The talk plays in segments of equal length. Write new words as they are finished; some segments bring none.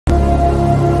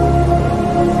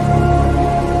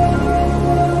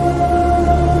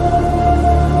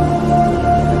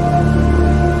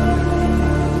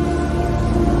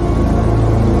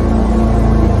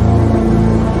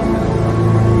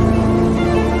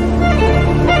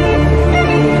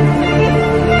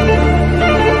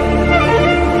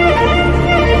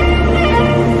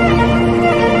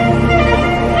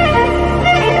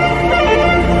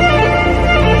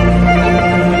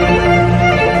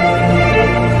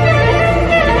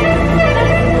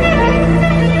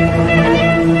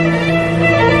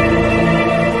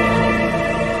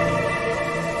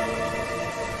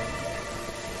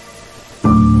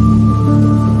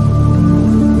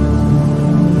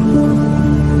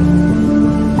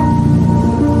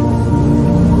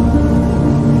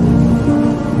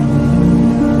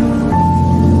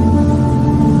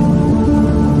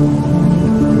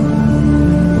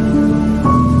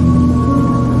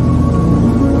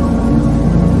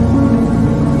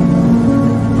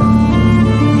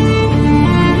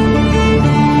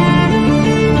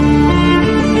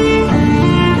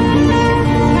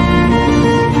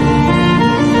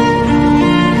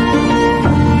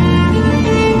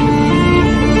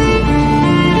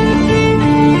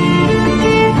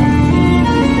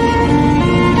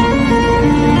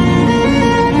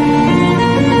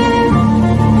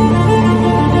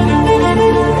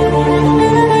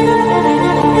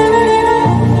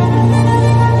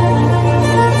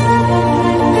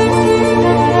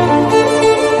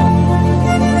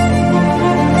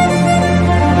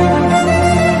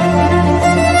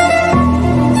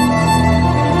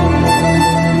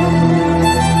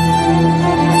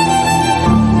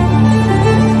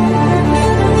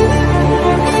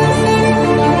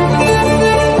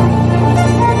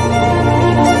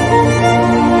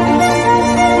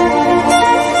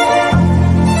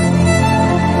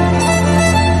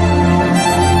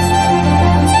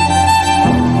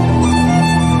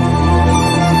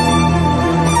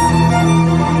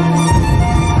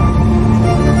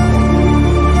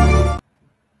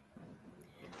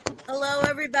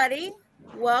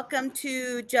welcome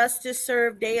to Justice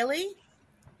Served Daily.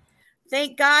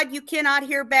 Thank God you cannot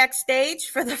hear backstage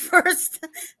for the first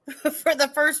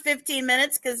 15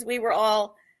 minutes because we were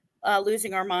all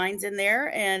losing our minds in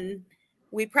there, and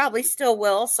we probably still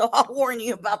will. So I'll warn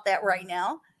you about that right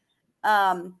now.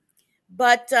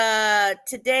 But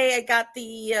today I got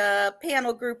the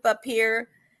panel group up here,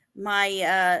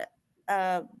 my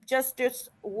Justice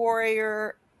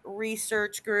Warrior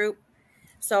Research Group.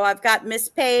 So I've got Miss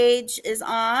Page is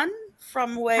on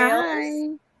from Wales. Hi.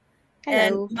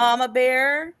 And Mama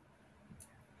Bear.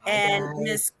 Hi, and guys.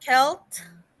 Miss Kelt.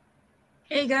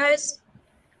 Hey, guys.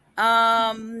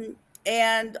 And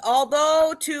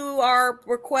although to our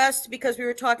request, because we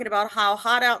were talking about how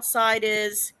hot outside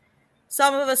is,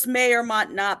 some of us may or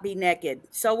might not be naked.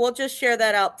 So we'll just share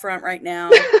that out front right now.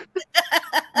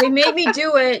 They made me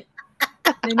do it.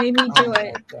 They made me do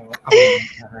it.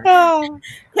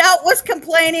 Kelt was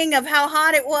complaining of how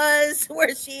hot it was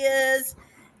where she is.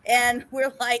 And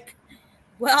we're like,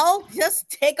 well,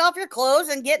 just take off your clothes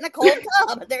and get in a cold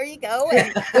tub. There you go.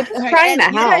 And, we're just trying to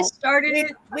help. Started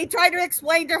it. We tried to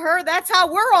explain to her that's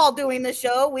how we're all doing the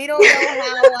show. We don't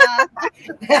know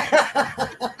how.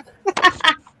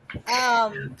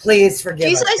 Please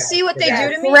forgive us. Geez, I see what they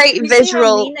do to me. Great You see how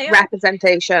visual mean they are?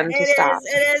 representation to stop.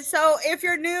 It is. So if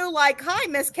you're new, like, hi,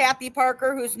 Miss Kathy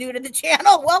Parker, who's new to the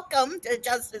channel, welcome to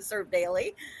Justice Served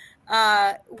Daily.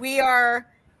 We are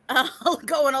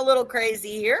going a little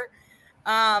crazy here.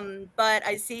 But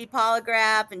I see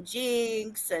Polygraph and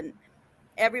Jinx and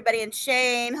everybody, and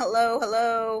Shane.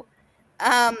 Hello.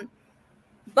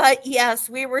 But yes,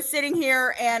 we were sitting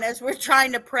here, and as we're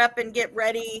trying to prep and get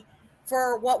ready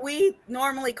for what we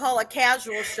normally call a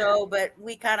casual show, but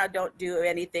we kind of don't do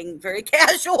anything very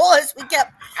casual as we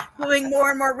kept doing more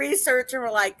and more research, and we're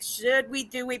like,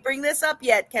 do we bring this up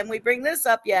yet? Can we bring this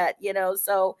up yet? You know,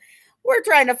 so we're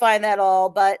trying to find that all,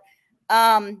 but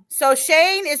so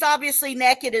Shane is obviously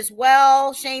naked as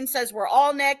well. Shane says we're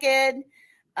all naked.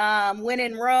 When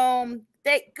in Rome.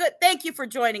 Thank you for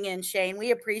joining in, Shane. We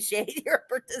appreciate your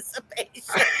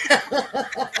participation.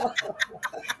 Oh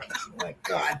my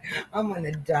God, I'm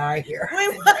gonna die here.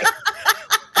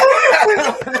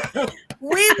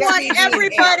 We want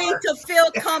everybody to feel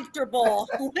comfortable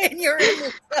when you're in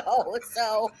the show.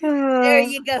 So there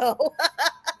you go.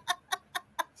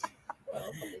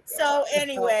 So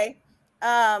anyway,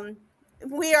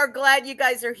 we are glad you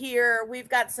guys are here. We've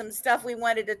got some stuff we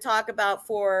wanted to talk about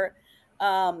for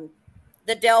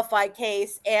the Delphi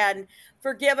case, and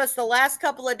forgive us, the last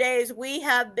couple of days we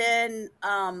have been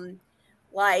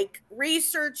like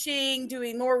researching,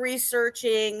 doing more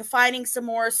researching, finding some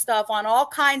more stuff on all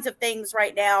kinds of things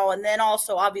right now, and then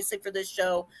also obviously for this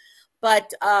show.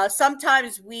 But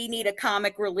sometimes we need a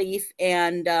comic relief,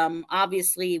 and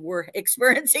obviously we're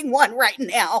experiencing one right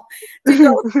now to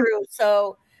go through.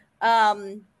 So, yeah.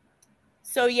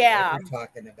 What we're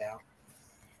talking about.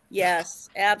 Yes,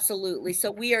 absolutely.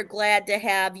 So we are glad to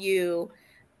have you.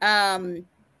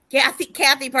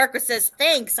 Kathy Parker says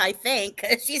thanks. I think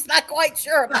she's not quite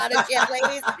sure about it yet,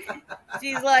 ladies.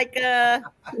 She's like,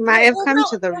 might have come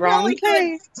to the wrong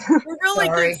place. We're really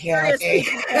Sorry, good, serious Kathy.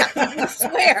 people. We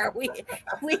swear.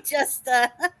 We just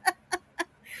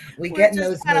we we're get in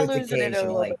just those kinda moods losing it a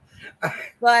little occasionally.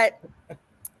 But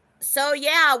so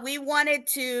yeah, we wanted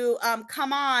to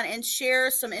come on and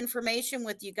share some information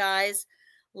with you guys.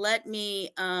 Let me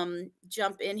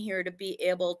jump in here to be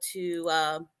able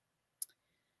to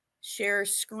share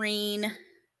screen,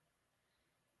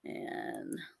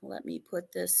 and let me put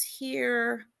this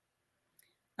here,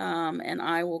 and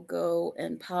I will go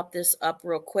and pop this up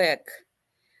real quick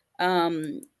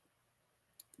to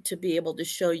be able to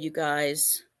show you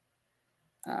guys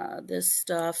this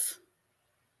stuff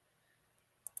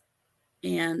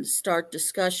and start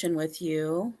discussion with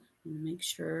you. Make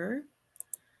sure.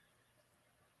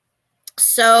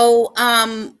 So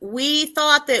we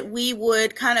thought that we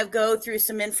would kind of go through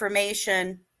some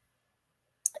information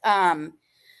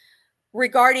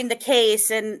regarding the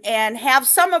case and have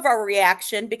some of our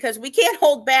reaction, because we can't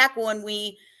hold back when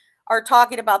we are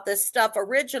talking about this stuff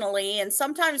originally. And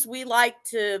sometimes we like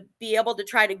to be able to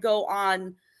try to go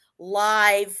on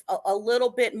live a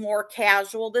little bit more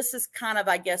casual. This is kind of,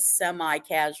 I guess,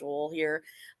 semi-casual here.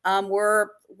 We're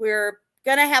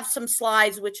going to have some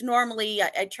slides, which normally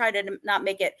I try to not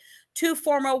make it too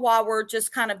formal while we're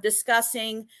just kind of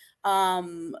discussing.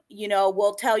 You know,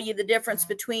 we'll tell you the difference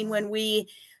between when we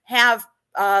have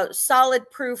solid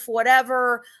proof,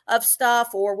 whatever of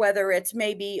stuff, or whether it's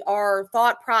maybe our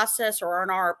thought process or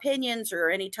on our opinions or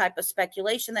any type of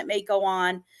speculation that may go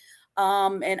on.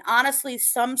 And honestly,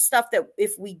 some stuff that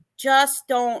if we just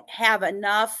don't have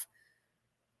enough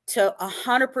to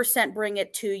 100% bring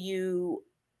it to you,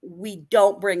 we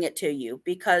don't bring it to you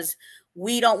because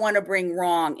we don't want to bring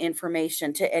wrong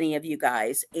information to any of you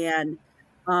guys. And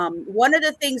one of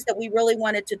the things that we really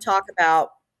wanted to talk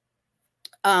about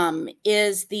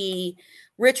is the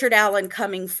Richard Allen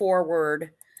coming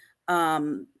forward,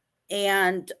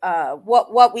 and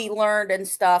what we learned and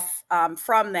stuff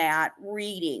from that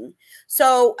reading.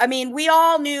 So, I mean, we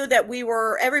all knew that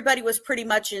everybody was pretty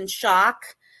much in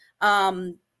shock,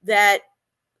 that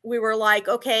we were like,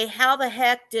 okay, how the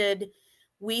heck did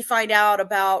we find out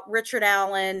about Richard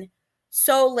Allen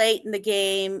so late in the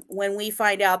game when we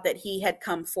find out that he had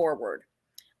come forward,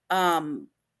 you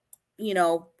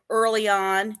know, early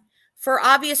on for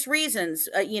obvious reasons.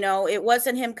 You know, it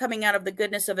wasn't him coming out of the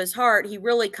goodness of his heart. He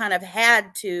really kind of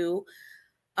had to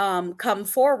come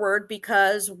forward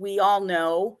because we all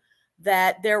know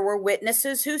that there were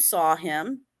witnesses who saw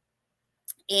him,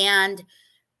 and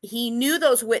he knew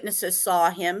those witnesses saw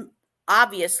him,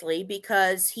 obviously,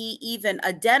 because he even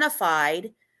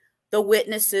identified the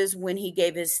witnesses when he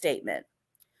gave his statement.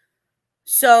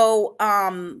 So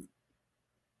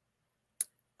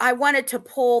I wanted to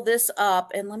pull this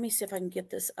up, and let me see if I can get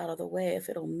this out of the way, if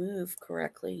it'll move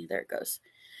correctly. There it goes.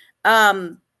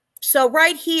 So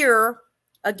right here,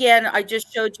 again, I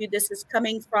just showed you this is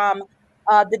coming from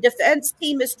the defense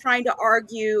team is trying to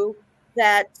argue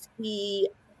that the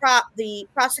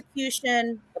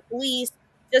prosecution, the police,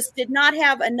 just did not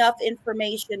have enough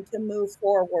information to move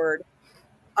forward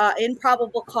in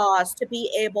probable cause to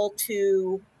be able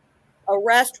to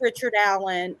arrest Richard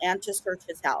Allen and to search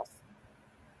his house.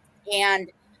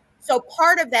 And so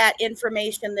part of that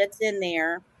information that's in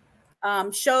there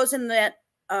shows in that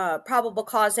probable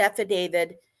cause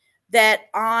affidavit that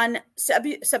on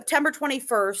September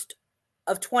 21st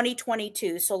of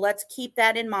 2022, so let's keep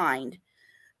that in mind.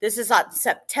 This is on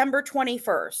September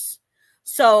 21st.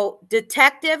 So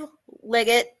Detective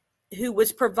Liggett, who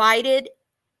was provided,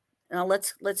 now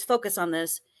let's focus on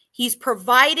this. He's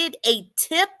provided a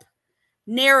tip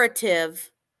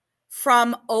narrative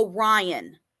from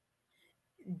Orion.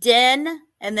 Den,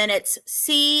 and then it's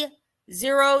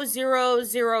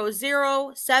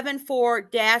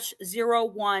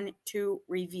C000074-01 to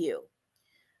review.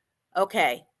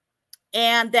 Okay.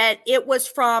 And that it was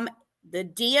from the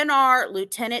DNR,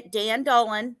 Lieutenant Dan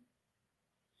DULIN.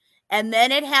 And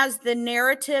then it has the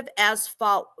narrative as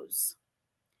follows.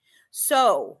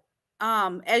 So,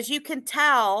 as you can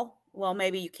tell, well,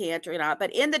 maybe you can't or not,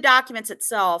 but in the documents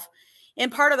itself, in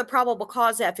part of the probable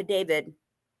cause affidavit,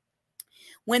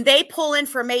 when they pull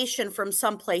information from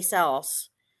someplace else,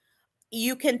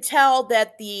 you can tell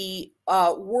that the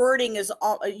wording is,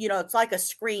 you know, it's like a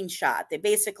screenshot. They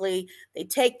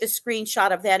take the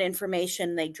screenshot of that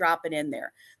information and they drop it in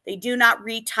there. They do not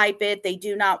retype it. They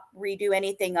do not redo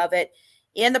anything of it.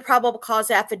 In the probable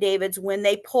cause affidavits, when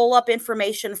they pull up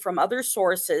information from other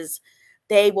sources,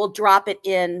 they will drop it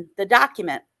in the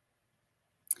document.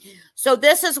 So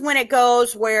this is when it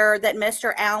goes where that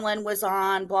Mr. Allen was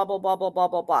on blah, blah, blah, blah, blah,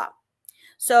 blah, blah.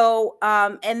 So,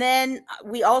 and then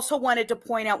we also wanted to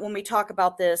point out when we talk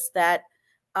about this that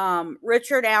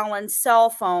Richard Allen's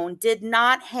cell phone did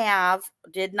not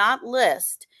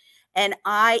list an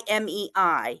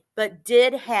IMEI, but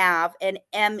did have an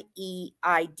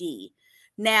MEID.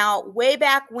 Now, way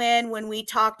back when we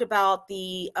talked about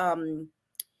the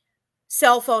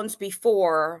cell phones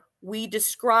before, we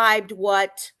described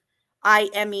what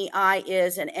IMEI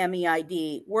is and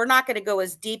MEID. We're not going to go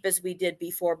as deep as we did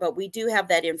before, but we do have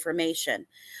that information.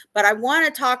 But I want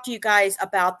to talk to you guys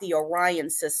about the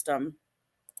Orion system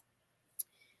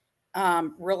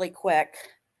really quick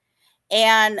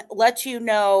and let you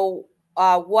know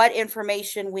what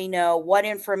information we know, what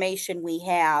information we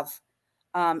have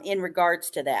in regards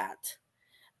to that.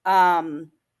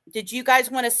 Did you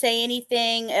guys want to say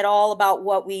anything at all about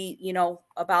what we, you know,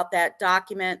 about that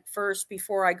document first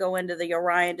before I go into the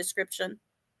Orion description?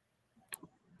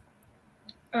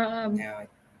 No,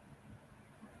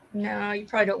 you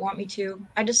probably don't want me to.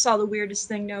 I just saw the weirdest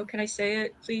thing. No, can I say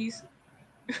it, please?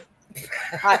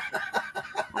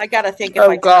 I got to think if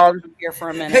I can here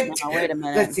for a minute now. Wait a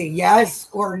minute. Let's see, yes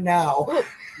or no.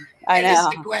 I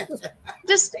know.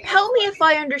 Just help me if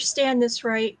I understand this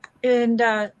right, and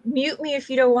mute me if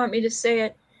you don't want me to say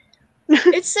it.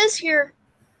 It says here,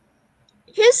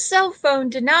 his cell phone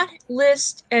did not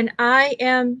list an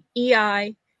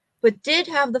IMEI, but did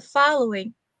have the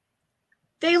following.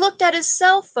 They looked at his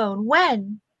cell phone.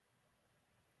 When?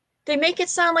 They make it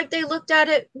sound like they looked at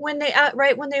it when they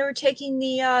right when they were taking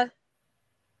the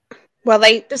well,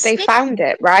 they found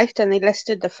it, right? And they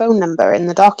listed the phone number in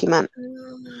the document.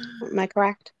 Am I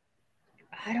correct?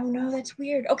 I don't know. That's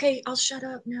weird. Okay, I'll shut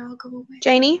up now. I'll go away.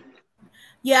 Janie?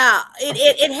 Yeah,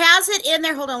 it has it in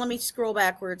there. Hold on, let me scroll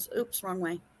backwards. Oops, wrong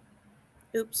way.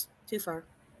 Oops, too far.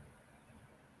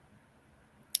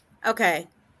 Okay.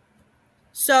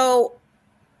 So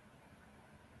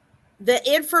the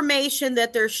information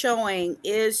that they're showing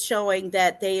is showing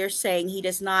that they are saying he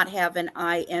does not have an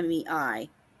IMEI,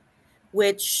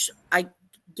 which I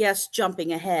guess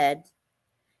jumping ahead.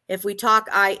 If we talk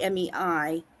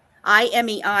IMEI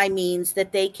means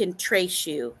that they can trace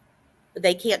you.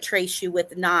 They can't trace you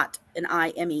with not an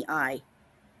IMEI.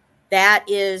 That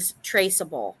is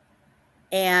traceable.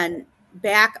 And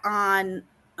back on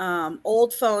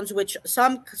old phones, which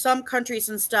some countries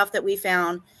and stuff that we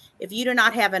found, if you do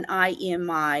not have an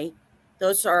IMEI,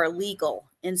 those are illegal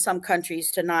in some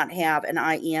countries to not have an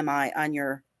IMEI on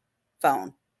your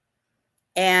phone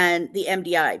and the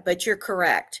MDI. But you're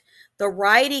correct. The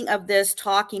writing of this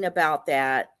talking about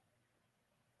that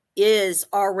is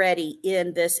already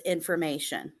in this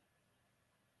information.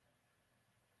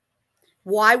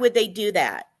 Why would they do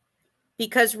that?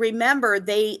 Because remember,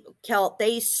 they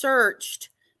searched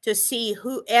to see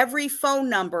who every phone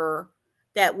number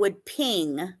that would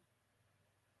ping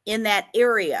in that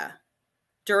area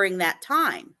during that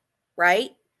time,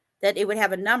 right? That it would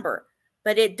have a number,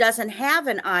 but it doesn't have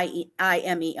an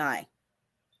IMEI.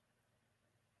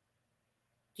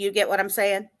 Do you get what I'm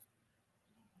saying?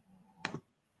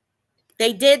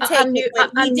 They did take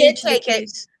it. He did take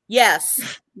it.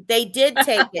 Yes, they did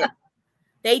take it.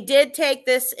 They did take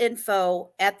this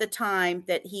info at the time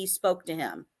that he spoke to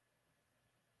him,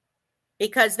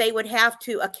 because they would have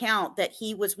to account that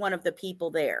he was one of the people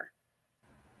there.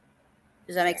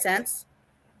 Does that make sense?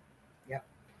 Yep.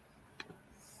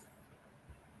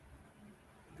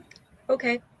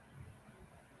 Okay.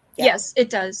 Yeah. Yes, it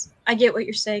does. I get what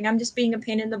you're saying. I'm just being a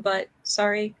pain in the butt.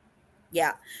 Sorry.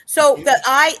 Yeah. So the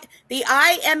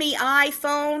IMEI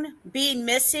phone being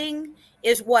missing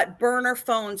is what burner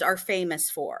phones are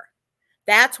famous for.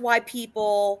 That's why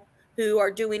people who are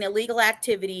doing illegal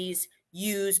activities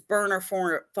use burner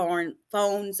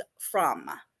phones from,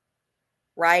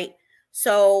 right?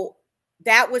 So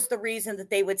that was the reason that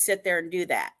they would sit there and do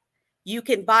that. You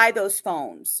can buy those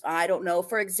phones. I don't know.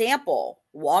 For example,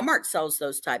 Walmart sells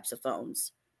those types of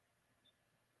phones.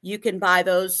 You can buy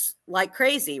those like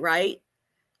crazy, right?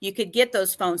 You could get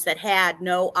those phones that had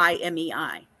no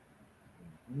IMEI.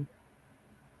 Mhm.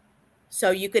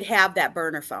 So you could have that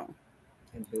burner phone.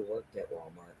 And who worked at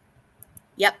Walmart?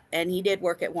 Yep, and he did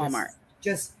work at Walmart.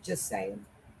 Just saying.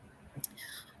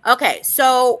 Okay,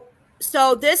 so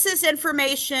this is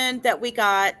information that we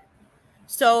got.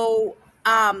 So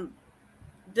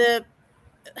the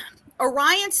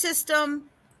Orion system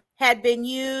had been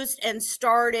used and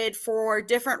started for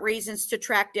different reasons to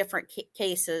track different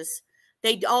cases.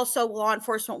 They also, law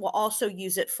enforcement will also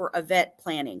use it for event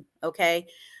planning, okay?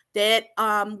 That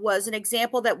was an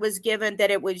example that was given, that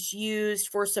it was used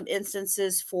for some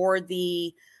instances for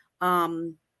the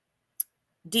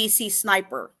DC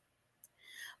sniper.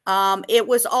 It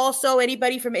was also,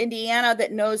 anybody from Indiana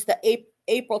that knows the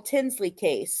April Tinsley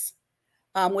case,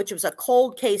 which was a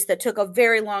cold case that took a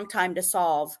very long time to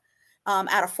solve,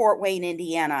 out of Fort Wayne,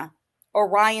 Indiana.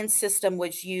 Orion system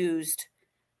was used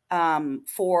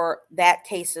for that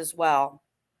case as well.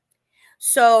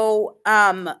 So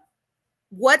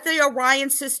what the Orion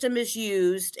system is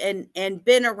used and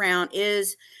been around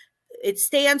is, it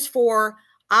stands for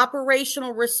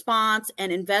Operational Response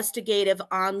and Investigative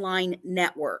Online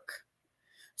Network.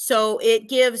 So it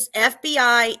gives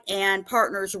FBI and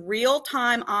partners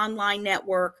real-time online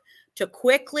network to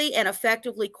quickly and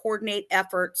effectively coordinate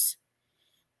efforts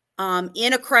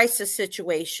in a crisis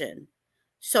situation.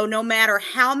 So no matter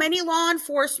how many law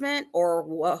enforcement or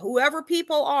whoever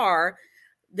people are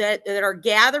that are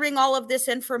gathering all of this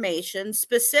information,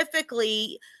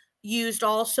 specifically used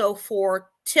also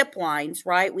for tip lines,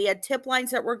 right? We had tip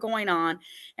lines that were going on.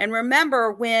 And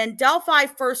remember, when Delphi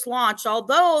first launched,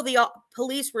 although the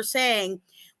police were saying,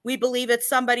 we believe it's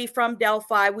somebody from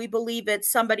Delphi, we believe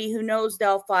it's somebody who knows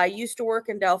Delphi, used to work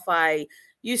in Delphi,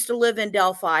 used to live in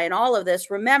Delphi, and all of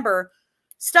this, remember,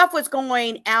 stuff was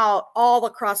going out all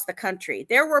across the country.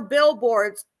 There were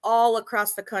billboards all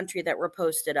across the country that were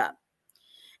posted up.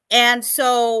 And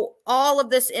so all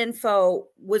of this info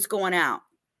was going out.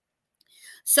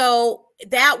 So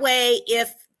that way,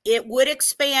 if it would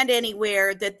expand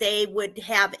anywhere, that they would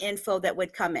have info that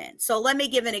would come in. So let me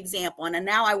give an example. And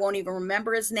now I won't even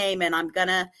remember his name, and I'm going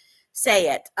to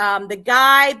say it. The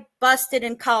guy busted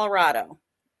in Colorado.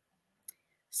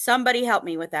 Somebody help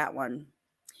me with that one.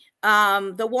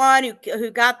 The one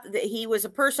who got, he was a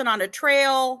person on a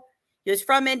trail. He was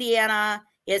from Indiana.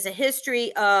 He has a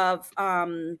history of yeah,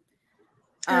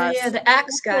 the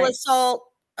axe guy. assault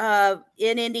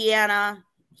in Indiana.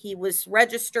 He was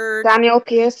registered. Daniel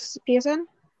Pearson?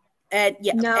 And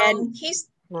yeah, No, and he's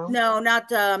no,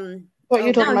 not What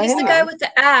you're talking no, about he's him the guy then? with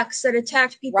the axe that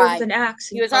attacked people with an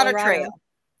axe in he was Colorado. on a trail.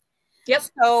 Yep.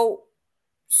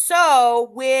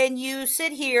 So when you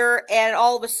sit here and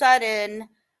all of a sudden,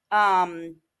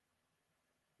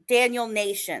 Daniel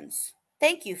Nations,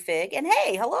 thank you, Fig, and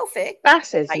hey, hello, Fig.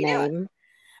 That's his How you name. doing?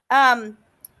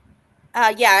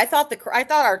 Yeah, I thought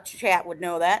our chat would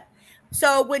know that.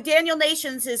 So when Daniel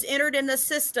Nations is entered in the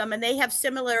system, and they have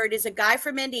similarities, a guy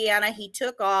from Indiana, he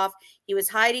took off, he was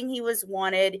hiding, he was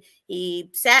wanted, he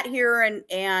sat here and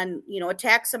you know,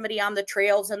 attacked somebody on the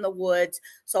trails in the woods.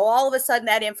 So all of a sudden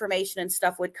that information and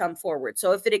stuff would come forward.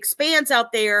 So if it expands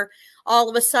out there, all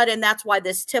of a sudden that's why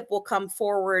this tip will come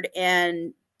forward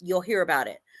and you'll hear about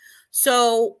it.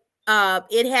 So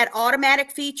it had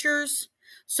automatic features.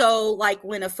 So like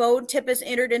when a phone tip is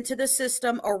entered into the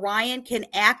system, Orion can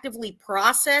actively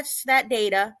process that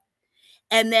data,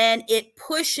 and then it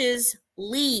pushes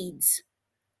leads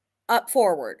up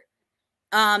forward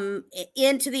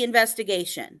into the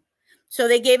investigation. So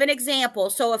they gave an example.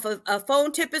 So if a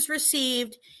phone tip is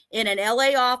received in an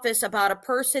LA office about a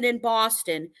person in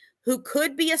Boston who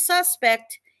could be a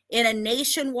suspect in a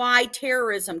nationwide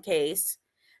terrorism case,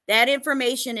 that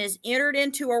information is entered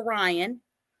into Orion.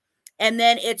 And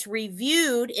then it's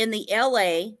reviewed in the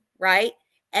LA, right?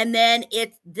 And then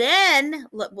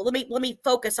let me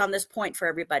focus on this point for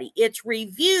everybody. It's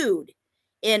reviewed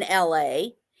in LA,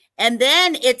 and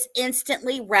then it's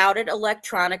instantly routed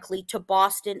electronically to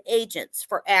Boston agents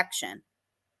for action.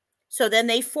 So then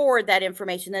they forward that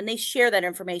information, then they share that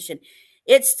information.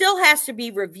 It still has to be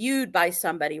reviewed by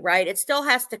somebody, right? It still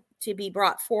has to be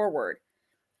brought forward.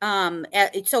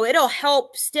 So it'll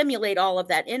help stimulate all of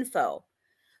that info.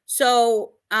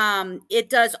 So it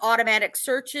does automatic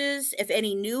searches. If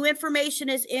any new information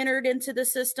is entered into the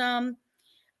system,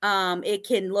 it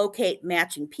can locate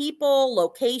matching people,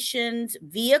 locations,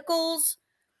 vehicles,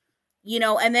 you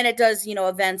know, and then it does, you know,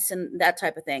 events and that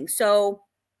type of thing. So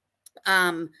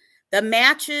the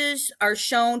matches are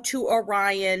shown to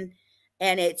Orion,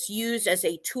 and it's used as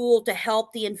a tool to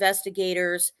help the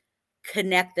investigators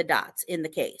connect the dots in the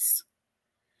case.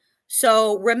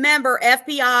 So remember,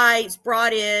 FBI is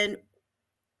brought in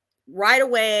right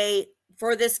away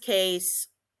for this case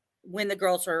when the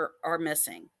girls are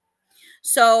missing.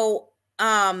 So,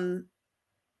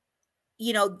 you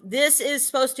know, this is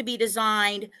supposed to be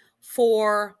designed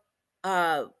for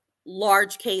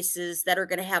large cases that are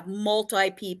going to have multi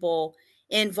people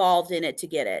involved in it to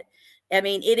get it. I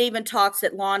mean, it even talks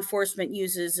that law enforcement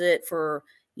uses it for,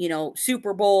 you know,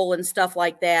 Super Bowl and stuff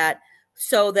like that,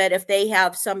 so that if they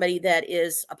have somebody that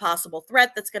is a possible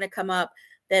threat that's going to come up,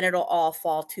 then it'll all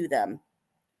fall to them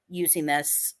using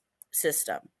this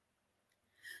system.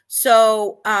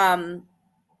 So, oh,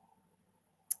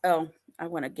 I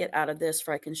want to get out of this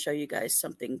so I can show you guys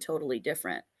something totally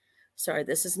different. Sorry,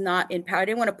 this is not in PowerPoint. I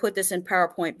didn't want to put this in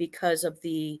PowerPoint because of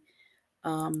the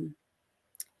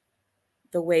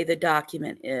way the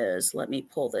document is. Let me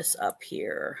pull this up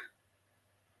here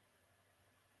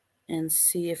and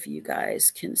see if you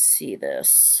guys can see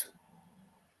this.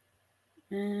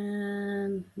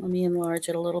 And let me enlarge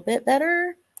it a little bit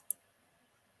better.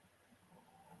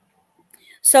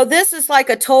 So this is like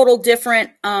a total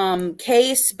different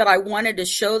case, but I wanted to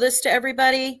show this to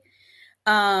everybody.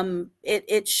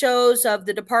 It shows of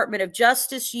the Department of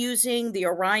Justice using the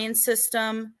Orion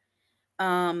system.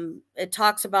 It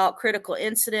talks about critical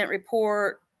incident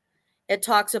report. It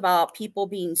talks about people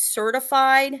being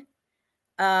certified,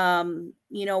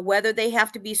 you know, whether they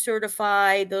have to be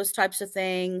certified, those types of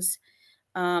things.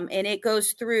 And it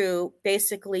goes through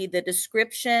basically the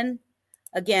description,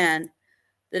 again,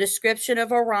 the description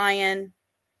of Orion,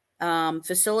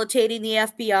 facilitating the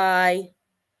FBI,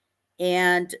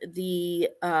 and the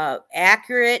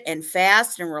accurate and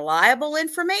fast and reliable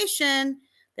information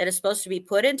that is supposed to be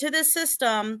put into the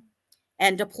system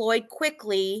and deployed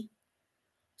quickly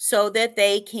so that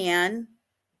they can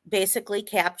basically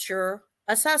capture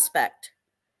a suspect.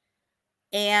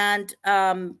 And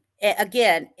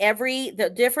again,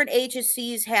 the different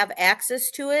agencies have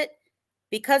access to it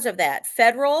because of that.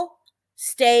 Federal,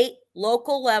 state,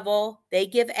 local level, they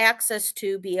give access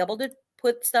to be able to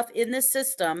put stuff in the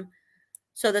system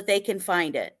so that they can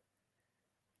find it.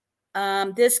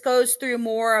 This goes through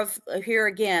more of, here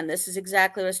again, this is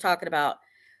exactly what I was talking about.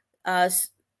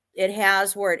 It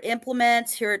has where it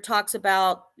implements. Here it talks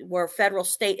about where federal,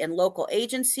 state, and local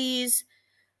agencies.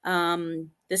 The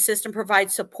system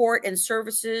provides support and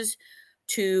services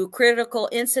to critical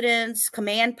incidents,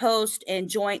 command post, and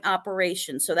joint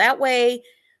operations. So that way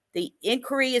the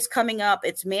inquiry is coming up,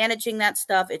 it's managing that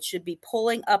stuff. It should be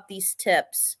pulling up these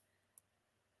tips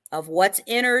of what's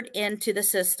entered into the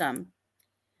system.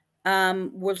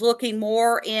 We're looking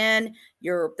more in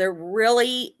they're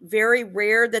really very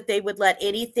rare that they would let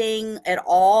anything at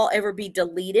all ever be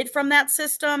deleted from that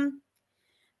system.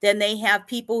 Then they have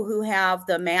people who have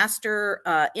the master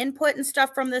input and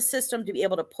stuff from the system to be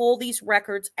able to pull these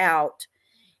records out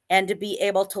and to be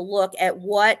able to look at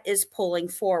what is pulling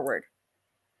forward.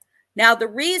 Now, the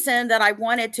reason that I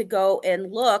wanted to go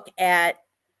and look at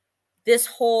this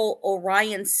whole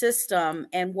Orion system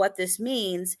and what this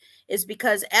means is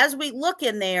because as we look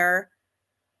in there,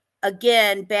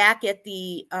 again, back at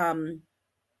the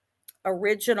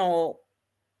original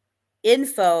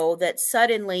info, that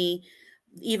suddenly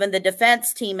even the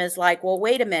defense team is like, well,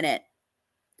 wait a minute.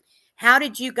 How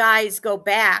did you guys go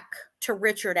back to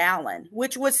Richard Allen?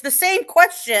 Which was the same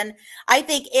question I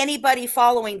think anybody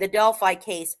following the Delphi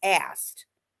case asked,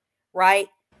 right?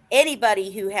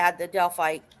 Anybody who had the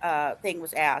Delphi thing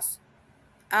was asked.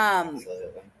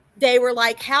 They were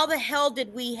like, how the hell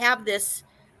did we have this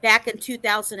back in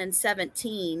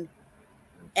 2017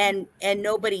 and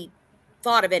nobody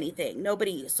thought of anything?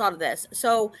 Nobody thought of this.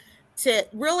 So to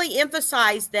really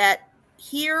emphasize that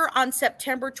here on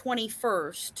September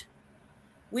 21st,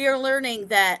 we are learning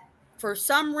that for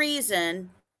some reason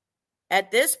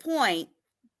at this point,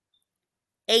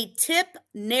 a tip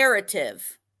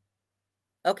narrative,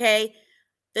 okay,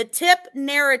 the tip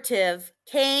narrative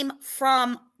came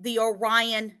from the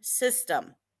Orion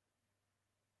system.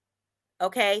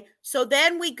 Okay, so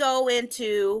then we go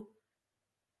into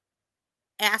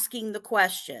asking the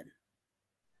question,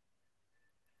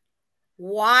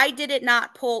 why did it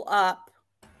not pull up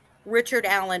Richard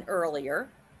Allen earlier?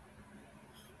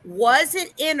 Was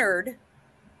it entered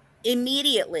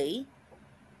immediately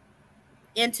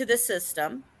into the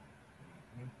system?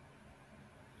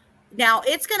 Now,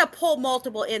 it's going to pull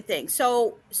multiple in things.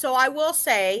 So I will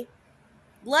say,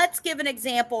 let's give an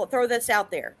example, throw this out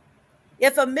there.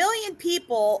 If 1 million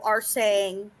people are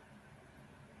saying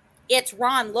it's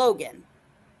Ron Logan,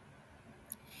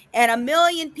 and 1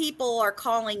 million people are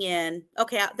calling in,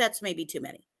 okay, that's maybe too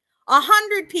many.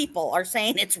 100 people are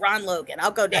saying it's Ron Logan.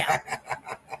 I'll go down.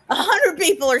 100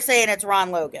 people are saying it's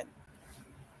Ron Logan.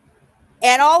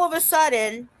 And all of a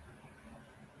sudden,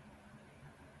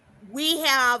 we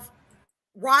have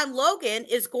Ron Logan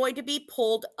is going to be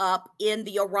pulled up in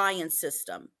the Orion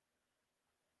system.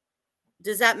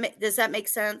 Does that make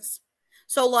sense?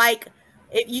 So like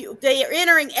they are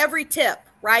entering every tip,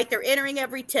 right? They're entering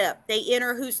every tip. They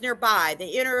enter who's nearby.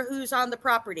 They enter who's on the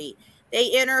property.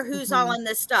 They enter who's all in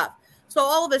this stuff. So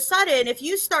all of a sudden, if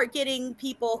you start getting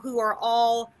people who are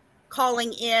all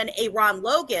calling in a Ron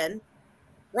Logan's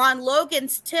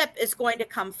tip is going to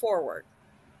come forward.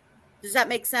 Does that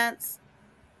make sense?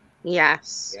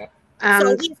 Yes. Yep.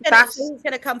 So he's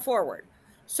going to come forward.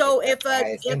 So if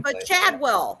a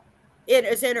Chadwell it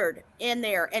is entered in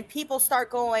there and people start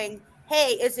going,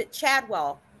 hey, is it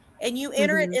Chadwell? And you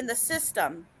enter it in the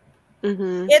system,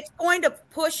 it's going to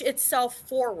push itself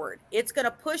forward. It's going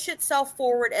to push itself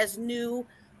forward as new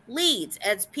leads,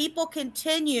 as people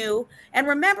continue. And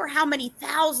remember how many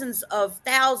thousands of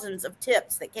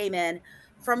tips that came in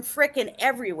from frickin'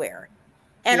 everywhere.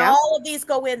 And all of these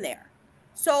go in there.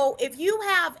 So if you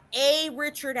have a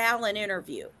Richard Allen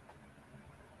interview,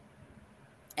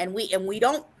 and we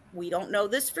don't know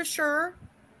this for sure,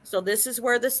 so this is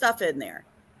where the stuff in there.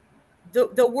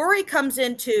 The worry comes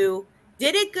into,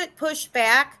 did it get pushed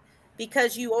back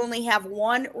because you only have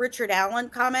one Richard Allen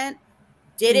comment?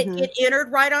 Did it get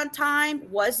entered right on time?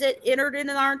 Was it entered in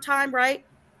on time, right?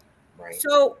 Right.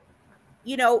 So,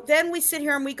 then we sit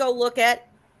here and we go look at,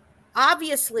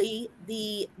 obviously,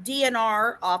 the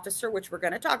DNR officer, which we're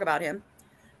going to talk about him,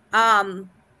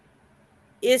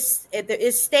 is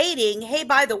stating, hey,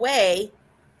 by the way,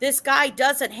 this guy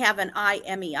doesn't have an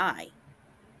IMEI.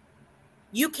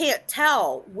 You can't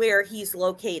tell where he's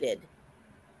located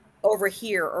over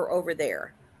here or over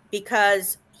there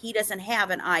because he doesn't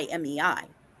have an IMEI.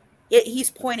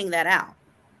 He's pointing that out,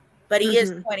 but he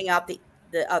is pointing out the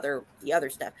other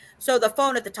stuff. So the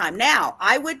phone at the time. Now,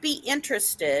 I would be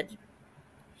interested,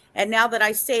 and now that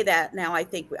I say that, now I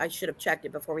think I should have checked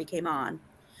it before we came on.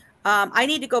 I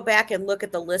need to go back and look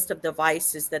at the list of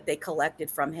devices that they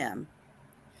collected from him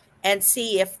and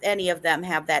see if any of them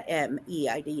have that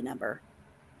MEID number.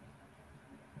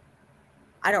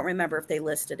 I don't remember if they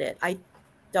listed it. I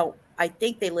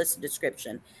think they listed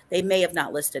description. They may have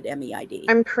not listed MEID.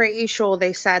 I'm pretty sure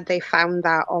they said they found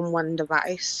that on one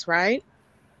device, right?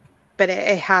 But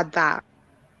it had that.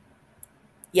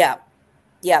 Yeah.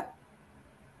 Yep.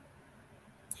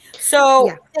 So,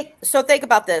 Yeah. so think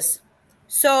about this.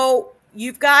 So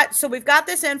we've got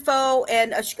this info,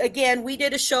 and again, we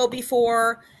did a show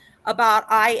before about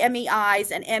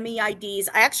IMEIs and MEIDs.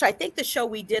 I think the show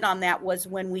we did on that was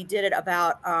when we did it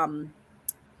about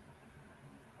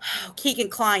Keegan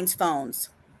Klein's phones,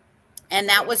 and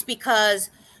that was because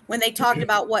when they talked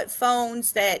about what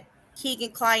phones that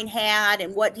Keegan Klein had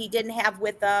and what he didn't have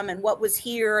with them and what was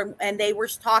here, and they were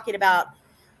talking about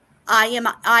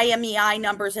IMEI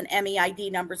numbers and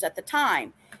MEID numbers at the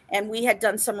time. And we had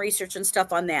done some research and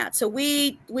stuff on that. So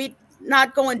we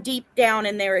not going deep down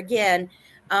in there again.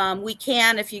 We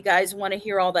can, if you guys want to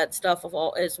hear all that stuff,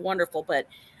 is wonderful. But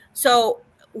so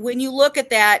when you look at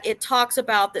that, it talks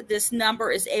about that this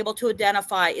number is able to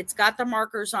identify. It's got the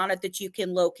markers on it that you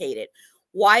can locate it.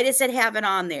 Why does it have it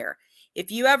on there?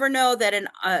 If you ever know that an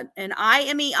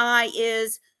IMEI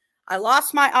is, I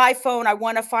lost my iPhone, I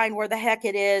want to find where the heck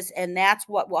it is, and that's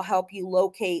what will help you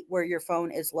locate where your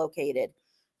phone is located.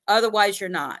 Otherwise, you're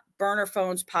not. Burner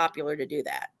phone's popular to do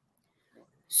that.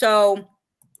 So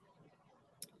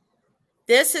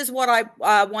this is what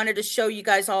I wanted to show you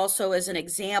guys also as an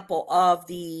example of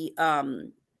the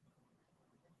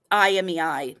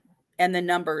IMEI and the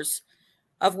numbers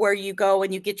of where you go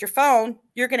and you get your phone.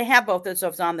 You're going to have both of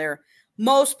those on there.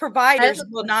 Most providers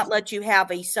will not let you have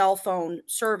a cell phone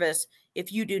service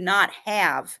if you do not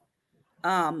have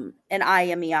an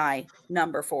IMEI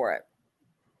number for it.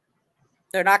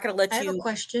 They're not going to let you. I have a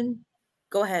question.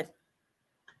 Go ahead.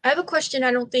 I have a question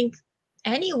I don't think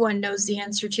anyone knows the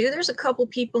answer to. There's a couple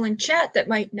people in chat that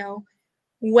might know.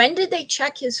 When did they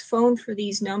check his phone for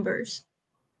these numbers?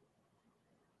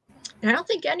 And I don't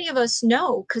think any of us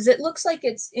know, because it looks like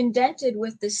it's indented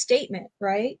with the statement,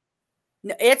 right?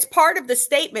 No, it's part of the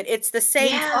statement. It's the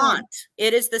same font.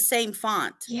 It is the same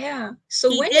font. Yeah.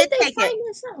 So when did they find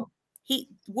this out? He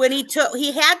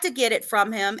had to get it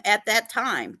from him at that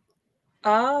time.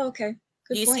 Oh, okay.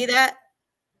 Good. Do you see that?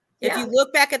 Yeah. If you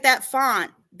look back at that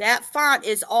font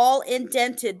is all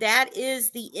indented. That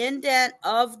is the indent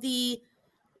of the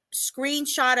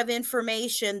screenshot of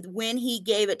information when he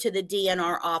gave it to the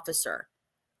DNR officer.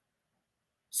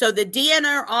 So the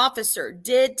DNR officer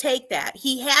did take that.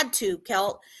 He had to,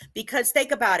 Kelt, because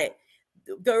think about it.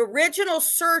 The original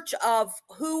search of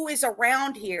who is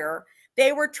around here,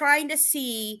 they were trying to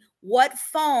see what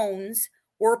phones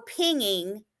were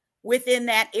pinging within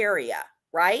that area,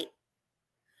 right?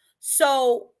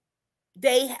 So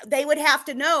they would have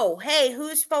to know, hey,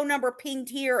 whose phone number pinged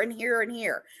here and here and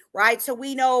here, right? So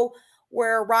we know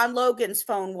where Ron Logan's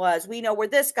phone was. We know where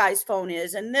this guy's phone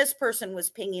is, and this person was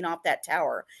pinging off that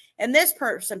tower, and this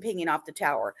person pinging off the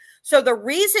tower. So the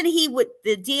reason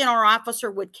the DNR officer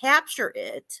would capture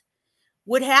it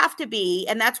would have to be,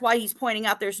 and that's why he's pointing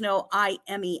out there's no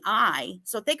IMEI.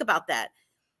 So think about that.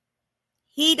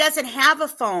 He doesn't have a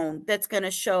phone that's going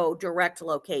to show direct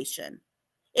location.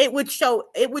 It would show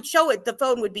it. The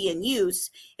phone would be in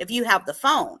use if you have the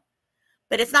phone,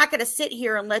 but it's not going to sit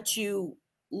here and let you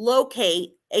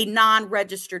locate a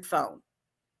non-registered phone.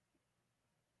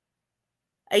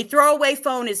 A throwaway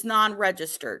phone is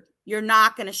non-registered. You're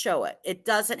not going to show it. It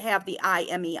doesn't have the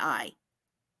IMEI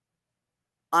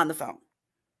on the phone.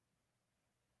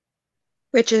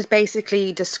 Which is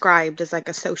basically described as like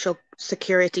a social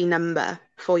security number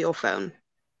for your phone.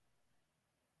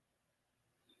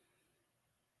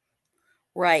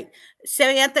 Right.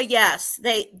 Samantha, yes.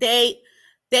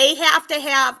 They have to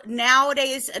have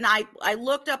nowadays, and I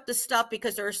looked up the stuff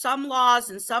because there are some laws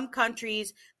in some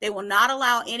countries, they will not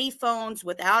allow any phones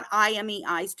without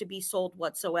IMEIs to be sold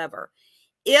whatsoever.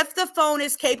 If the phone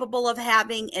is capable of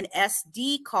having an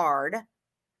SD card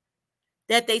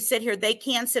that they sit here, they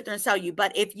can sit there and sell you.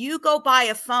 But if you go buy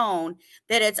a phone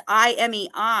that it's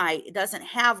IMEI, it doesn't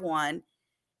have one,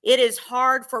 it is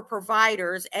hard for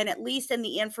providers, and at least in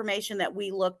the information that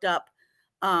we looked up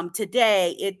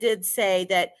today, it did say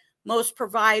that most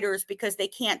providers, because they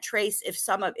can't trace if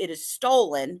some of it is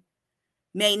stolen,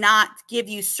 may not give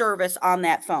you service on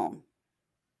that phone.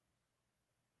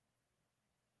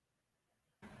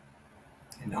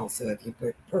 And also, if you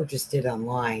purchased it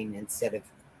online instead of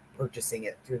purchasing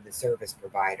it through the service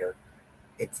provider,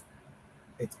 it's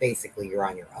basically you're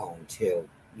on your own too.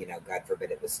 You know, God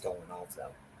forbid it was stolen also.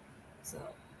 So.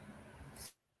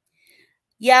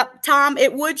 Yep, Tom,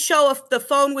 it would show if the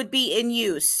phone would be in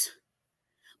use.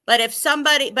 But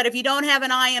if you don't have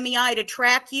an IMEI to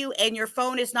track you and your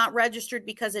phone is not registered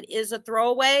because it is a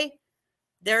throwaway,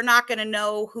 they're not going to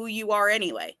know who you are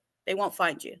anyway. They won't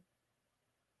find you.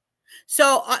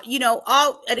 So,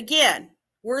 and again,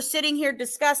 we're sitting here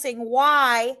discussing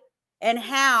why and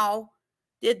how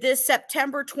did this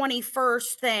September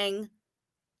 21st thing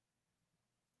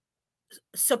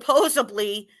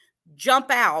supposedly jump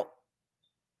out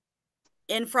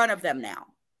in front of them now?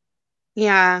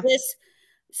 Yeah.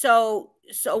 So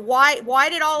why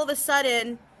did all of a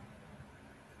sudden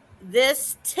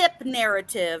this tip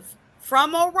narrative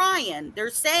from Orion, they're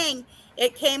saying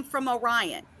it came from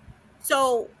Orion.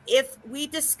 So if we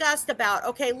discussed about,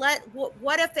 okay, what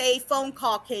if a phone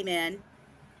call came in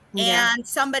and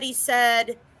somebody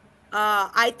said,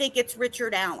 I think it's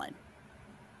Richard Allen.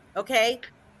 Okay.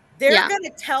 They're going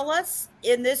to tell us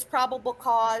in this probable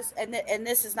cause, and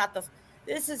this is not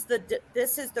this is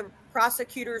the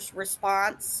prosecutor's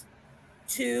response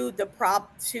to the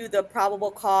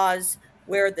probable cause,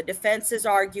 where the defense is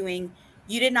arguing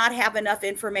you did not have enough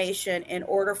information in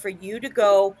order for you to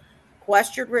go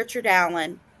question Richard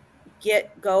Allen,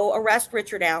 go arrest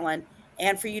Richard Allen,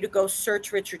 and for you to go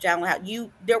search Richard Allen out.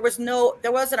 There wasn't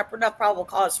enough probable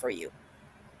cause for you.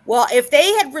 Well, if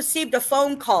they had received a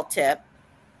phone call tip,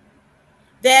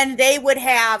 then they would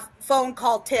have phone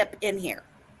call tip in here,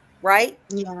 right?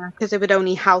 Yeah, because it would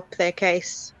only help their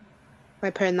case by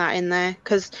putting that in there.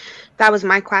 Because that was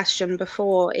my question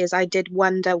before, is I did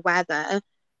wonder whether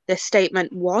this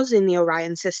statement was in the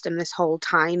Orion system this whole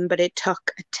time, but it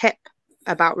took a tip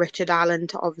about Richard Allen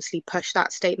to obviously push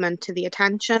that statement to the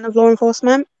attention of law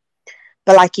enforcement.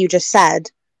 But like you just said,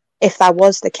 if that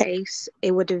was the case,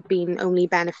 it would have been only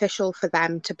beneficial for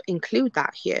them to include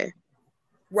that here.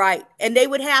 Right. And they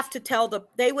would have to tell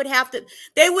they have to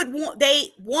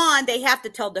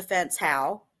tell defense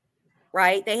how,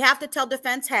 right? They have to tell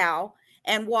defense how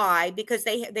and why, because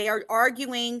they are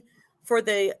arguing for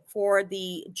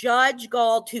the Judge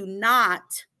Gall to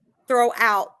not throw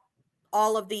out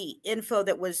all of the info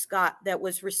that was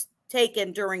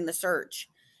taken during the search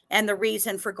and the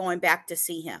reason for going back to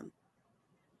see him.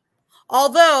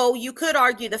 Although you could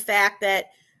argue the fact that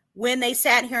when they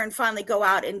sat here and finally go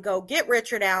out and go get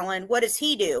Richard Allen, what does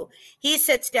he do? He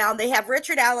sits down. They have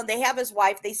Richard Allen. They have his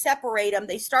wife. They separate them.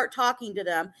 They start talking to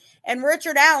them. And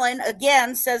Richard Allen,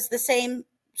 again, says the same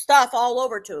stuff all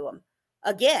over to him.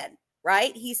 Again,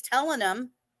 right? He's telling them,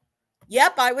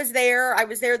 yep, I was there. I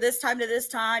was there this time to this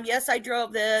time. Yes, I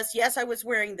drove this. Yes, I was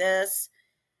wearing this.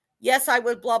 Yes, I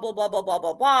would blah, blah, blah, blah, blah,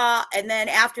 blah, blah. And then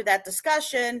after that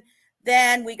discussion,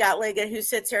 then we got Liggett, who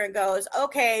sits here and goes,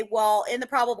 okay, well, in the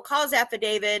probable cause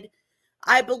affidavit,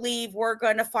 I believe we're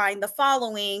going to find the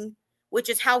following, which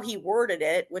is how he worded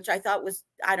it, which I thought was,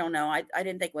 I don't know, I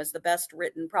didn't think was the best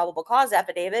written probable cause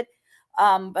affidavit,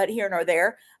 but here nor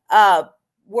there,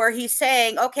 where he's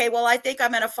saying, okay, well, I think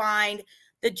I'm going to find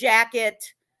the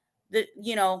jacket, the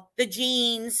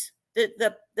jeans,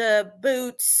 the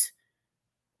boots,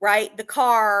 right? The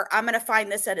car, I'm going to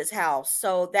find this at his house.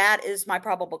 So that is my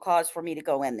probable cause for me to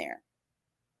go in there.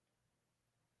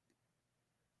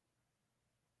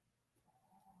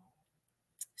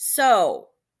 So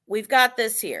we've got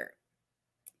this here.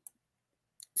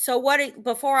 So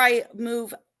before I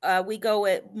move, we go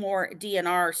at more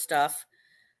DNR stuff.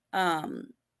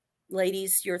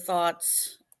 Ladies, your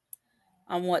thoughts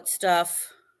on what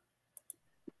stuff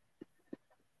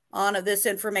on this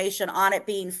information, on it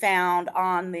being found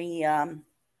on the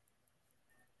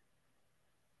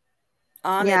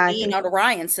it being on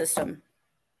Orion system.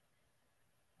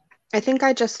 I think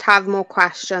I just have more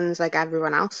questions like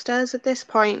everyone else does at this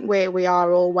point, where we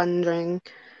are all wondering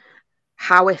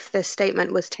how, if this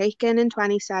statement was taken in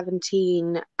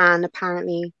 2017 and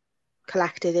apparently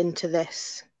collected into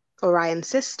this Orion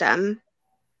system,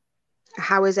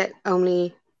 how is it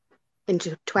only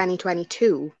into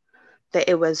 2022 that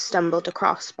it was stumbled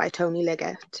across by Tony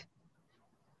Liggett?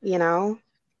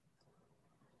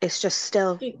 It's just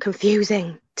still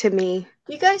confusing to me.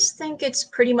 Do you guys think it's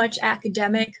pretty much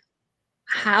academic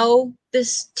how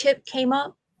this tip came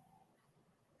up?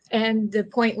 And the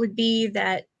point would be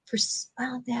that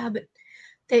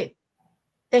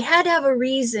they had to have a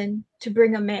reason to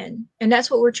bring him in, and that's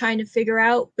what we're trying to figure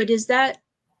out. But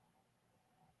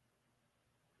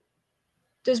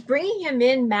does bringing him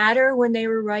in matter when they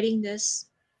were writing this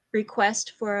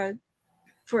request for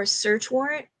a search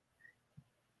warrant?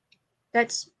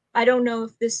 I don't know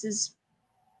if this is,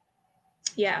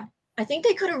 I think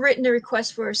they could have written a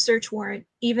request for a search warrant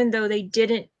even though they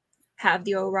didn't have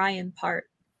the Orion part.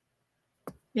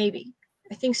 Maybe.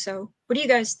 I think so. What do you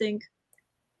guys think?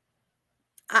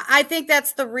 I think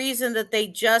that's the reason that they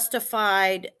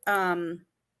justified,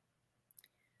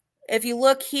 if you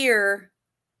look here,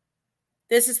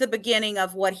 this is the beginning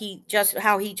of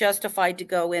how he justified to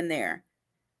go in there.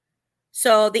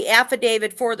 So the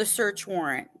affidavit for the search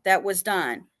warrant that was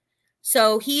done.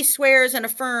 So he swears and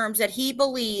affirms that he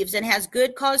believes and has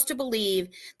good cause to believe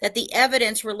that the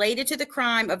evidence related to the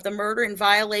crime of the murder in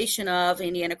violation of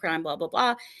Indiana crime, blah, blah,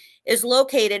 blah, is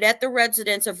located at the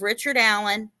residence of Richard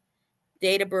Allen,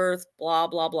 date of birth, blah,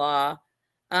 blah, blah.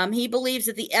 He believes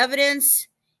that the evidence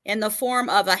in the form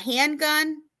of a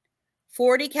handgun,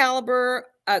 40 caliber,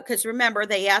 because remember,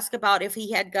 they ask about if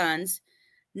he had guns,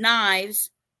 knives,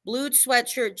 blue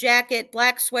sweatshirt jacket,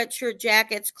 black sweatshirt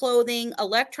jackets, clothing,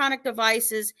 electronic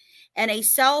devices, and a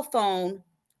cell phone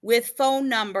with phone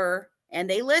number, and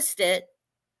they list it,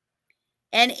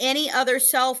 and any other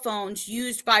cell phones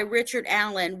used by Richard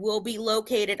Allen will be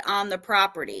located on the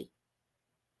property.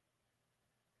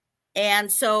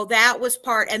 And so that was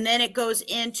part, and then it goes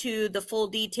into the full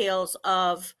details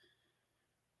of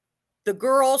the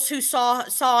girls who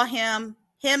saw him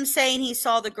saying he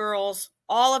saw the girls,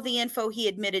 all of the info he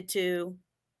admitted to.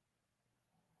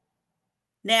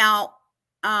 Now,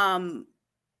 for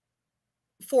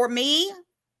me,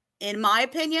 in my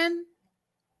opinion,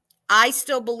 I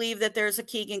still believe that there's a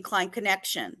Keegan-Klein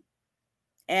connection.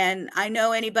 And I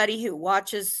know anybody who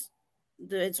watches,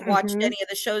 that's watched any of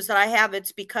the shows that I have,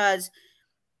 it's because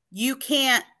you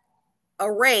can't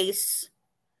erase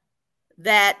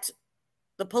that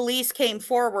the police came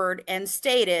forward and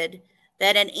stated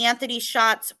that an Anthony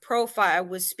Schatz profile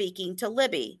was speaking to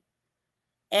Libby.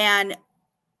 And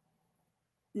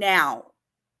now,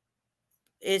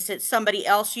 is it somebody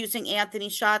else using Anthony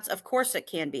Schatz? Of course it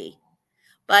can be.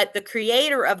 But the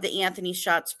creator of the Anthony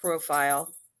Schatz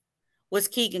profile was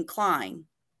Keegan-Klein.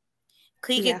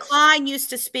 Keegan-Klein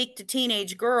used to speak to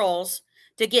teenage girls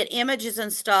to get images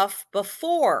and stuff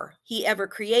before he ever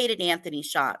created Anthony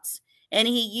Schatz. And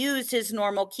he used his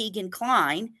normal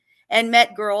Keegan-Klein and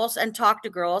met girls and talked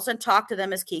to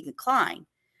them as Keegan-Klein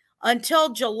until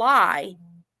July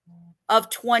of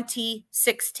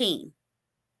 2016,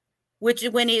 which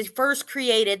is when he first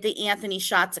created the Anthony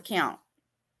Schatz account.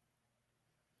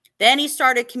 Then he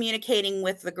started communicating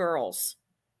with the girls.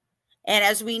 And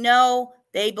as we know,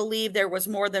 they believe there was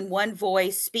more than one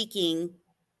voice speaking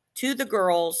to the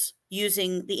girls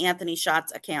using the Anthony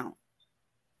Schatz account.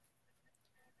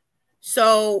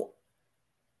 So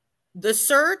the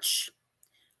search,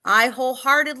 I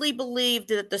wholeheartedly believed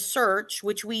that the search,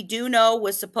 which we do know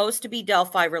was supposed to be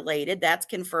Delphi related, that's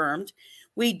confirmed.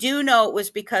 We do know it was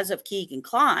because of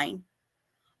Keegan-Klein.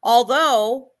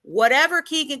 Although whatever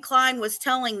Keegan-Klein was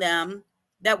telling them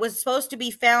that was supposed to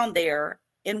be found there,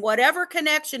 in whatever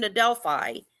connection to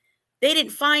Delphi, they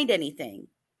didn't find anything.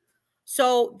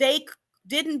 So they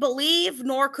didn't believe,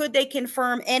 nor could they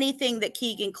confirm anything that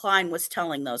Keegan-Klein was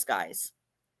telling those guys.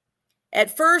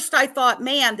 At first, I thought,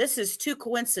 man, this is too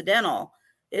coincidental.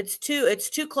 It's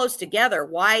too close together.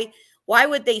 Why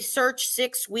would they search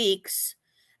 6 weeks,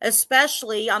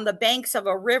 especially on the banks of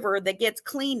a river that gets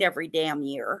cleaned every damn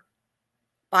year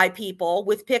by people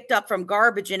with picked up from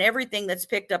garbage and everything that's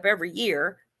picked up every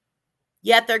year?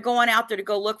 Yet they're going out there to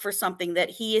go look for something that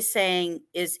he is saying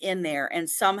is in there and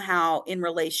somehow in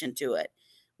relation to it.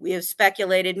 We have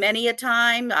speculated many a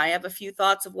time. I have a few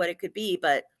thoughts of what it could be,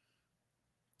 but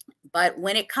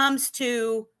when it comes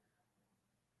to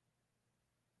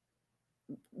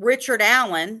Richard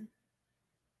Allen,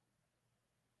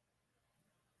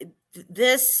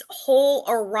 this whole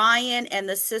Orion and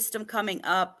the system coming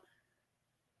up,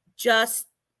 just,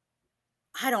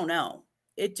 I don't know.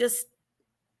 It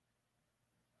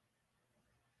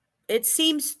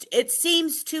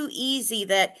seems too easy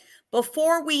that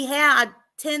before we had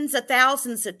tens of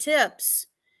thousands of tips,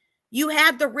 you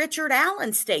had the Richard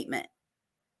Allen statement,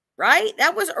 right?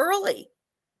 That was early.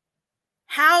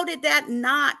 How did that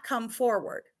not come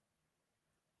forward?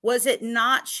 Was it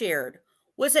not shared?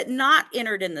 Was it not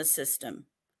entered in the system?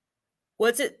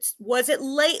 Was it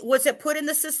late? Was it put in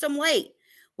the system late?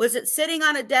 Was it sitting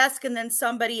on a desk and then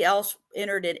somebody else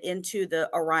entered it into the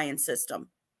Orion system?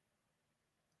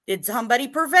 Did somebody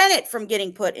prevent it from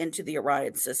getting put into the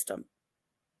Orion system?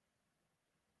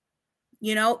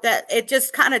 You know, that it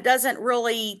just kind of doesn't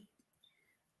really,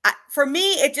 for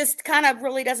me, it just kind of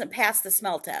really doesn't pass the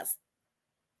smell test.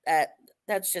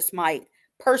 That's just my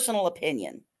personal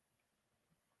opinion.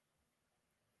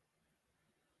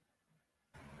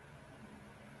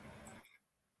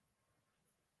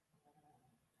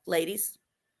 Ladies?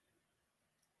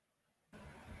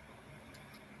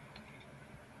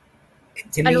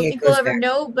 To me, I don't think we'll ever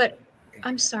know, but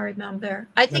I'm sorry, Mom Bear.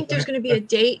 I think there's going to be a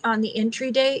date on the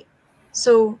entry date.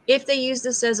 So if they use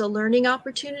this as a learning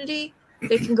opportunity,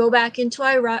 they can go back into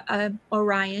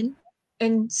Orion,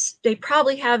 and they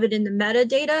probably have it in the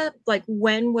metadata, like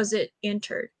when was it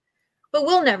entered. But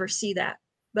we'll never see that.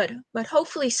 But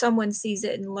hopefully someone sees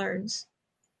it and learns.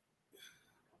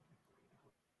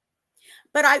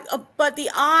 but the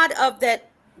odd of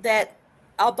that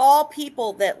of all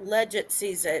people that Liggett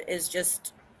sees it is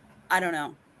just, I don't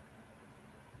know.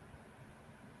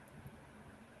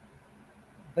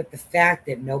 But the fact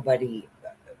that nobody,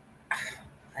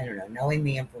 I don't know, knowing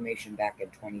the information back in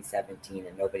 2017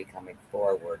 and nobody coming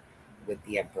forward with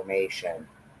the information,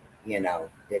 you know,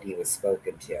 that he was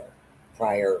spoken to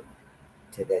prior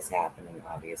to this happening,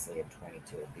 obviously in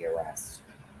 22 of the arrest.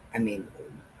 I mean,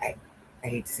 I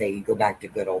hate to say, you go back to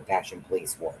good old-fashioned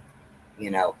police work, you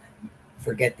know,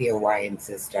 forget the Orion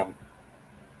system,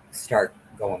 start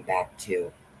going back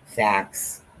to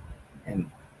facts and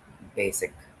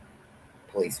basic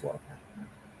police work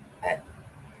at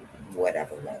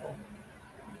whatever level,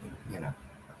 you know,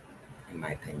 in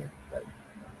my opinion. But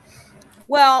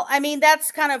well, I mean,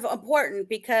 that's kind of important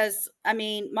because, I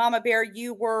mean, Mama Bear,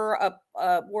 you were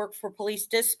worked for police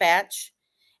dispatch,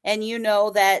 and you know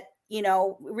that, you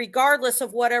know, regardless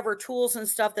of whatever tools and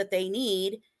stuff that they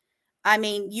need, I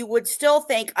mean, you would still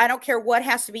think, I don't care what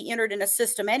has to be entered in a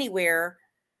system anywhere,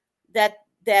 that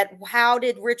how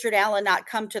did Richard Allen not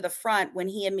come to the front when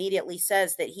he immediately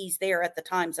says that he's there at the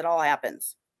times it all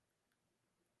happens?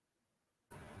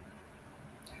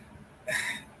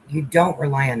 you don't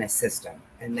rely on a system,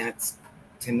 and that's,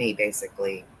 to me,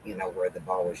 basically, you know, where the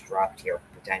ball was dropped here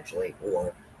potentially,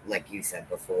 or like you said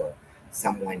before,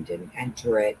 someone didn't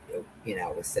enter it, you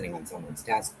know, it was sitting on someone's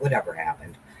desk, whatever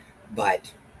happened,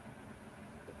 but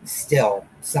still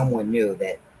someone knew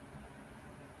that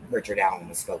Richard Allen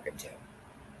was spoken to,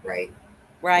 right?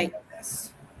 Right.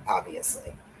 This,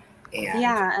 obviously. And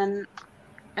yeah,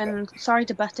 and sorry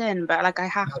to butt in, but like I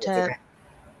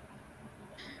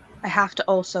have to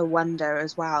also wonder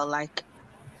as well, like,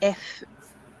 if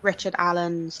Richard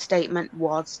Allen's statement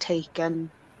was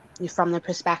taken from the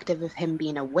perspective of him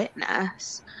being a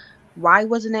witness, why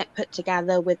wasn't it put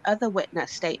together with other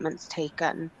witness statements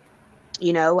taken?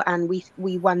 You know, and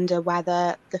we wonder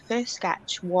whether the first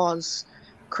sketch was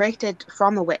created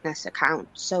from a witness account.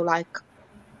 So, like,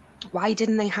 why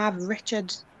didn't they have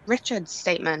Richard's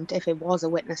statement if it was a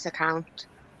witness account?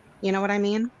 You know what I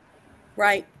mean?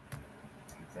 Right.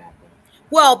 exactly.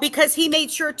 Well, because he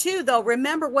made sure too, though,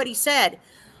 remember what he said.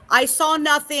 I saw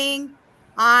nothing.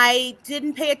 I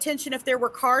didn't pay attention if there were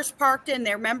cars parked in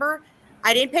there. Remember,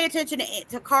 I didn't pay attention to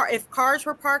if cars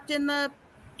were parked in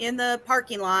the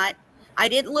parking lot. I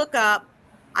didn't look up.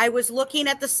 I was looking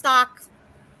at the stocks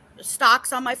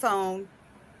on my phone.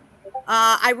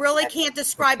 I really can't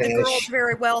describe the girls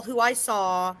very well who I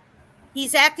saw.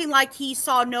 He's acting like he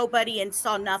saw nobody and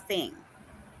saw nothing.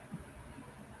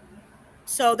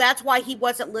 So that's why he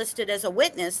wasn't listed as a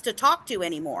witness to talk to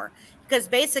anymore. Because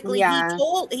basically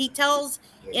he tells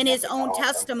in his own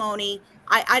testimony,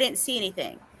 I didn't see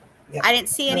anything. Yep. I didn't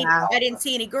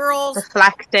see any girls.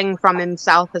 Reflecting from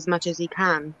himself as much as he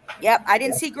can. Yep. I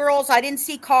didn't see girls. I didn't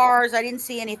see cars. I didn't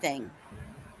see anything.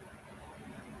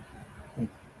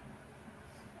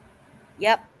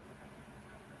 Yep.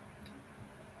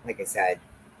 Like I said,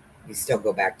 you still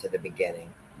go back to the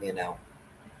beginning, you know.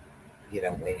 You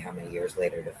don't wait how many years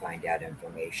later to find out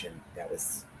information that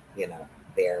was, you know,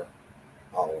 there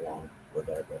all along,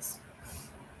 regardless.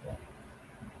 Yeah.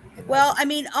 Well, I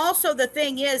mean, also the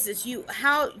thing is you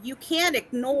can't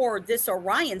ignore this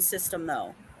Orion system,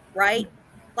 though, right?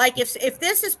 Like if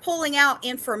this is pulling out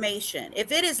information,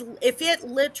 if it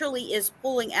literally is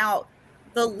pulling out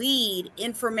the lead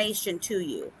information to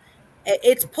you,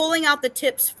 it's pulling out the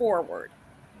tips forward.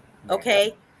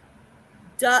 Okay.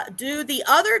 Do the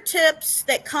other tips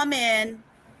that come in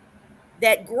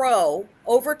that grow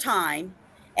over time,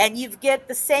 and you get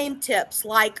the same tips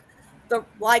like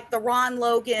the Ron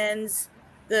Logans,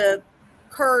 the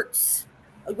Kurtz,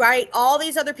 right? All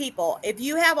these other people. If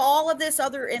you have all of this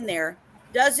other in there,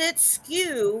 does it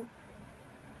skew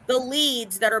the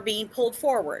leads that are being pulled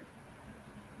forward?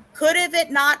 Could have it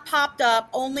not popped up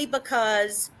only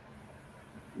because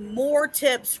more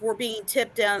tips were being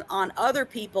tipped in on other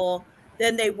people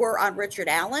than they were on Richard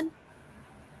Allen?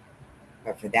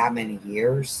 But for that many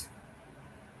years,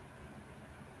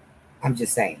 I'm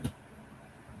just saying,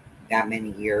 that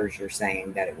many years, you're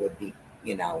saying that it would be,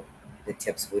 you know, the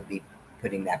tips would be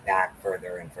putting that back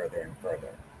further and further and further.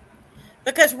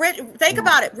 Because think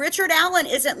about it, Richard Allen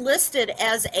isn't listed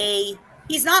as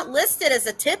he's not listed as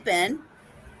a tip-in.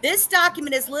 This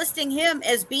document is listing him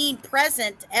as being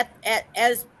present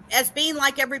as being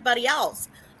like everybody else.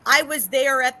 I was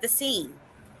there at the scene.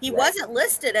 He wasn't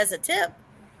listed as a tip.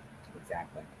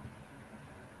 Exactly.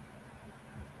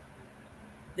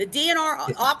 The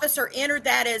DNR officer entered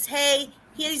that as, hey,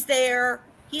 he's there.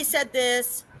 He said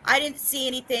this. I didn't see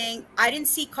anything. I didn't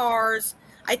see cars.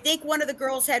 I think one of the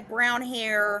girls had brown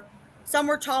hair. Some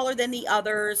were taller than the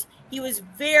others. He was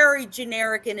very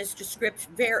generic in his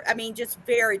description. Just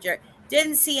very generic.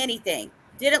 Didn't see anything.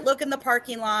 Didn't look in the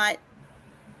parking lot.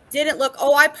 Didn't look,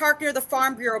 oh, I parked near the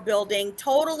Farm Bureau building.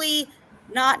 Totally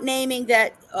not naming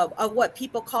that of what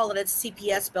people call it a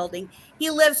CPS building. He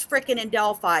lives frickin' in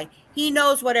Delphi. He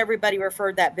knows what everybody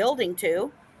referred that building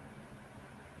to.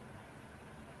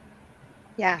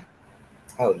 Yeah.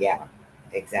 Oh, yeah,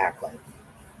 exactly.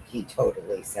 He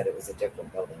totally said it was a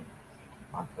different building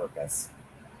on purpose.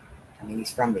 I mean,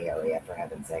 he's from the area, for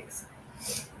heaven's sakes.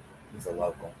 He's a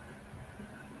local.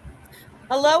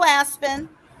 Hello, Aspen.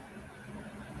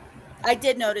 I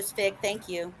did notice, Fig. Thank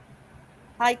you.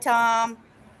 Hi, Tom.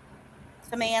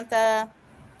 Samantha.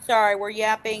 Sorry, we're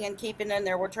yapping and keeping in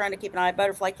there. We're trying to keep an eye.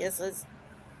 Butterfly kisses.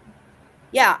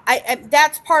 Yeah,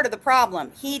 that's part of the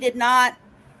problem. They did not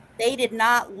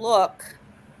look.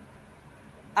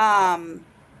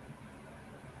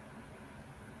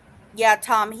 Yeah,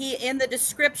 Tom, in the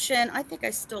description, I think I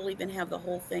still even have the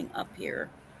whole thing up here.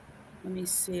 Let me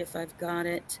see if I've got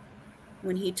it.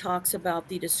 When he talks about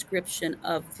the description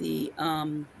of the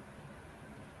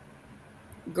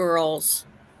girls.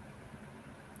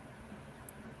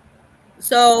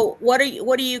 So what are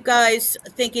you guys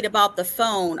thinking about the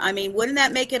phone? I mean, wouldn't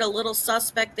that make it a little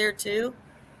suspect there too?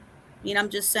 I mean, I'm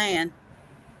just saying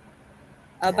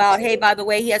about, hey, by the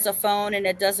way, he has a phone and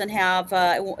it doesn't have,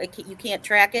 you can't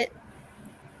track it.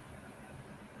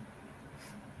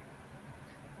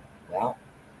 Well,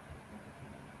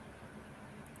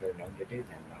 they're known to do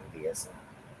that, obviously.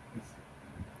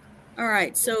 All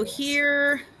right, so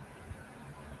here,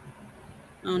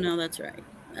 oh no, that's right.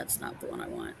 That's not the one I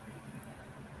want.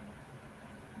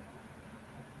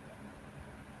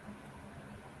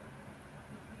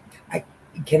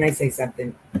 Can I say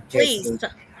something? Please.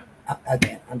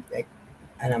 Again,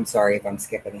 I'm sorry if I'm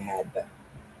skipping ahead, but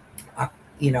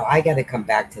I got to come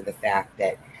back to the fact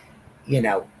that,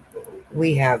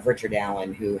 we have Richard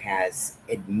Allen, who has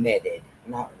admitted,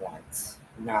 not once,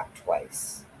 not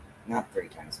twice, not 3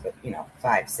 times, but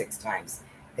 5, 6 times,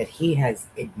 that he has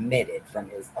admitted from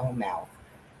his own mouth,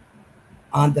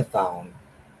 on the phone,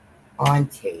 on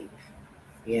tape,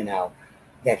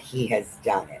 that he has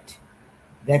done it.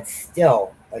 That's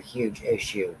still a huge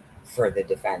issue for the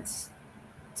defense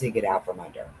to get out from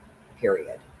under,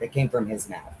 period. That came from his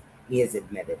mouth. He has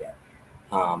admitted it.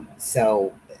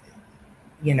 So,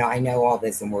 I know all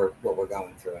this and what we're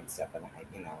going through and stuff, and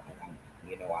how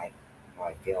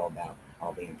I feel about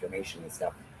all the information and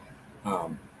stuff.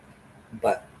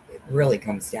 But it really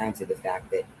comes down to the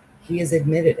fact that he has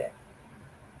admitted it.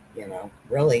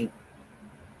 Really,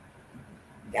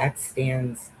 that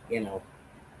stands,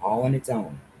 all on its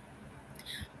own.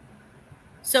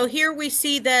 So here we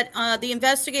see that the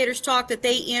investigators talked that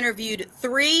they interviewed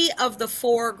 3 of the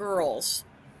 4 girls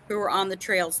who were on the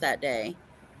trails that day.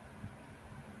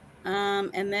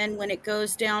 And then when it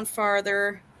goes down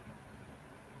farther,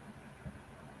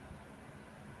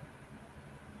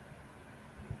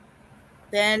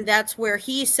 then that's where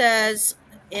he says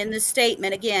in the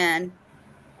statement again,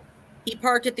 he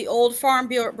parked at the old Farm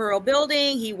Bureau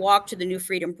building. He walked to the New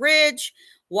Freedom Bridge.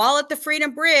 While at the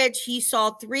Freedom Bridge, he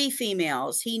saw 3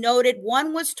 females. He noted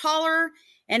one was taller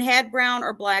and had brown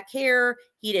or black hair.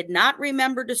 He did not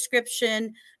remember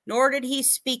description, nor did he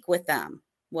speak with them.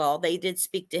 Well, they did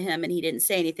speak to him and he didn't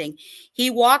say anything. He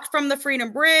walked from the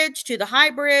Freedom Bridge to the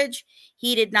High Bridge.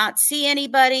 He did not see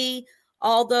anybody,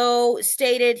 although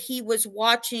stated he was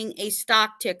watching a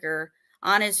stock ticker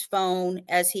on his phone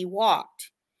as he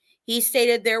walked. He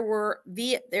stated there were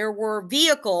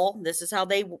vehicle, this is how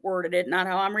they worded it, not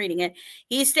how I'm reading it.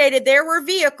 He stated there were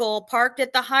vehicle parked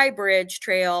at the High Bridge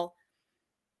trail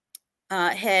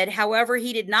head. However,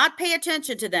 he did not pay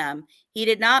attention to them. He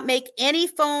did not make any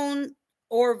photos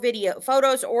or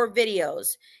videos.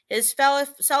 His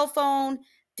cell phone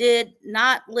did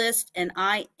not list an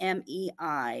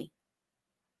IMEI.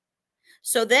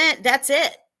 So that's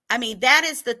it. I mean, that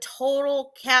is the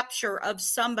total capture of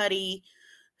somebody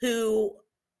who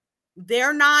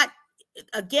they're not,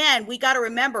 again, we got to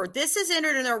remember, this is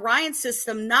entered in the Orion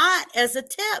system not as a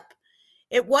tip.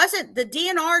 It wasn't, the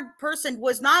DNR person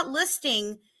was not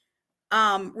listing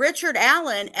Richard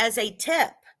Allen as a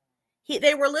tip.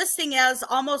 They were listing as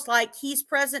almost like he's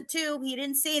present too. He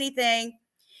didn't see anything.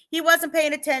 He wasn't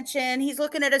paying attention. He's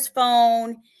looking at his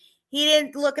phone. He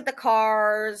didn't look at the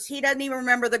cars. He doesn't even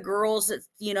remember the girls,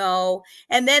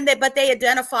 and then but they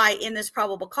identify in this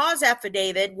probable cause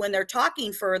affidavit when they're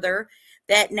talking further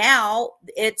that now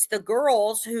it's the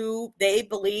girls who they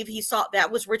believe he saw.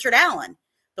 That was Richard Allen,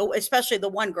 especially the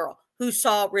one girl who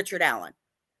saw Richard Allen.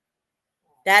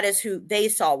 That is who they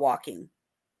saw walking.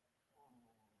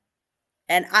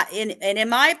 And in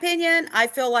my opinion, I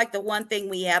feel like the one thing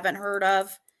we haven't heard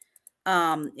of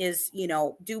is, you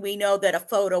know, do we know that a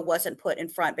photo wasn't put in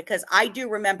front? Because I do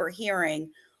remember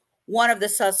hearing one of the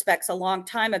suspects a long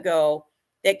time ago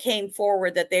that came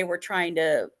forward that they were trying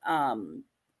to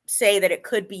say that it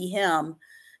could be him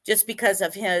just because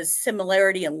of his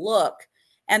similarity and look,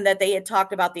 and that they had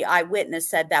talked about the eyewitness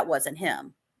said that wasn't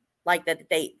him, like that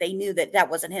they knew that that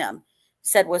wasn't him,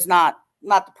 said was not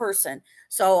the person.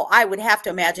 So I would have to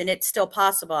imagine it's still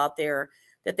possible out there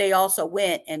that they also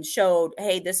went and showed,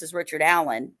 hey, this is Richard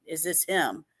Allen. Is this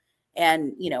him?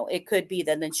 And, you know, it could be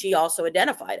that then she also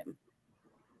identified him.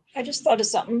 I just thought of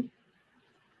something.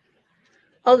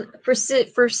 Oh, for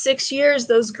 6 years,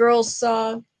 those girls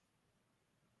saw.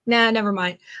 Nah, never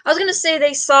mind. I was gonna say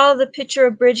they saw the picture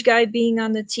of Bridge Guy being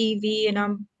on the TV and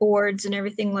on boards and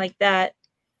everything like that,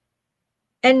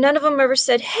 and none of them ever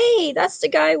said, "Hey, that's the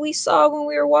guy we saw when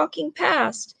we were walking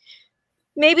past."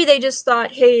 Maybe they just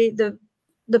thought, "Hey, the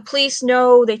police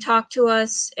know, they talk to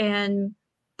us, and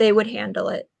they would handle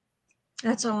it."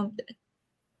 That's all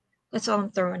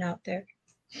I'm throwing out there.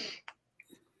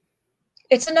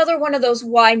 It's another one of those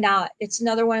why not. It's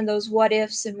another one of those what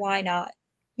ifs and why not,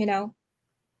 you know?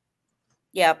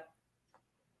 Yep.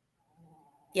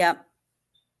 Yep.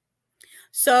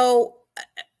 So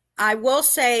I will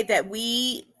say that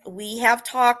we have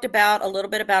talked about a little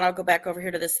bit about, I'll go back over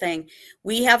here to this thing.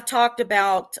 We have talked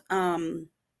about the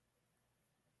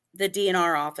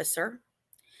DNR officer.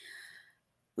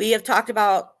 We have talked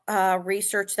about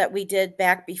research that we did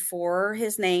back before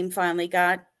his name finally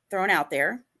got thrown out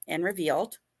there and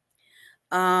revealed.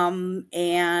 I'm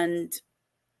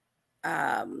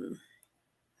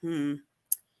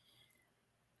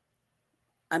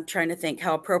trying to think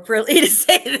how appropriately to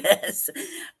say this.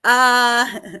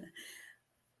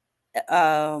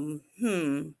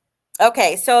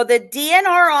 Okay, so the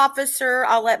DNR officer,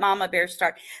 I'll let Mama Bear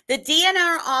start. The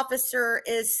DNR officer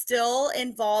is still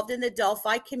involved in the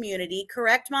Delphi community,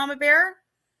 correct, Mama Bear?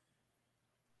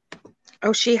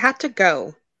 Oh, she had to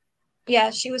go.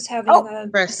 Yeah, she was having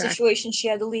a situation. She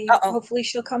had to leave. Hopefully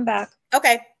she'll come back.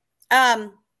 Okay.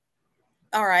 All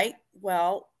right.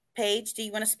 Well, Paige, do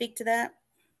you want to speak to that?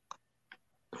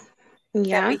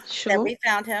 Yeah, sure. That we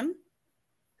found him.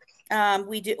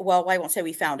 We do. Well, I won't say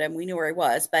we found him. We knew where he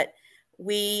was, but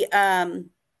we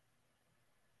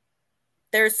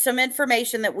there's some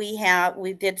information that we have.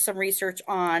 We did some research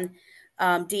on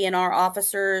DNR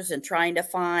officers and trying to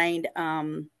find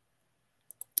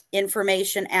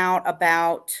information out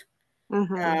about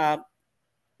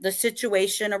the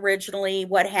situation originally,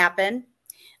 what happened,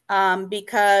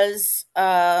 because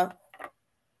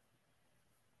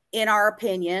in our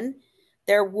opinion,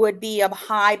 there would be a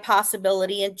high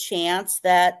possibility and chance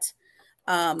that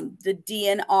the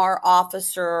DNR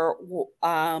officer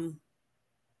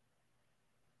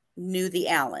knew the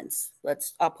Allens.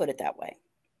 I'll put it that way.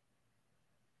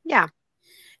 Yeah.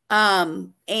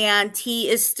 And he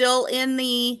is still in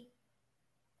the,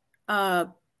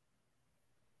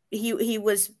 he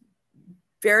was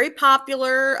very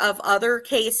popular of other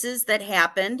cases that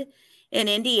happened in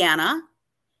Indiana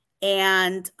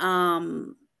and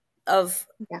of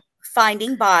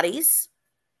finding bodies.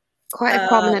 Quite a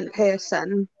prominent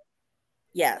person.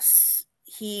 Yes.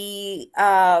 He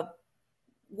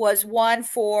was one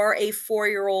for a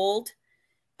 4-year-old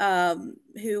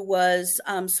who was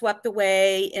swept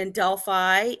away in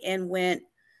Delphi and went,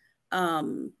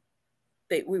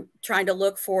 they were trying to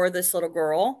look for this little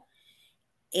girl.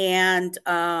 And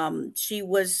she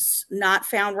was not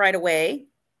found right away.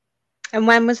 And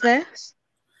when was this?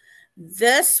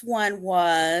 This one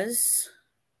was,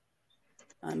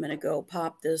 I'm going to go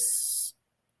pop this.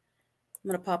 I'm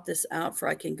going to pop this out for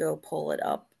I can go pull it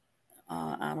up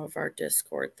out of our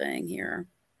Discord thing here.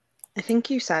 I think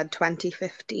you said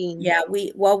 2015. Yeah,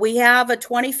 we have a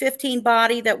 2015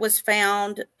 body that was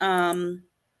found and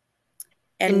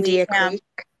in Deer Creek.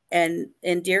 And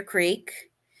in Deer Creek.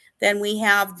 Then we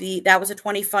have that was a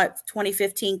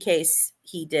 2015 case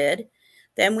he did.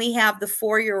 Then we have the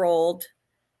 4-year-old.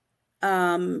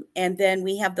 And then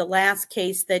we have the last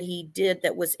case that he did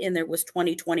that was in there was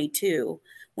 2022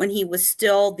 when he was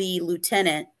still the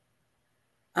lieutenant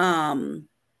for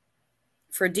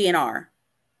DNR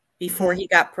before he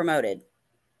got promoted.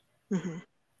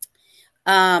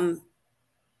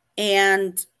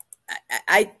 And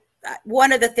I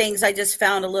one of the things I just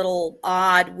found a little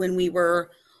odd when we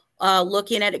were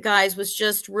looking at it, guys, was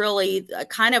just really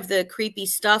kind of the creepy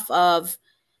stuff of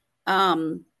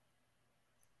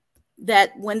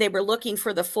that when they were looking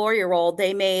for the 4-year-old,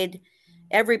 they made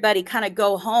everybody kind of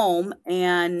go home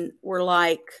and were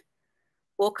like,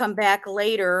 we'll come back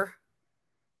later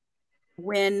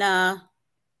when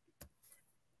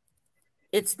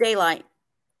it's daylight.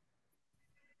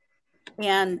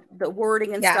 And the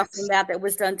wording and stuff from that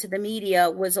was done to the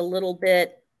media was a little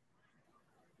bit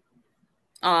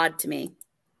odd to me.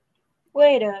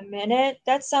 Wait a minute.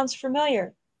 That sounds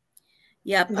familiar.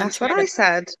 Yep. That's what I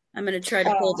said. I'm going to try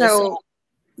to pull this up.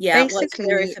 Yeah, it was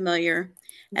very familiar.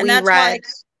 And we read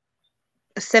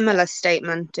a similar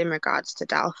statement in regards to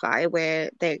Delphi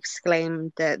where they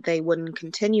exclaimed that they wouldn't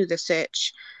continue the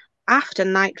search after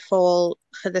nightfall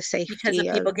for the safety because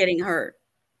of people getting hurt.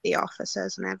 The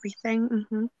officers and everything.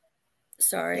 Mm-hmm.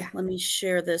 Sorry, let me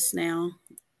share this now.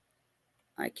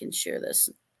 I can share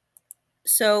this.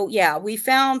 So, yeah, we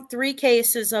found 3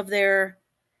 cases of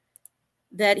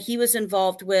that he was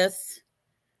involved with.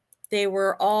 They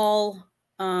were all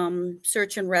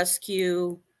search and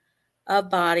rescue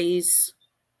of bodies.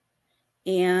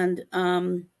 And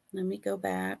let me go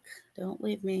back. Don't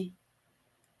leave me.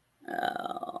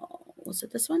 Was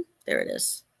it this one? There it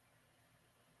is.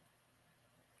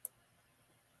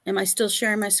 Am I still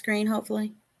sharing my screen,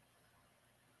 hopefully?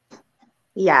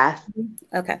 Yeah.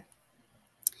 Okay.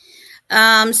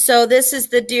 So this is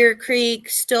the Deer Creek,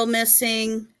 still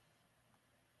missing.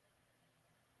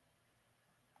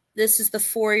 This is the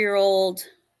 4-year-old.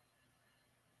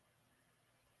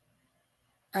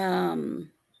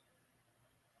 And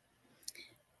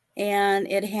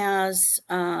it has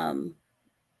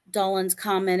DULIN's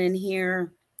comment in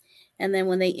here. And then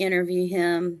when they interview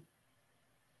him,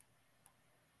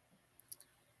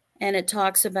 and it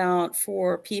talks about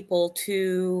for people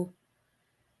to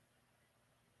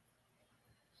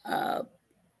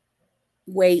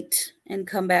wait and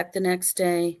come back the next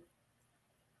day,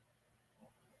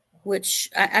 which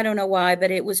I don't know why,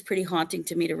 but it was pretty haunting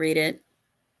to me to read it.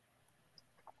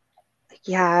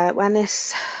 Yeah, when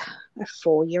it's a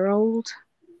 4-year-old,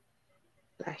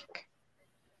 like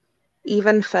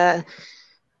even for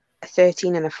a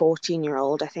 13 and a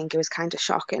 14-year-old, I think it was kind of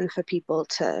shocking for people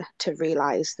to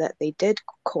realize that they did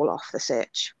call off the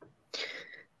search.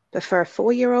 But for a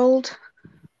 4-year-old,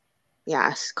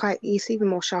 yeah, it's even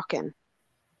more shocking.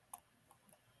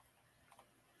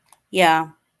 Yeah.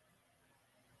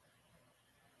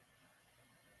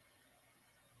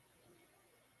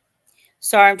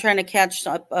 Sorry, I'm trying to catch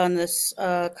up on this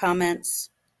comments.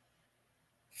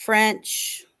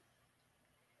 French.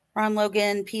 Ron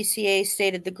Logan, PCA,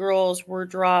 stated the girls were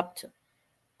dropped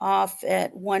off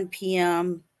at 1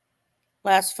 p.m.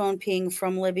 Last phone ping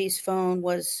from Libby's phone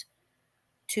was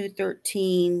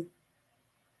 2:13.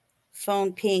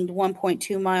 Phone pinged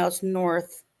 1.2 miles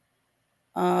north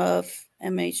of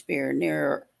MH Beer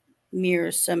near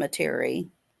Mears Cemetery.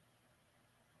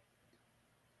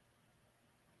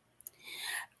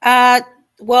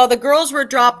 Well, the girls were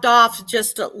dropped off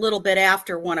just a little bit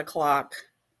after 1 o'clock.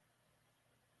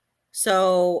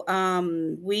 So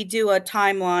we do a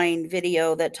timeline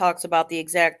video that talks about the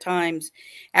exact times.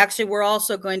 Actually, we're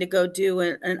also going to go do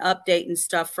an update and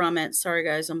stuff from it. Sorry,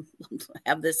 guys, I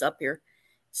have this up here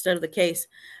instead of the case.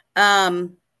 I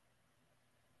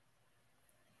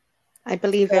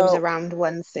believe it was around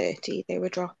 1:30 they were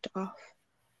dropped off.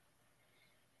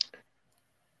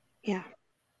 Yeah.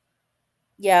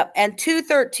 Yeah, and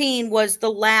 2:13 was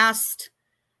the last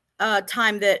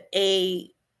time that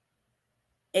a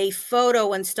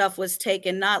photo and stuff was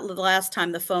taken, not the last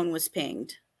time the phone was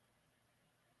pinged.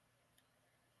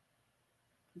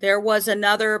 There was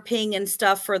another ping and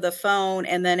stuff for the phone,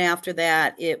 and then after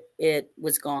that, it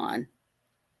was gone.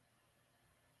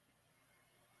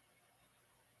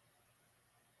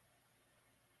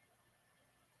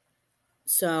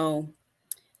 So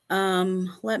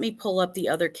let me pull up the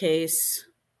other case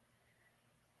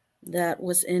that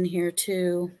was in here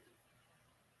too.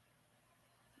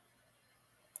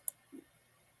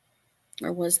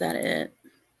 Or was that it?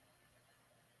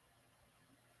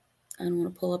 I don't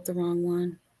want to pull up the wrong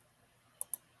one.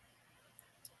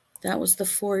 That was the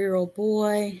 4-year-old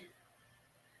boy.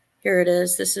 Here it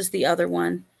is. This is the other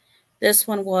one. This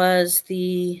one was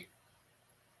the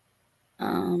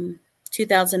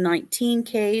 2019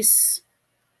 case.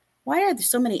 Why are there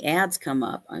so many ads come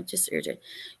up? I'm just irritated.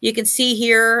 You can see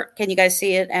here. Can you guys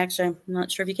see it? Actually, I'm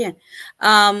not sure if you can.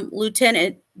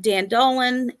 Lieutenant Dan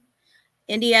Dolan,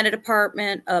 Indiana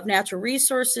Department of Natural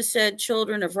Resources, said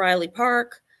children of Riley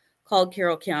Park called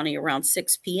Carroll County around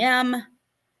 6 p.m.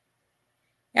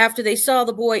 after they saw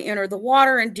the boy enter the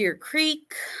water in Deer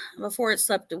Creek before it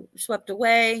swept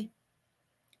away.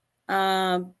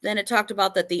 Then it talked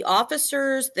about that the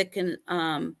officers,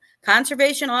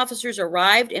 conservation officers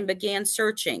arrived and began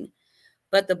searching,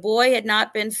 but the boy had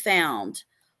not been found.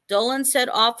 Dolan said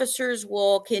officers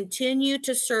will continue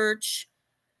to search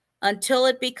until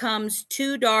it becomes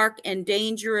too dark and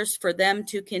dangerous for them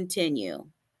to continue.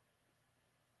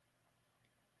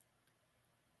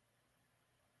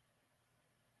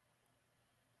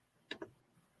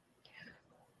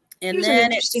 And Here's then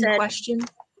an interesting question.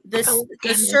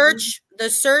 The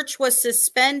search was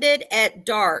suspended at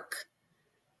dark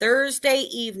Thursday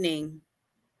evening.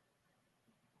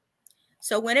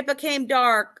 So when it became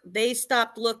dark, they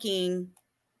stopped looking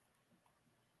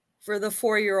for the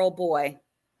 4-year-old boy.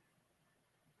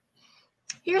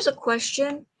 Here's a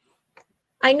question.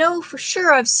 I know for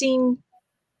sure I've seen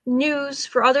news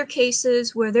for other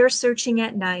cases where they're searching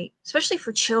at night, especially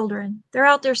for children. They're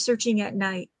out there searching at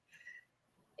night.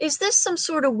 Is this some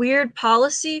sort of weird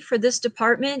policy for this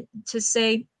department to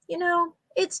say, you know,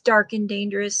 it's dark and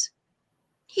dangerous.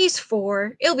 He's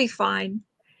 4. It'll be fine.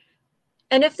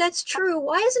 And if that's true,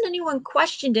 why hasn't anyone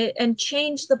questioned it and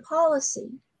changed the policy?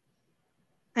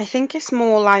 I think it's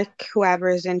more like whoever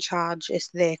is in charge, is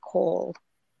their call.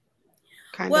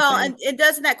 Well, and it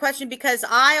doesn't that question, because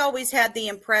I always had the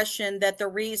impression that the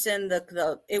reason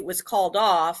it was called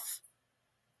off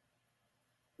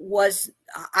was,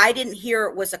 I didn't hear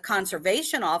it was a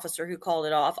conservation officer who called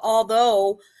it off,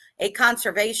 although a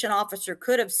conservation officer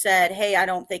could have said, hey, I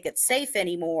don't think it's safe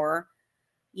anymore.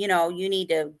 You know, you need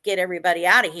to get everybody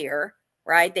out of here,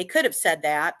 right? They could have said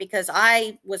that, because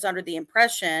I was under the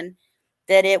impression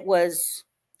that it was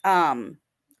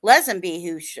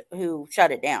Lesenby who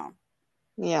shut it down.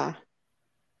 Yeah.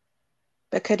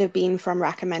 But could have been from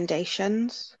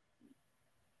recommendations.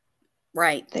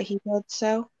 Right. That he did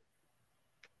so.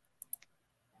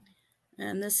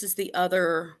 And this is the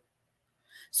other.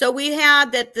 So we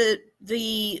had that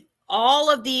all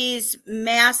of these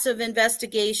massive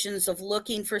investigations of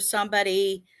looking for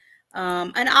somebody.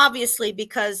 And obviously,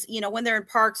 because, you know, when they're in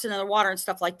parks and in the water and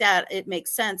stuff like that, it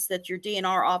makes sense that your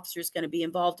DNR officer is going to be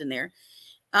involved in there.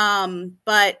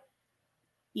 But,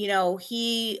 you know,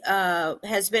 he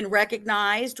has been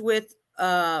recognized with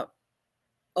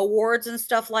awards and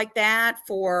stuff like that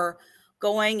for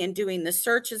going and doing the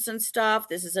searches and stuff.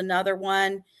 This is another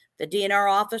one. The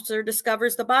DNR officer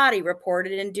discovers the body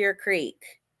reported in Deer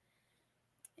Creek.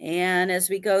 And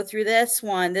as we go through this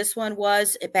one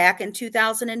was back in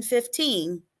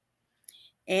 2015.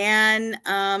 And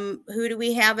who do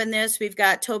we have in this? We've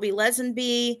got Toby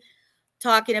Lesenby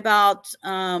talking about,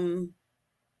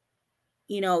 you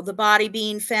know, the body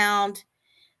being found,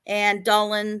 and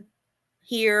DULIN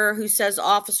here, who says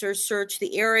officers searched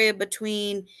the area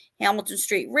between Hamilton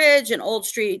Street Ridge and Old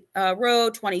Street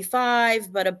Road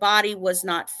 25, but a body was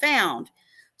not found.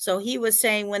 So he was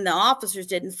saying when the officers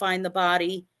didn't find the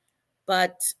body,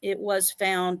 but it was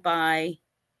found by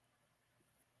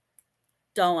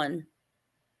DULIN.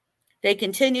 They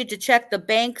continued to check the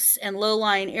banks and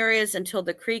low-lying areas until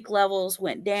the creek levels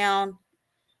went down.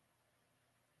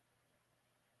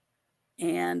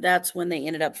 And that's when they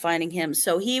ended up finding him.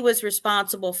 So he was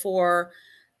responsible for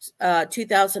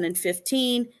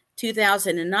 2015,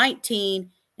 2019,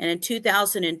 and in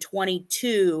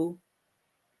 2022,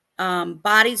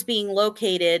 bodies being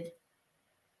located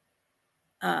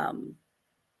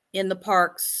in the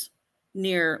parks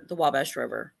near the Wabash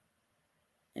River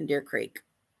and Deer Creek.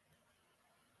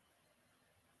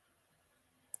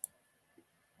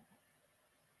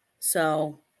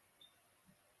 So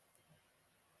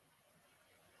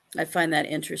I find that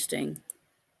interesting.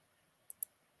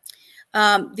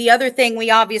 The other thing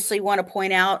we obviously want to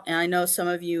point out, and I know some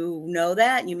of you know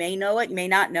that, you may know it, you may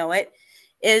not know it,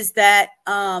 is that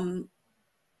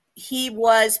he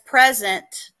was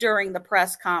present during the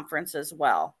press conference as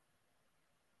well.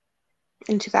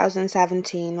 In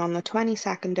 2017, on the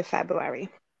 22nd of February.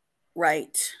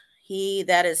 Right.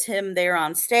 That is him there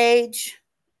on stage.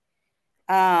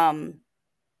 And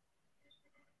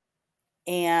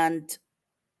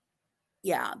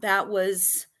yeah, that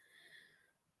was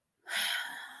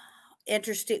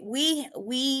interesting.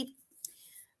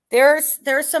 There's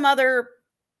some other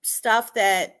stuff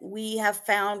that we have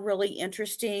found really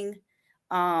interesting.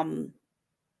 I'll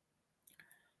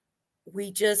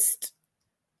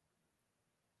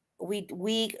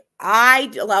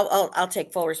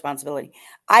take full responsibility.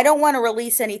 I don't want to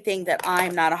release anything that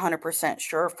I'm not 100%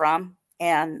 sure from,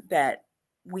 and that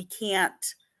we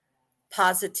can't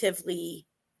positively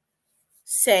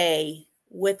say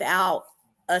without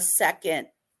a second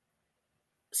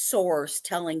source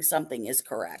telling something is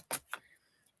correct.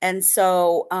 And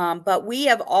so, but we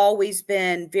have always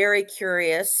been very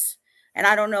curious, and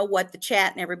I don't know what the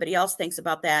chat and everybody else thinks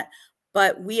about that,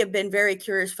 but we have been very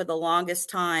curious for the longest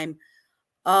time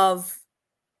of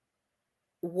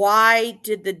why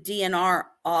did the DNR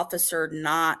officer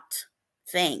not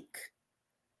think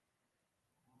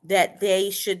that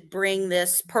they should bring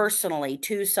this personally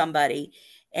to somebody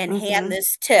and hand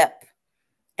this tip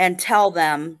and tell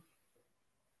them,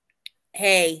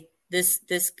 hey, this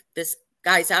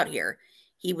guy's out here.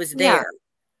 He was there.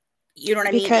 You know what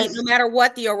I mean? No matter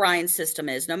what the Orion system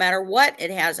is, no matter what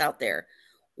it has out there,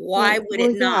 why would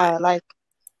it not? Yeah, like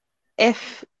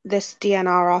if this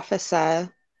DNR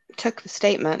officer took the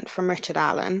statement from Richard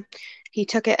Allen, he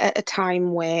took it at a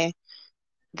time where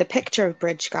the picture of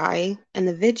Bridge Guy and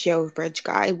the video of Bridge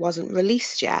Guy wasn't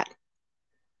released yet.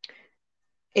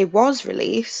 It was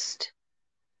released,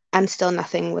 and still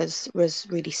nothing was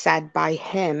really said by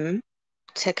him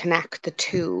to connect the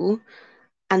two.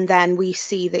 And then we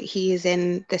see that he is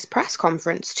in this press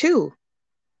conference too.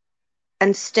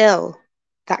 And still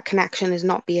that connection is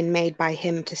not being made by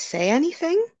him to say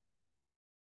anything.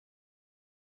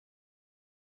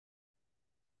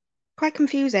 Quite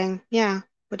confusing. Yeah.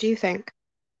 What do you think?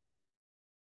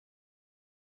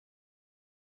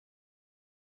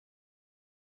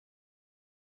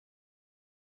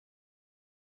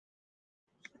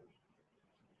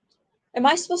 Am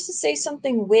I supposed to say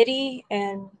something witty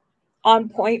and on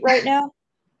point right now?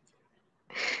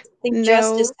 I think No,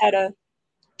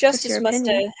 Justice must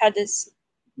have had this.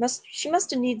 She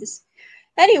must have need this.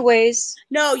 Anyways.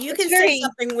 No, you can say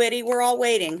something witty. We're all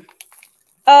waiting.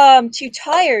 Too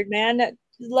tired, man.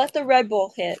 Let the Red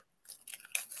Bull hit.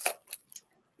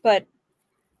 But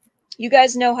you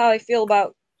guys know how I feel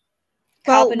about.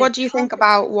 Well, what do you think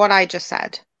about what I just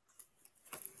said?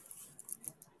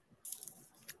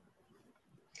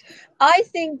 I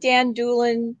think Dan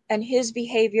DULIN and his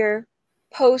behavior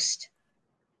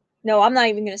no, I'm not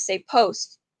even going to say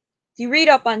post. If you read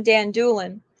up on Dan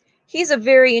DULIN, he's a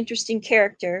very interesting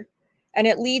character, and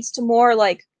it leads to more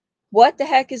like, what the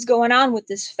heck is going on with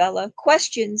this fella?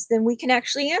 Questions than we can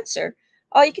actually answer.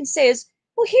 All you can say is,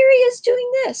 well, here he is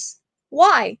doing this.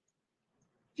 Why?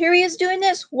 Here he is doing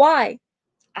this. Why?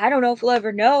 I don't know if we'll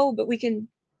ever know, but we can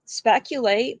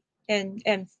speculate and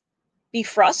be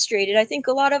frustrated. I think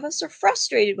a lot of us are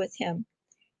frustrated with him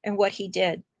and what he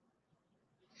did.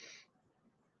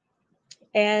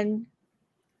 And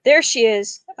there she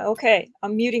is. Okay,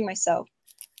 I'm muting myself.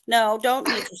 No, don't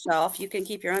mute yourself. You can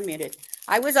keep your unmuted.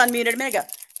 I was unmuted a minute ago.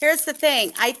 Here's the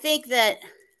thing. I think that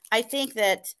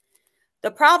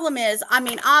the problem is, I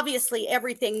mean, obviously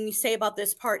everything you say about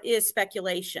this part is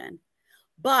speculation.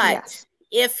 But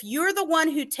if you're the one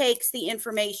who takes the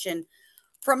information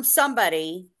from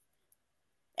somebody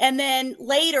and then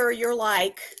later you're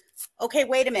like, okay,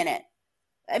 wait a minute.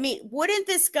 I mean, wouldn't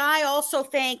this guy also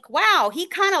think, wow, he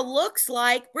kind of looks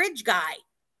like Bridge Guy,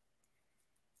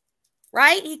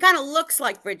 right? He kind of looks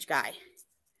like Bridge Guy.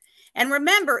 And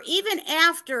remember, even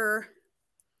after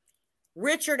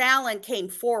Richard Allen came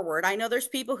forward, I know there's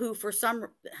people who for some,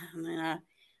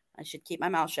 I should keep my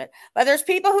mouth shut, but there's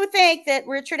people who think that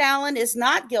Richard Allen is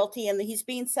not guilty and that he's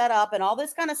being set up and all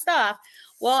this kind of stuff.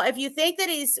 Well, if you think that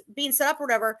he's being set up or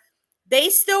whatever, they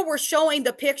still were showing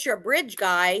the picture of Bridge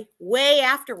Guy way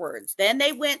afterwards. Then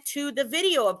they went to the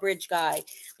video of Bridge Guy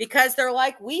because they're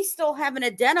like, we still haven't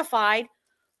identified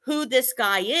who this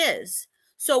guy is.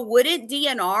 So wouldn't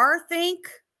DNR think,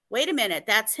 wait a minute,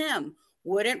 that's him?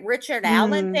 Wouldn't Richard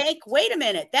Allen think, wait a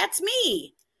minute, that's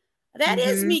me? That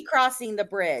is me crossing the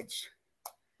bridge.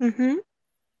 And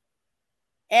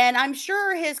I'm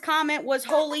sure his comment was,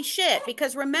 holy shit,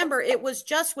 because remember, it was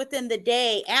just within the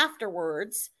day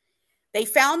afterwards. They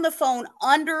found the phone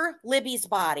under Libby's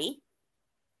body,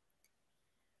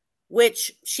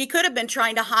 which she could have been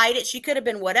trying to hide it. She could have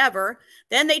been whatever.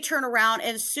 Then they turn around,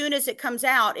 and as soon as it comes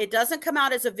out, it doesn't come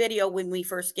out as a video when we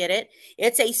first get it.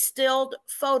 It's a stilled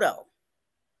photo.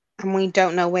 And we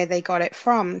don't know where they got it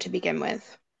from to begin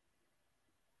with.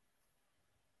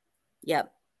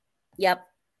 Yep.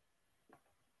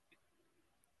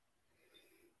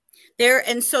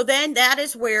 And so then that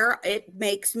is where it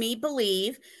makes me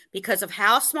believe, because of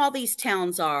how small these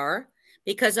towns are,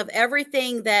 because of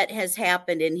everything that has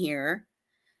happened in here,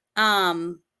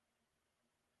 you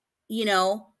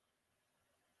know,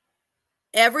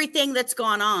 everything that's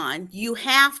gone on, you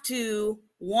have to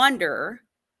wonder,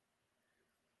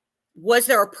 was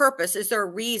there a purpose? Is there a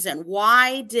reason?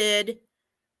 Why did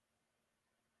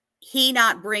he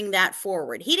not bring that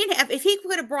forward? He didn't have, if he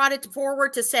could have brought it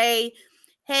forward to say,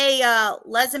 hey,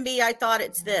 Lesenby, I thought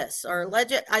it's this, or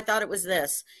Legit, I thought it was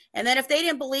this. And then if they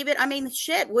didn't believe it, I mean,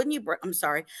 shit, wouldn't you,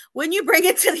 wouldn't you bring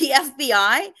it to the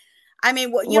FBI? I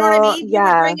mean, you know what I mean? You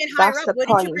would bring it higher up.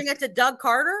 Wouldn't you bring it to Doug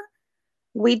Carter?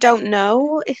 We don't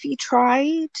know if he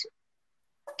tried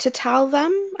to tell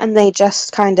them and they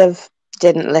just kind of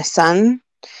didn't listen.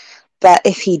 But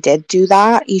if he did do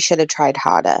that, he should have tried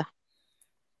harder.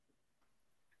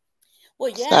 Well,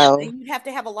 yeah, So, you'd have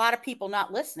to have a lot of people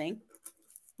not listening.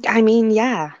 I mean,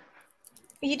 yeah.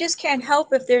 You just can't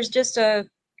help if there's just a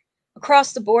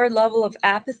across the board level of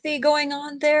apathy going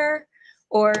on there,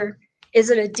 or is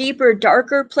it a deeper,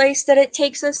 darker place that it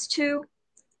takes us to?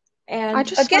 I And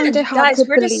just find it again, hard guys, to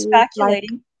we're just believe, like,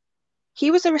 speculating.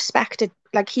 he was a respected,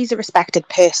 like, he's a respected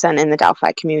person in the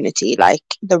Delphi community. Like,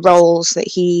 the roles that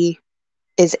he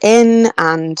is in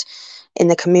and in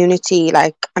the community,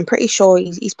 like, I'm pretty sure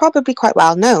he's probably quite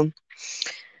well known.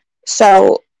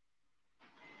 So,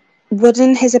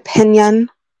 wouldn't his opinion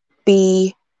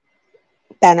be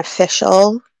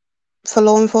beneficial for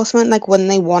law enforcement? Like, wouldn't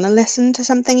they want to listen to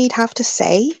something he'd have to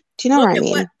say? Do you know what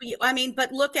I mean?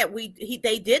 But look at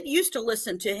they did used to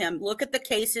listen to him. Look at the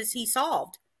cases he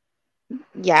solved.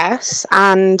 Yes,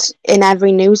 and in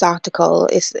every news article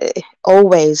is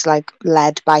always like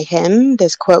led by him.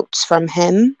 There's quotes from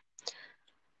him,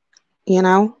 you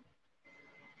know.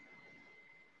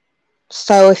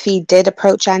 So if he did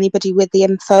approach anybody with the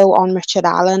info on Richard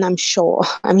Allen, I'm sure.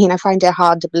 I mean, I find it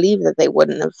hard to believe that they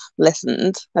wouldn't have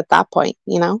listened at that point,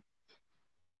 you know.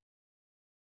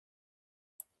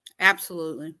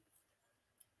 Absolutely.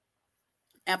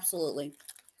 Absolutely.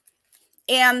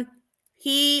 And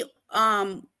he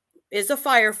is a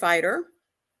firefighter,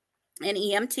 an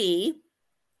EMT.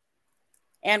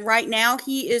 And right now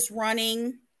he is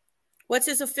running, what's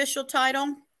his official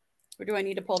title? Or do I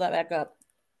need to pull that back up?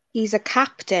 He's a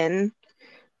captain,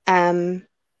 you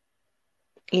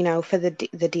know, for the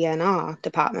DNR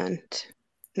department,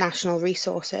 National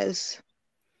Resources.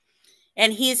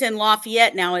 And he's in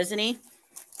Lafayette now, isn't he?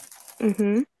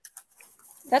 Mm-hmm.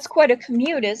 That's quite a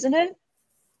commute, isn't it?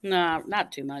 No,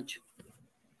 not too much.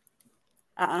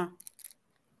 Not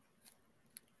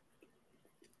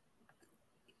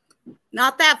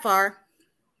that far.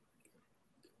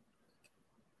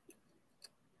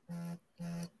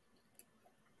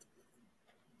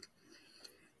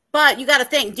 But you got to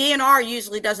think, DNR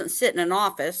usually doesn't sit in an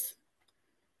office.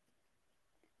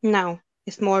 No,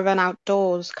 it's more of an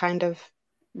outdoors kind of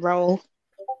role.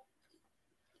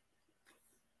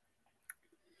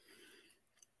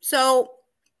 So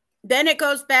then it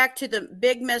goes back to the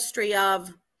big mystery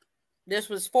of this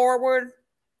was forward.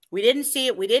 We didn't see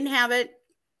it. We didn't have it.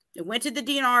 It went to the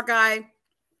DNR guy.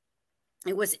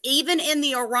 It was even in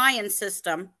the Orion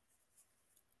system.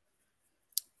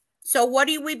 So what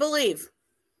do we believe?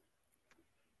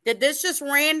 Did this just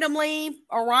randomly,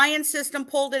 Orion system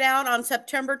pulled it out on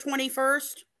September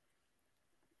 21st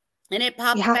and it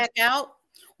popped back out?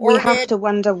 Or we have to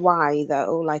wonder why,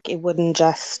 though. Like, it wouldn't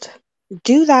just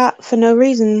do that for no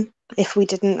reason if we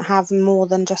didn't have more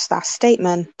than just that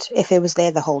statement, if it was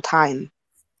there the whole time.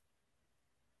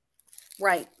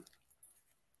 Right.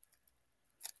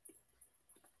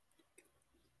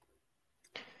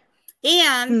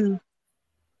 And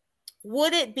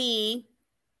would it be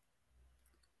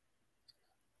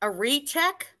a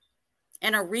recheck?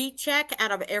 And a recheck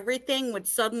out of everything would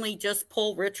suddenly just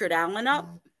pull Richard Allen up?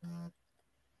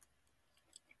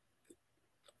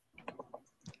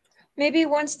 Maybe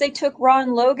once they took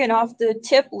Ron Logan off the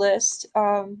tip list,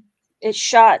 it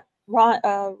shot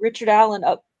Richard Allen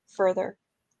up further.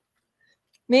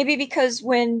 Maybe because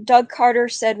when Doug Carter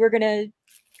said we're going to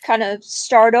kind of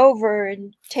start over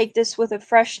and take this with a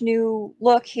fresh new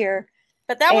look here.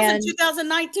 But that was in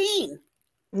 2019.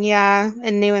 Yeah,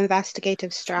 a new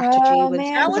investigative strategy.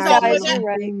 That was all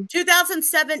right.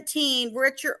 2017,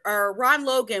 Ron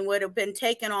Logan would have been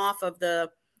taken off of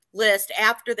the list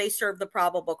after they served the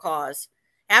probable cause.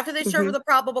 After they served the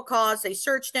probable cause, they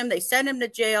searched him. They sent him to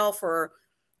jail for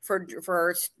other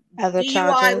DUI,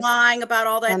 charges, lying about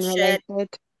all that unrelated.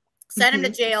 shit. Sent him to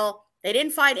jail. They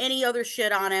didn't find any other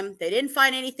shit on him. They didn't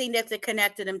find anything that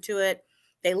connected him to it.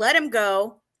 They let him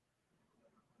go.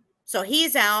 So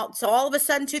he's out. So all of a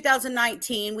sudden,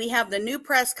 2019, we have the new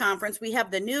press conference. We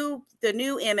have the new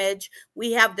image.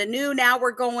 We have the new, now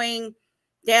we're going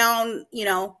down, you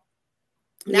know.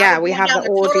 Yeah, we have the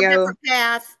audio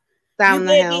path. Down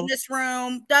the hill. In this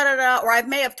room, or I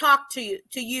may have talked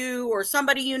to you or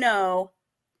somebody you know.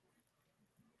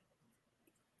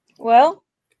 Well,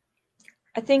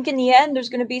 I think in the end, there's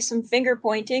going to be some finger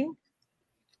pointing.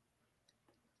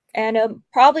 And it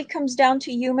probably comes down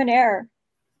to human error.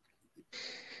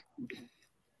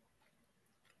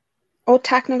 Or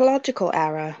technological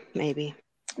error, maybe.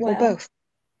 Well, or both.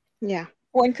 Yeah.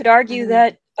 One could argue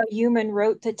that a human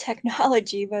wrote the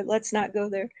technology, but let's not go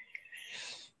there.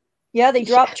 Yeah, they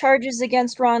dropped charges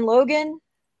against Ron Logan,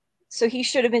 so he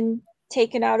should have been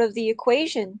taken out of the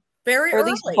equation. Very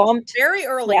early. Bumped. Very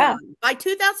early on. By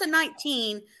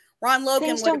 2019, Ron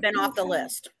Logan would have been off the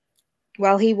list.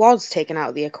 Well, he was taken out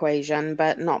of the equation,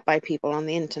 but not by people on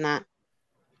the internet.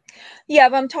 Yeah,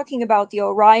 but I'm talking about the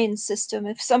Orion system.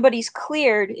 If somebody's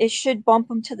cleared, it should bump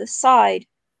them to the side.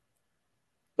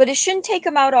 But it shouldn't take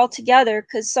them out altogether,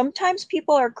 because sometimes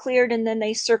people are cleared and then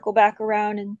they circle back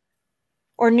around, and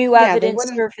or new evidence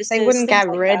surfaces. They wouldn't get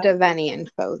like rid that. of any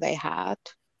info they had.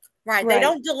 Right. They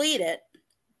don't delete it.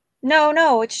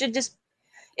 No, it should just,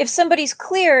 if somebody's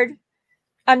cleared,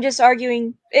 I'm just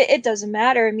arguing it doesn't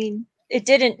matter. I mean, it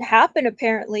didn't happen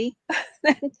apparently.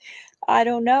 I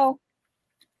don't know.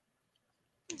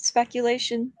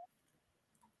 Speculation.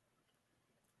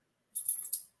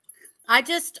 I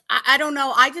don't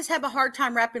know. I just have a hard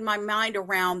time wrapping my mind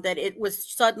around that it was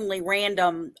suddenly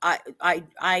random.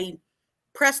 I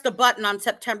pressed the button on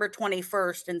September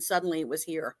 21st and suddenly it was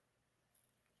here.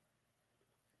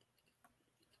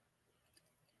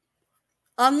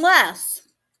 Unless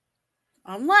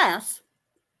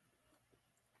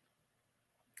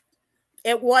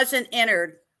it wasn't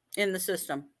entered in the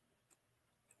system.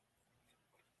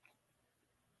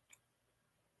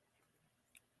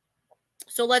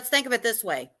 So let's think of it this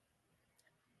way.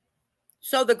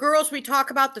 So the girls we talk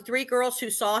about, the 3 girls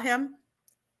who saw him,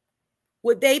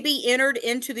 would they be entered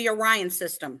into the Orion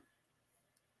system?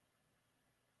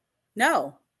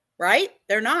 No, right?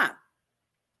 They're not.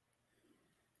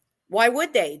 Why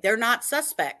would they? They're not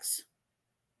suspects.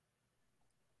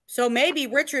 So maybe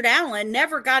Richard Allen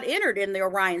never got entered in the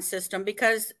Orion system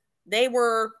because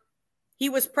he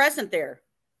was present there.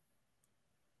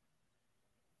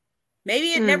 Maybe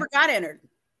it never got entered.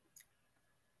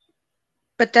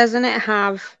 But doesn't it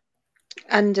have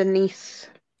underneath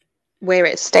where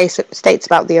it states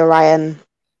about the Orion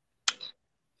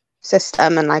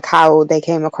system and like how they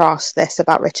came across this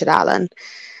about Richard Allen?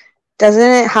 Doesn't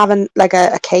it have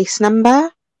a case number?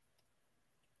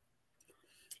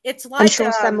 It's like I'm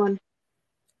sure someone.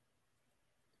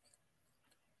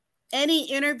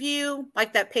 Any interview,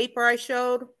 like that paper I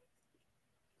showed.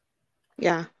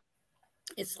 Yeah.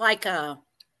 It's like a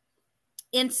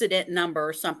incident number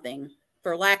or something,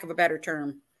 for lack of a better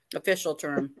term, official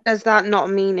term. Does that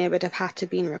not mean it would have had to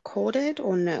been recorded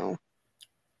or no?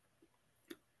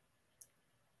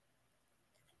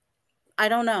 I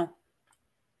don't know.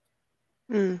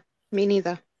 Me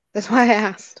neither. That's why I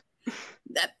asked.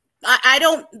 I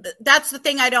don't, that's the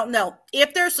thing I don't know.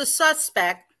 If there's a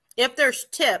suspect, if there's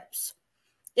tips,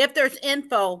 if there's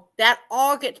info, that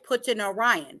all gets put in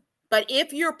Orion. But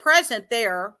if you're present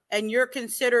there and you're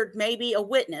considered maybe a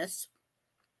witness,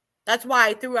 that's why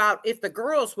I threw out if the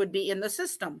girls would be in the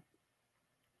system.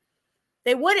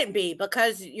 They wouldn't be,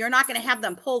 because you're not going to have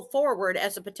them pulled forward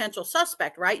as a potential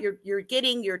suspect, right? You're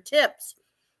getting your tips,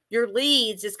 your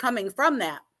leads is coming from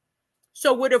that.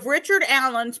 So would have Richard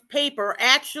Allen's paper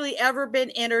actually ever been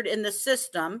entered in the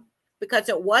system because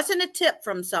it wasn't a tip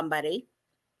from somebody?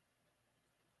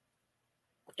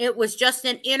 It was just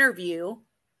an interview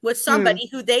with somebody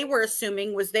who they were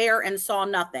assuming was there and saw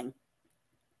nothing.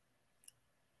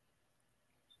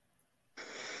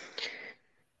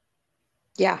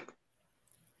 Yeah.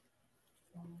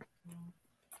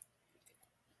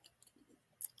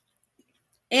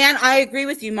 And I agree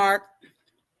with you, Mark.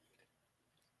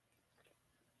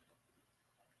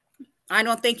 I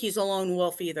don't think he's a lone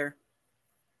wolf either.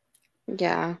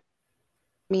 Yeah,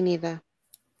 me neither.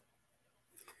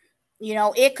 You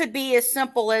know, it could be as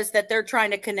simple as that they're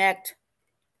trying to connect.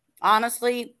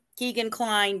 Honestly, Keegan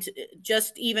Klein,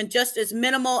 just as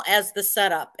minimal as the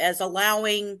setup, as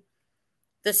allowing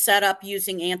the setup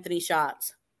using Anthony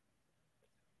shots.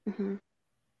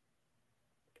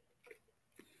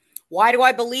 Why do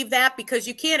I believe that? Because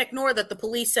you can't ignore that the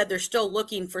police said they're still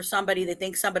looking for somebody. They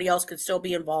think somebody else could still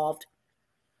be involved.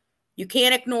 You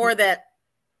can't ignore that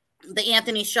the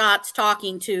Anthony shots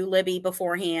talking to Libby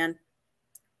beforehand.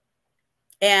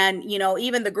 And, you know,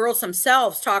 even the girls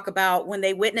themselves talk about when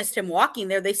they witnessed him walking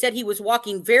there, they said he was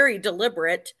walking very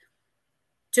deliberate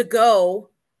to go.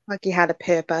 Like he had a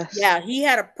purpose. Yeah, he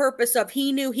had a purpose of,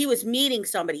 he knew he was meeting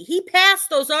somebody. He passed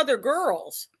those other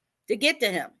girls to get to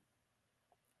him.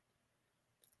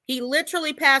 He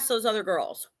literally passed those other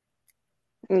girls.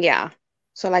 Yeah.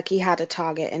 So like he had a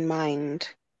target in mind.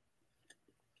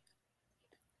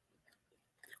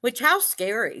 Which, how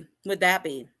scary would that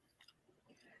be?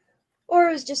 Or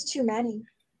it was just too many.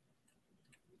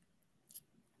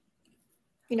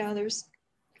 You know,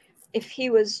 if he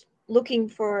was looking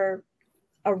for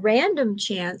a random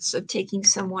chance of taking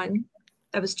someone,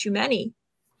 that was too many.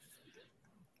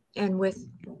 And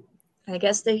I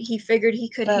guess that he figured he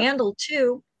could handle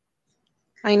 2.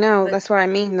 I know, that's what I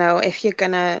mean though. If you're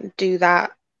gonna do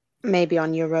that maybe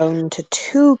on your own to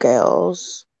 2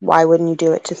 girls, why wouldn't you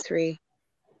do it to 3?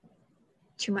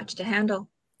 too much to handle.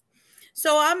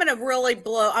 So I'm going to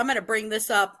I'm going to bring this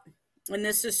up, and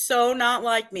this is so not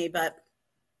like me, but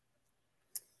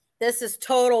this is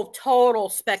total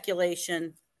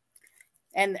speculation.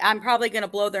 And I'm probably going to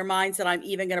blow their minds that I'm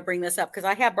even going to bring this up, because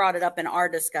I have brought it up in our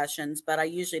discussions, but I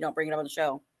usually don't bring it up on the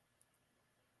show.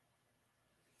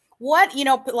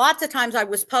 Lots of times I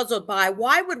was puzzled by,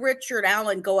 why would Richard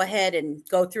Allen go ahead and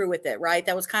go through with it, right?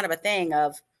 That was kind of a thing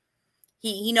of,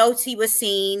 he knows he was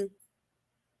seen.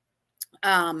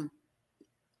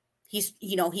 He's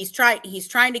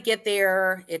trying to get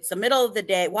there. It's the middle of the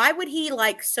day. Why would he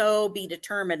so be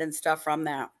determined and stuff from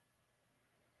that?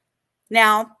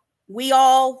 Now,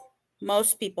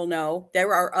 most people know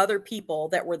there are other people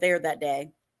that were there that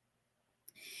day.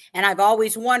 And I've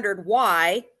always wondered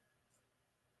why.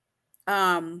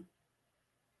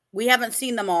 We haven't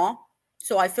seen them all.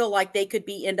 So I feel like they could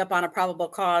end up on a probable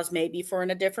cause, maybe for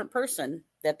a different person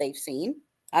that they've seen.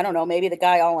 I don't know, maybe the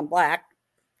guy all in black.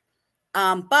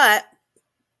 But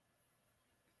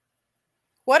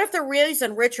what if the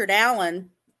reason Richard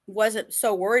Allen wasn't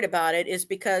so worried about it is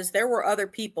because there were other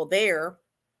people there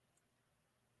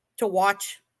to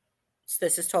watch?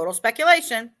 This is total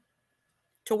speculation.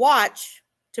 To watch,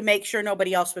 to make sure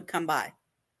nobody else would come by.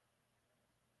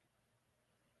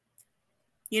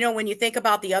 When you think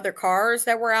about the other cars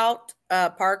that were out,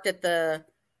 parked at the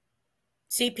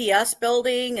CPS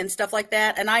building and stuff like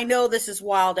that. And I know this is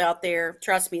wild out there.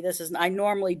 Trust me, I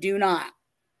normally do not.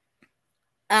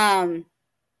 I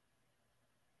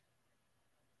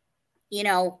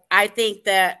think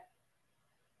that,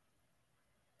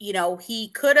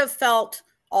 he could have felt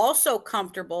also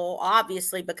comfortable,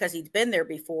 obviously, because he's been there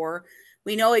before.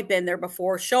 We know he'd been there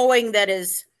before, showing that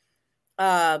his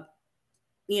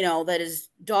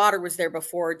daughter was there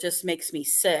before. It just makes me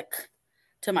sick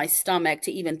to my stomach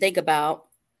to even think about.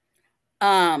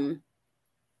 But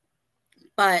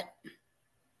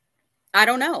I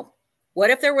don't know. What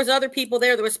if there was other people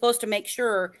there that were supposed to make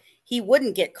sure he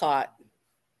wouldn't get caught?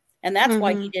 And that's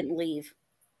why he didn't leave.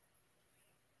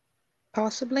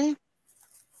 Possibly.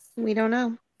 We don't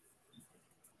know.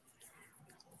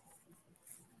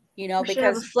 We should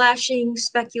have a flashing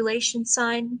speculation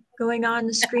sign going on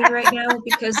the screen right now,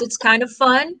 because it's kind of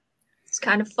fun. It's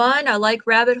kind of fun. I like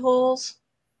rabbit holes.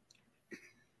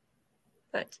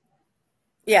 But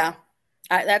yeah,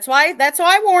 that's why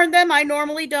I warned them. I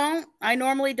normally don't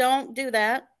do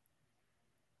that.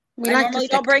 I normally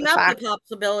don't bring up the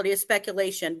possibility of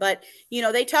speculation, but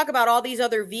they talk about all these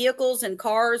other vehicles and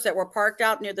cars that were parked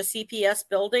out near the CPS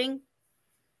building.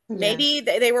 Yeah. Maybe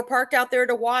they were parked out there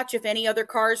to watch if any other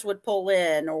cars would pull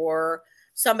in, or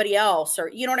somebody else, or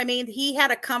you know what I mean? He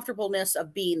had a comfortableness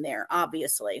of being there,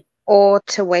 obviously. Or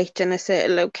to wait in a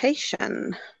certain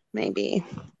location, maybe.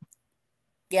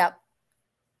 Yep.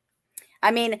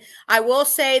 I mean, I will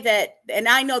say that, and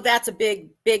I know that's a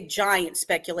big giant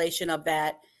speculation of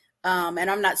that. And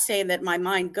I'm not saying that my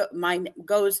mind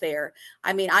goes there.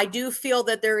 I mean, I do feel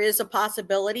that there is a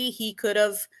possibility he could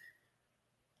have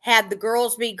had the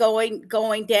girls be going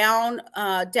down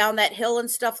that hill and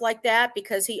stuff like that,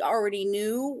 because he already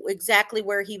knew exactly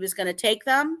where he was going to take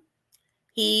them.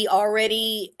 He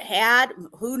already had,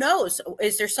 who knows,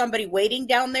 is there somebody waiting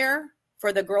down there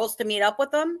for the girls to meet up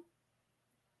with them?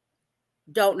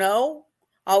 Don't know.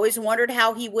 Always wondered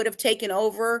how he would have taken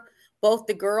over both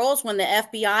the girls when the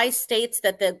FBI states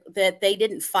that they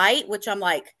didn't fight, which I'm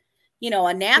like,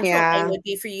 a natural thing would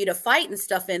be for you to fight and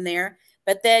stuff in there.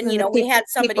 But then, we had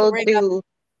somebody bring up.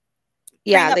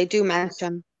 Yeah, they do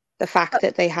mention the fact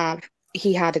that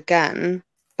he had a gun,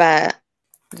 but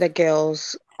the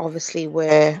girls obviously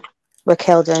were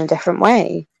killed in a different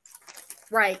way.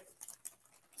 Right.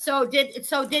 So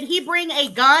did he bring a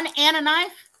gun and a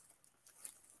knife?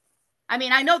 I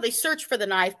mean, I know they searched for the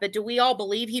knife, but do we all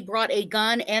believe he brought a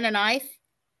gun and a knife?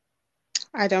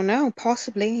 I don't know.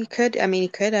 Possibly. He could. I mean, he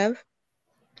could have.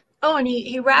 Oh, and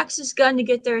he racks his gun to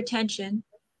get their attention.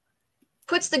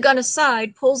 Puts the gun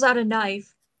aside, pulls out a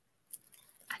knife.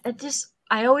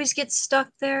 I always get stuck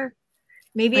there.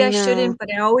 Maybe I shouldn't, but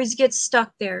I always get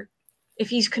stuck there. If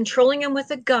he's controlling him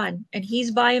with a gun and he's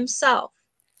by himself.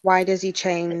 Why does he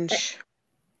change?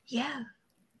 Yeah.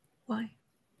 Why?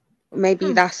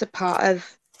 Maybe that's a part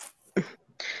of,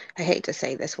 I hate to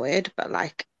say this word, but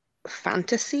like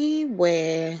fantasy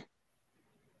where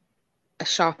a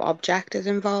sharp object is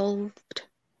involved.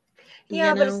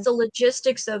 Yeah, but it's the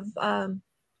logistics of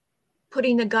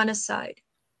putting the gun aside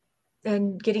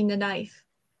and getting the knife.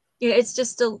 It's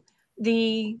just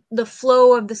the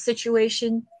flow of the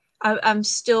situation. I'm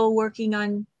still working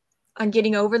on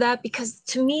getting over that, because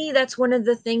to me that's one of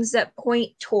the things that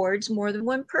point towards more than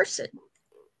one person.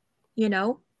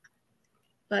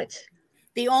 But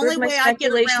the only my way I get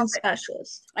speculation around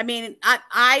specialist. I mean,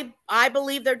 I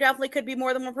believe there definitely could be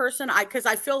more than one person. Because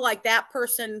I feel like that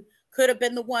person could have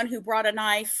been the one who brought a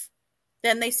knife.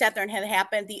 Then they sat there and had it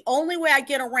happen. The only way I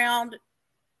get around,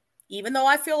 even though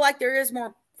I feel like there is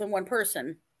more than one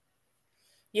person,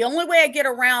 the only way I get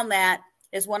around that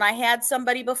is when I had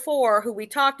somebody before who we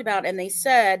talked about, and they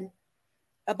said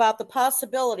about the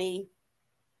possibility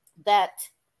that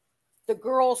the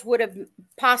girls would have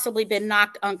possibly been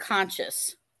knocked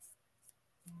unconscious.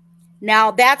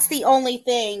 Now, that's the only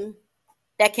thing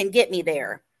that can get me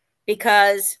there,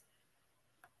 because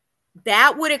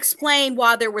that would explain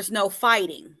why there was no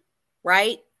fighting,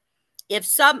 right? If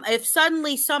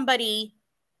suddenly somebody,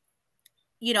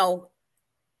 you know,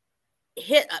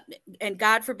 hit, and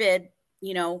God forbid,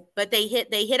 you know, but they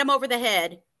hit him over the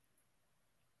head,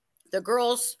 the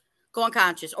girls go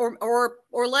unconscious, or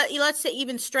let's say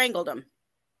even strangled them,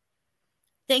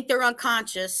 think they're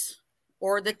unconscious,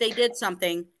 or that they did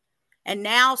something, and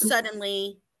now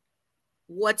suddenly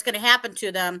what's going to happen to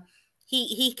them,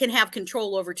 he can have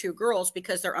control over two girls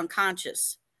because they're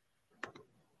unconscious.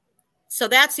 So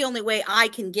that's the only way I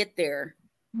can get there.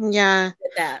 Yeah.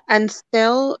 With that. And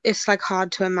still, it's like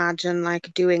hard to imagine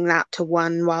like doing that to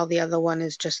one while the other one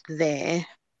is just there.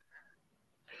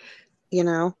 You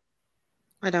know?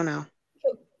 I don't know.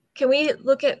 Can we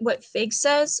look at what Fig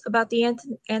says about the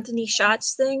Anthony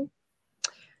Shots thing?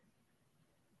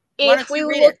 If we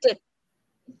looked at,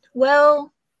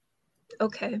 well,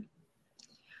 okay.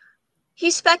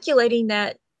 He's speculating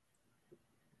that,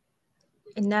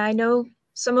 and I know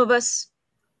some of us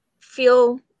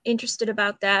feel interested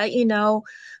about that, you know,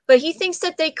 but he thinks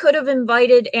that they could have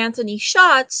invited Anthony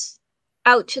Shots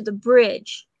out to the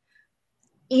bridge.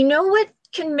 You know what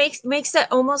can makes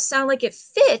that almost sound like it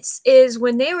fits is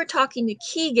when they were talking to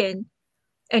Keegan,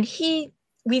 and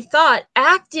we thought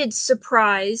acted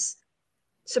surprised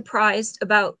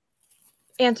about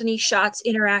Anthony Shots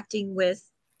interacting with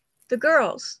the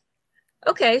girls.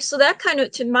 Okay, so that kind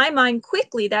of, to my mind,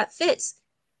 quickly that fits.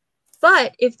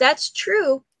 But if that's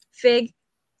true, Fig,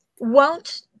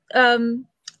 won't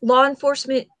law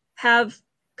enforcement have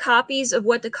copies of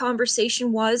what the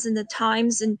conversation was and the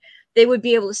times, and they would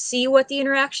be able to see what the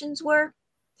interactions were?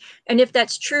 And if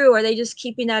that's true, are they just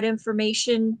keeping that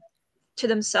information to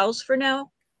themselves for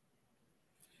now?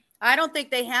 I don't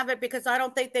think they have it, because I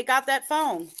don't think they got that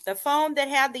phone. The phone that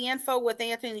had the info with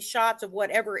Anthony Shots of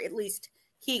whatever at least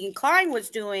Keegan Klein was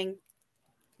doing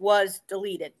was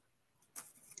deleted.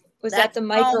 Was that the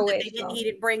microwave phone? He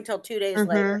didn't bring till 2 days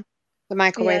later. The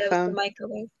microwave phone. The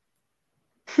microwave.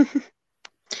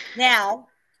 Now,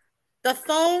 the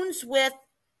phones with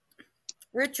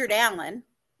Richard Allen,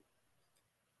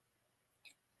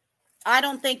 I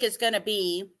don't think is going to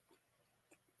be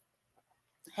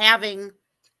having,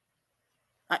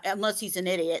 unless he's an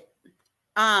idiot,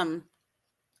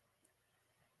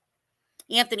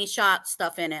 Anthony Shot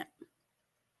stuff in it.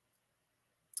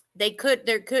 They could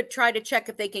try to check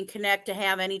if they can connect to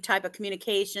have any type of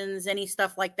communications, any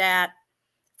stuff like that.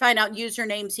 Find out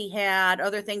usernames he had,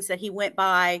 other things that he went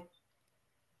by,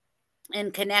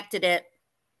 and connected it.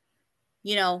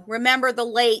 You know, remember the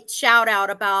late shout out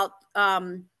about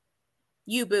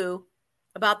Yubu,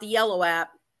 about the Yellow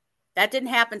app. That didn't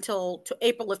happen till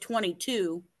April of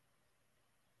 22.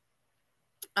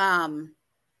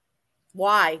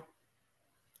 Why?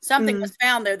 Something was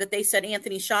found there that they said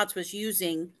Anthony Shots was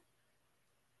using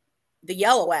the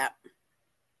Yellow app.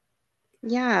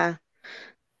 Yeah.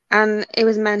 And it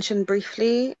was mentioned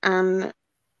briefly, and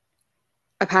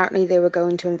apparently they were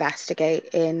going to investigate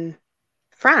in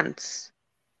France.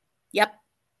 Yep.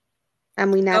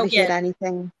 And we never heard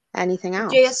anything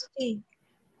else. JSP.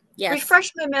 Yes.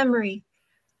 Refresh my memory.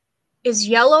 Is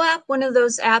Yellow app one of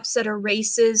those apps that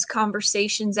erases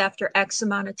conversations after X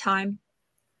amount of time?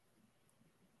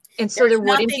 And so there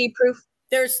wouldn't be proof?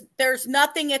 There's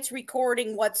nothing it's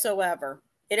recording whatsoever.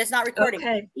 It is not recording.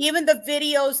 Okay. Even the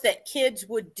videos that kids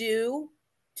would do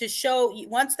to show,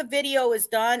 once the video is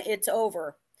done, it's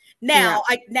over. Now,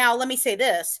 now let me say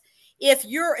this.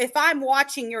 If I'm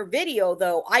watching your video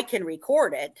though, I can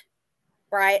record it,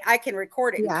 right? I can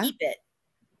record it and keep it.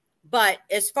 But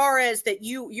as far as that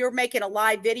you're making a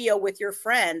live video with your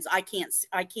friends, I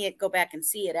can't go back and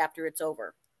see it after it's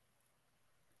over.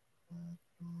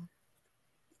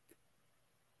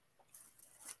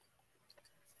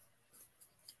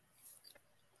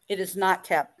 It is not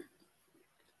kept.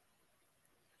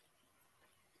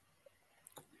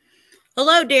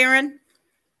 Hello, Darren.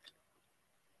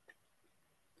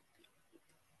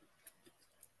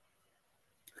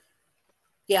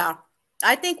 Yeah.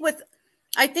 I think with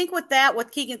that,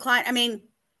 with Keegan Klein, I mean,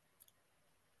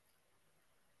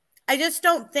 I just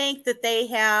don't think that they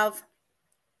have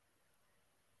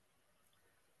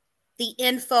the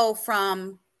info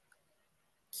from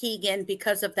Keegan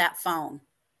because of that phone.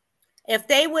 If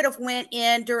they would have went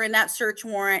in during that search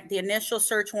warrant, the initial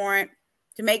search warrant,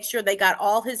 to make sure they got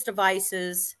all his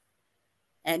devices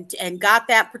and got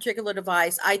that particular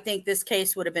device, I think this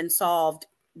case would have been solved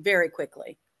very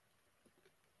quickly.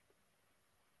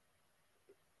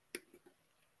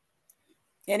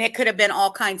 And it could have been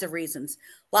all kinds of reasons.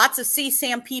 Lots of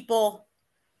CSAM people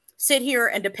sit here,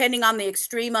 and depending on the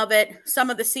extreme of it, some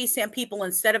of the CSAM people,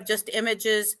 instead of just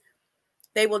images,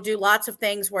 they will do lots of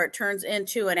things where it turns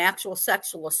into an actual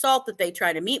sexual assault, that they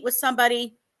try to meet with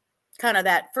somebody, kind of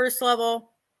that first level,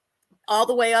 all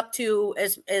the way up to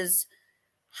as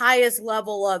high as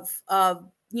level of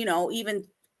you know, even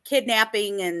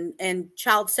kidnapping and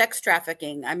child sex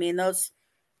trafficking. I mean, those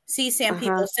CSAM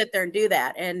people sit there and do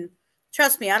that. And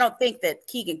trust me, I don't think that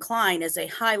Keegan Kline is a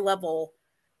high level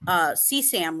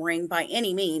CSAM ring by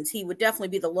any means. He would definitely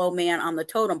be the low man on the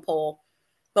totem pole.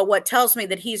 But what tells me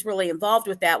that he's really involved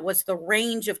with that was the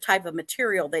range of type of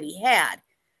material that he had.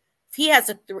 If he has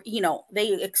you know,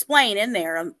 they explain in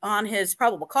there on his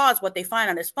probable cause what they find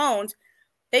on his phones.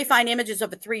 They find images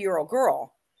of a 3-year-old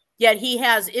girl, yet he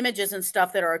has images and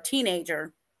stuff that are a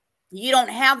teenager. You don't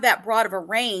have that broad of a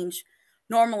range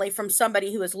normally from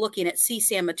somebody who is looking at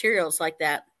CSAM materials like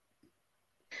that.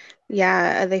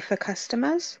 Yeah, are they for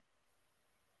customers?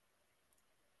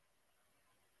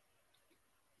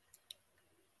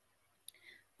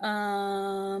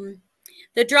 The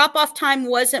drop-off time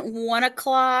wasn't 1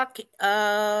 o'clock.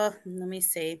 Let me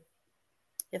see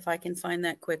if I can find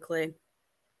that quickly.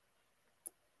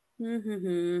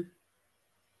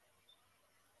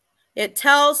 It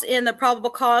tells in the probable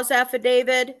cause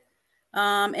affidavit,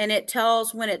 and it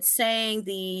tells when it's saying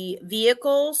the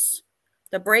vehicles,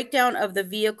 the breakdown of the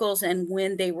vehicles and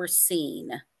when they were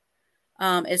seen,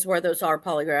 is where those are,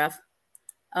 Polygraph.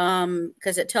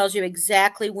 Because it tells you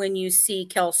exactly when you see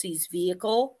Kelsey's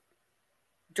vehicle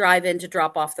drive in to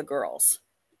drop off the girls.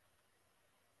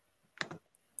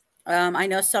 I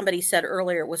know somebody said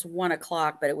earlier it was 1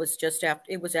 o'clock, but it was just after.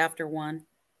 It was after 1.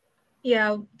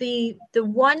 Yeah, the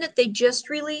one that they just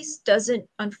released doesn't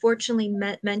unfortunately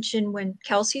mention when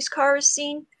Kelsey's car is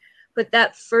seen, but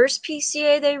that first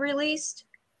PCA they released,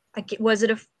 was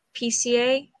it a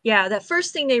PCA? Yeah, that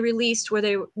first thing they released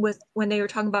where when they were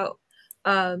talking about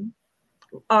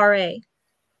RA,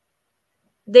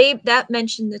 that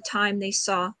mentioned the time they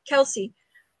saw Kelsey.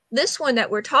 This one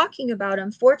that we're talking about,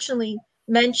 unfortunately,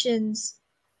 mentions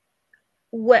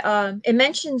it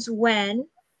mentions when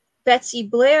Betsy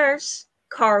Blair's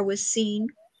car was seen,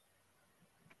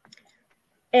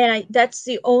 and that's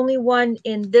the only one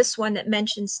in this one that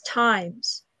mentions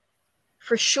times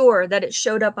for sure that it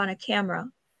showed up on a camera.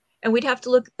 And we'd have to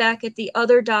look back at the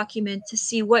other document to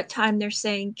see what time they're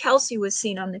saying Kelsey was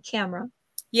seen on the camera.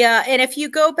 Yeah, and if you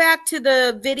go back to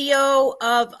the video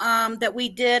of that we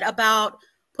did about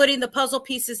putting the puzzle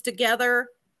pieces together,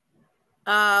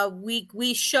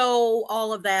 we show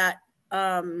all of that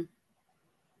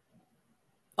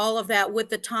with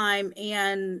the time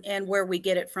and where we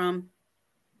get it from.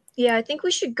 Yeah, I think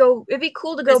we should go. It'd be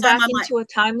cool to go back into a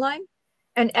timeline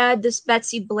and add this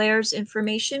Betsy Blair's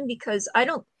information, because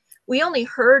we only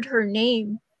heard her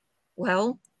name,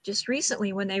 well, just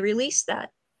recently when they released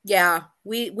that. Yeah,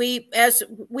 we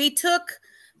took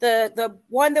the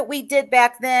one that we did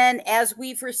back then, as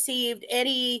we've received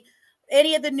any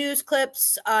of the news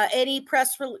clips, any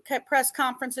press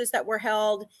conferences that were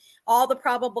held, all the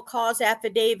probable cause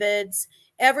affidavits,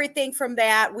 everything from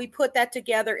that, we put that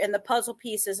together in the puzzle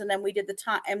pieces, and then we did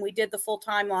the full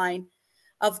timeline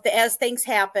of as things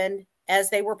happened,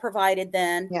 as they were provided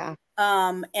then. Yeah.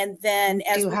 And then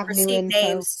as we received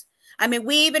names. I mean,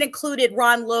 we even included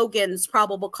Ron Logan's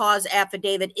probable cause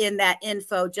affidavit in that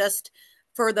info, just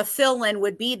for the fill-in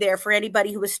would be there for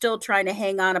anybody who was still trying to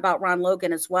hang on about Ron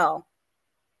Logan as well.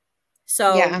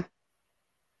 So, yeah.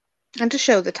 And to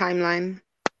show the timeline.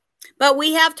 But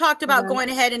we have talked about going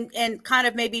ahead and kind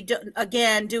of maybe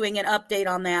again doing an update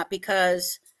on that,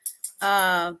 because,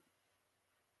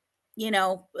 you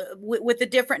know, with the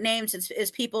different names as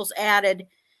people's added,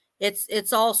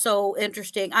 it's also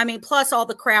interesting. I mean, plus all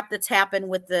the crap that's happened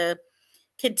with the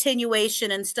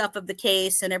continuation and stuff of the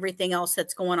case and everything else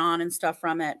that's going on and stuff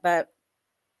from it. But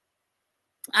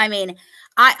I mean,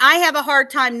 I have a hard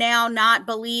time now not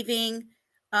believing,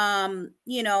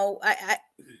 you know,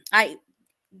 I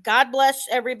God bless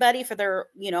everybody for their,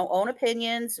 you know, own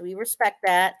opinions. We respect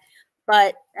that.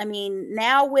 But I mean,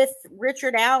 now with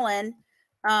Richard Allen,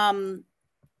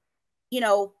 you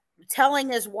know,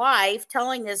 telling his wife,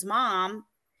 telling his mom,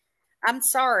 I'm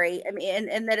sorry. I mean,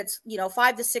 and that it's,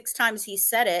 5 to 6 times he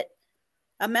said it.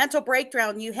 A mental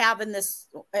breakdown you have in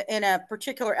a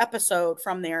particular episode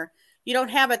from there. You don't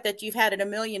have it that you've had it a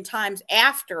million times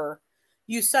after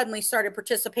you suddenly started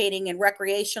participating in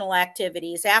recreational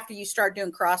activities, after you start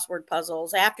doing crossword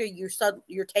puzzles, after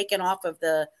you're taken off of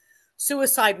the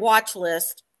suicide watch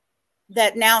list,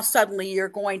 that now suddenly you're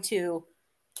going to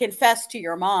confess to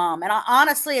your mom. And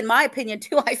honestly, in my opinion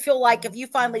too, I feel like if you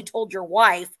finally told your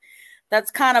wife, that's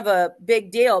kind of a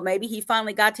big deal. Maybe he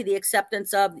finally got to the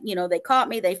acceptance of, they caught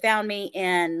me, they found me,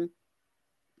 and,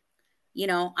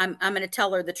 I'm going to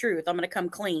tell her the truth. I'm going to come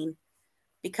clean,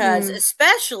 because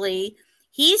especially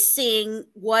he's seeing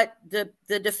what the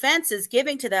defense is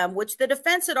giving to them, which the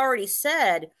defense had already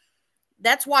said.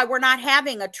 That's why we're not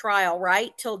having a trial,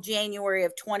 right, till January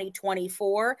of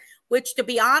 2024, which, to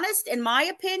be honest, in my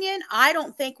opinion, I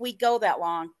don't think we go that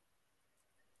long.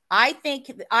 I think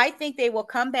they will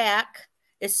come back,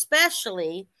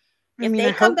 especially if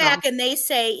they come back and they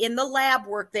say in the lab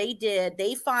work they did,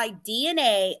 they find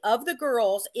DNA of the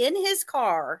girls in his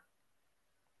car.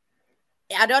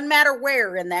 It doesn't matter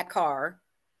where in that car,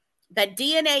 that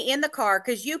DNA in the car,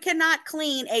 because you cannot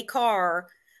clean a car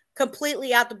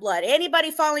completely out the blood.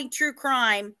 Anybody following true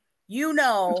crime,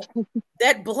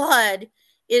 that blood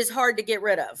is hard to get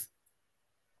rid of.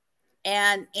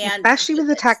 And especially with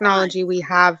the technology we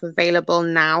have available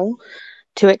now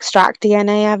to extract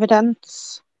DNA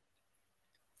evidence.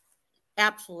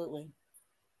 Absolutely.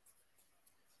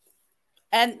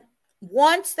 And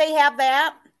once they have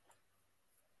that,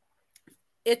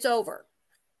 it's over.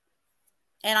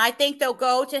 And I think they'll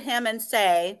go to him and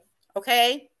say,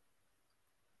 okay,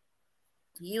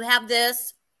 you have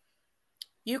this,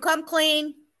 you come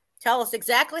clean, tell us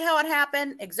exactly how it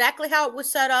happened, exactly how it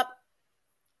was set up,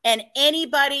 and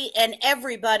anybody and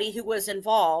everybody who was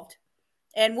involved.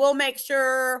 And we'll make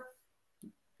sure,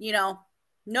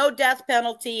 no death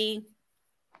penalty.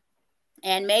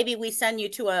 And maybe we send you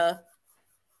to a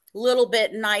little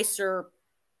bit nicer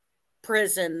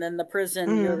prison than the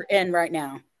prison you're in right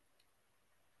now.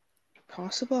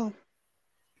 Possible.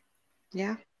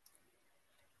 Yeah.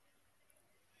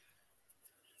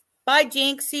 Bye,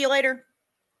 Jinx. See you later.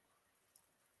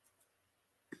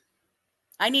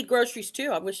 I need groceries too.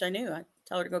 I wish I knew. I'd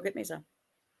tell her to go get me some.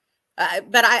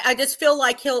 But I just feel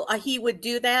like he would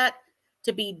do that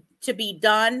to be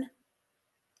done,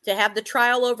 to have the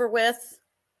trial over with,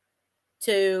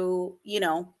 to,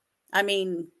 I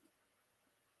mean,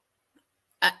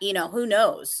 who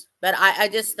knows? But I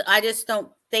just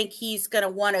don't think he's going to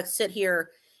want to sit here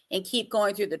and keep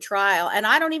going through the trial. And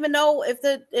I don't even know if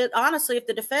honestly, if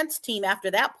the defense team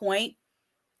after that point,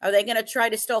 are they going to try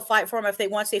to still fight for him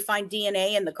once they find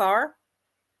DNA in the car?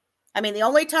 I mean, the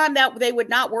only time that they would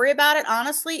not worry about it,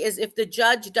 honestly, is if the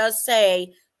judge does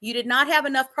say you did not have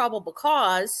enough probable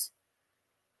cause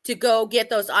to go get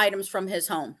those items from his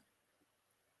home.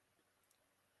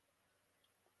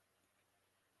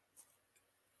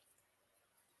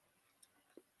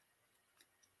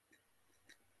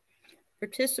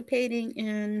 Participating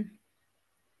in...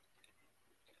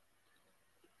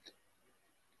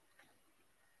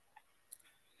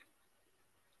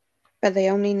 But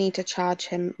they only need to charge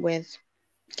him with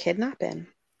kidnapping.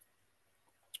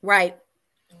 Right.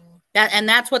 And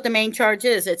that's what the main charge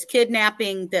is. It's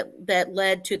kidnapping that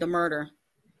led to the murder.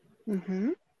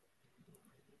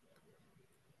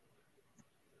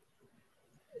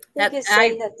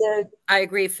 I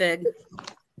agree, Fig.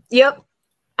 Yep.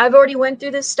 I've already went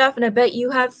through this stuff, and I bet you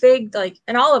have, Fig,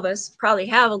 and all of us probably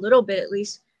have a little bit at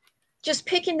least, just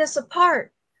picking this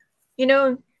apart.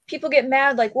 People get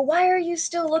mad, well, why are you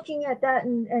still looking at that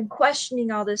and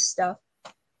questioning all this stuff?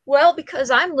 Well,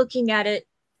 because I'm looking at it,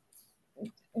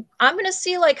 I'm going to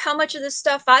see how much of this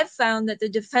stuff I've found that the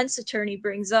defense attorney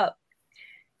brings up.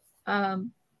 I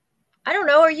don't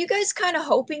know. Are you guys kind of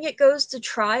hoping it goes to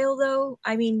trial, though?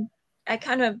 I mean,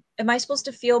 am I supposed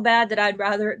to feel bad that I'd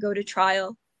rather it go to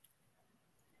trial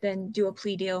than do a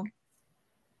plea deal?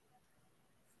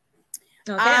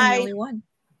 Okay, I'm the only one.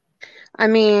 I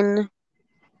mean,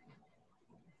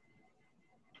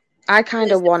 I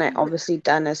kind of want it obviously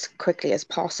done as quickly as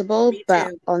possible,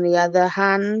 but on the other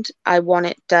hand, I want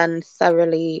it done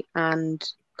thoroughly and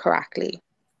correctly.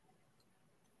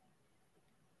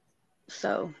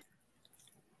 So.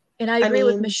 And I agree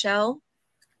with Michelle.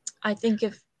 I think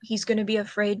if he's going to be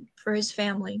afraid for his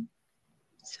family.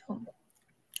 So.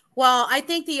 Well, I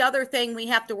think the other thing we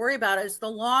have to worry about is the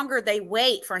longer they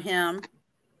wait for him.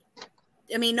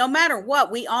 I mean, no matter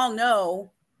what, we all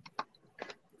know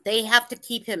they have to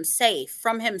keep him safe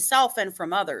from himself and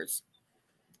from others.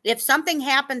 If something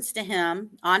happens to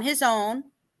him on his own,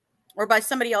 or by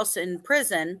somebody else in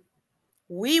prison,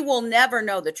 we will never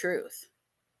know the truth.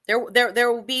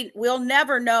 We'll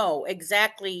never know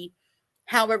exactly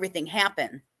how everything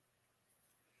happened.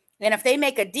 And if they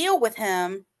make a deal with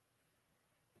him,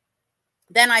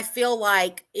 then I feel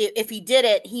like if he did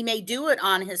it, he may do it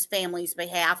on his family's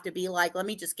behalf to be like, let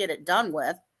me just get it done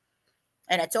with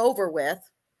and it's over with.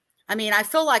 I mean, I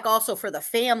feel like also for the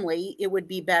family, it would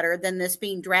be better than this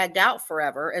being dragged out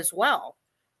forever as well,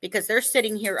 because they're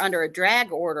sitting here under a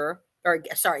gag order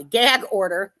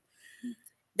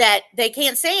that they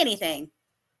can't say anything.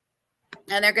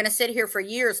 And they're going to sit here for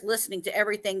years listening to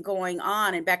everything going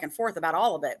on and back and forth about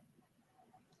all of it.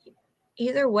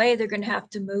 Either way, they're going to have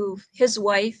to move. His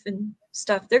wife and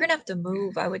stuff, they're going to have to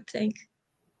move, I would think.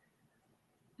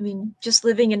 I mean, just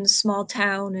living in a small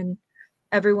town and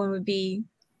everyone would be...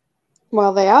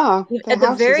 Well, they are. At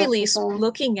the very least,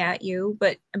 looking at you.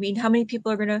 But, I mean, how many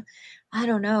people are going to... I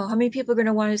don't know. How many people are going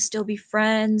to want to still be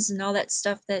friends and all that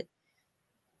stuff that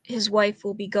his wife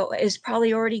will be is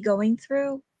probably already going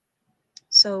through?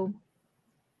 So,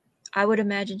 I would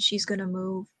imagine she's going to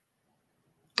move.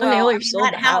 Well, and they already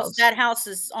sold the house. That house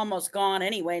is almost gone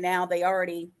anyway now. They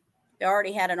already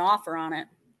had an offer on it.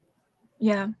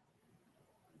 Yeah.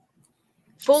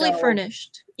 Fully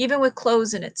furnished, even with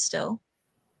clothes in it still.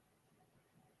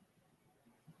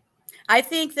 I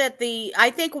think that's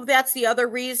the other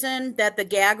reason that the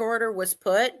gag order was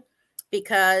put,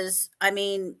 because, I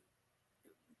mean,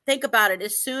 think about it.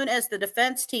 As soon as the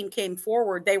defense team came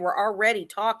forward, they were already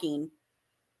talking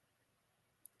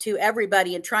to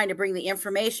everybody and trying to bring the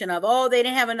information of, oh, they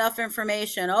didn't have enough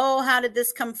information. Oh, how did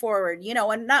this come forward? You know,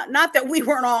 and not that we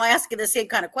weren't all asking the same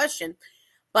kind of question,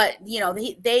 but, you know,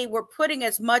 they were putting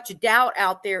as much doubt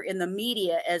out there in the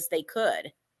media as they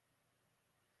could.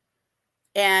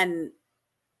 And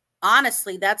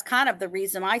honestly, that's kind of the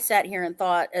reason I sat here and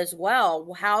thought as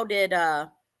well, how did,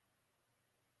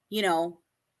 you know,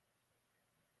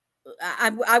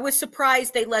 I was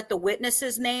surprised they let the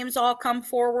witnesses' names all come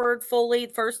forward fully,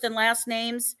 first and last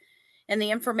names, and the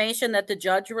information that the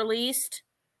judge released.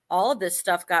 All of this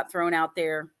stuff got thrown out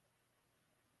there.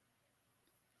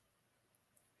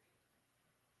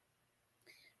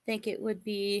 I think it would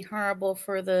be horrible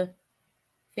for the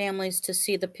families to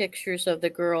see the pictures of the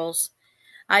girls.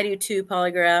 I do too,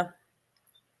 Polygraph.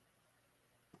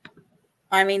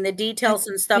 I mean, the details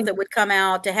and stuff that would come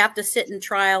out, to have to sit in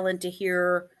trial and to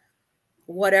hear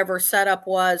whatever setup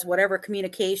was, whatever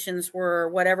communications were,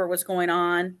 whatever was going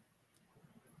on.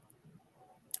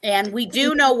 And we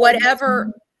do know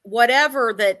whatever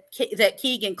that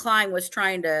Keegan Kline was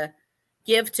trying to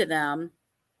give to them,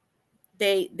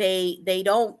 they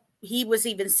don't, he was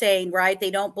even saying, right,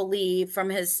 they don't believe, from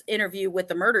his interview with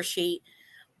the murder sheet.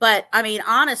 But I mean,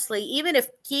 honestly, even if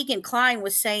Keegan Kline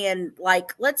was saying,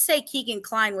 like, let's say Keegan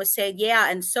Kline was saying, yeah,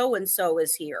 and so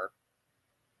is here,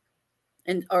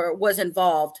 or was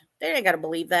involved, they ain't got to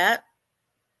believe that.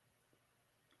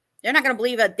 They're not going to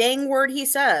believe a dang word he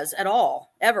says at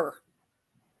all, ever.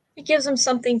 It gives them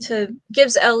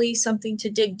gives Ellie something to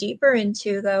dig deeper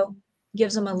into, though.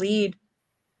 Gives them a lead.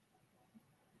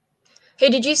 Hey,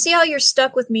 did you see how you're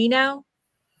stuck with me now?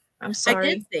 I'm sorry.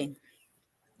 I did see.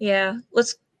 Yeah,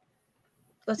 let's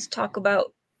talk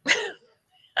about. Is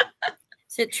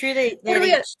it true that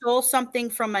they stole something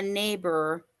from a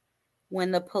neighbor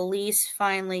when the police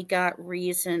finally got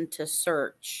reason to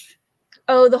search?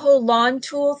 Oh, the whole lawn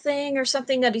tool thing, or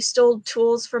something, that he stole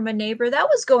tools from a neighbor. That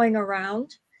was going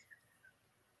around.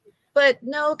 But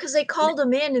no, because they called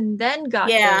him in and then got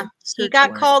he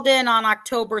got called in on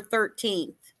October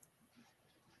 13th.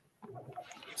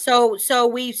 So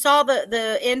we saw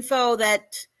the info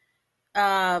that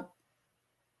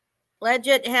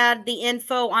LIGGETT had the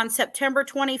info on September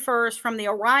 21st from the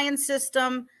Orion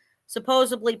system,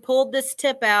 supposedly pulled this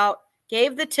tip out,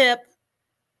 gave the tip.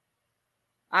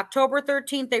 October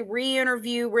 13th, they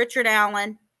re-interview Richard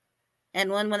Allen.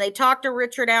 And when they talk to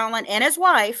Richard Allen and his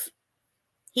wife,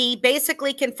 he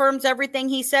basically confirms everything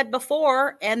he said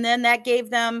before. And then that gave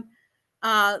them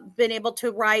been able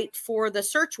to write for the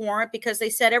search warrant, because they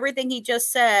said everything he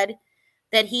just said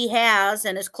that he has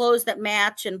and his clothes that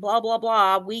match and blah, blah,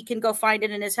 blah. We can go find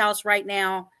it in his house right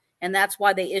now. And that's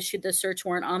why they issued the search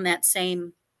warrant on that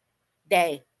same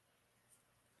day.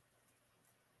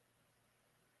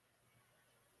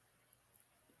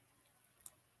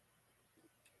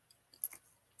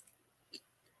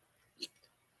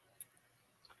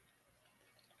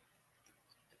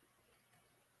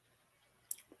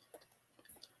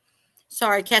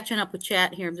 Sorry, catching up with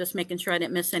chat here. I'm just making sure I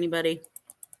didn't miss anybody.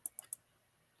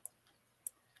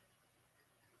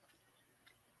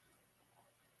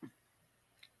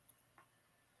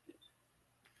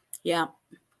 Yeah.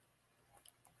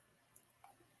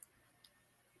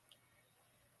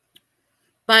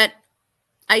 But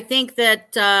I think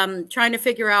that trying to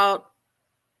figure out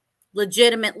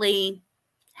legitimately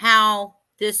how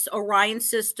this Orion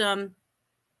system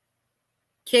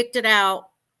kicked it out,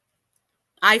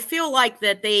 I feel like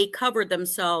that they covered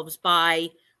themselves by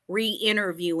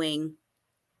re-interviewing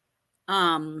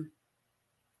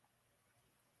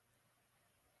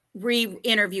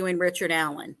Richard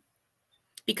Allen.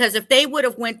 Because if they would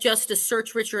have went just to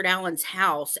search Richard Allen's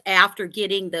house after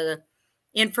getting the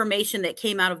information that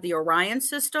came out of the Orion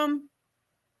system,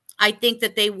 I think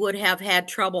that they would have had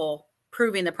trouble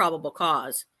proving the probable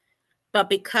cause. But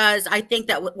because I think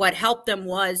that what helped them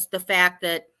was the fact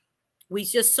that we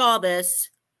just saw this,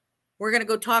 we're going to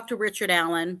go talk to Richard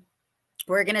Allen.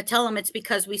 We're going to tell him it's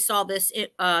because we saw this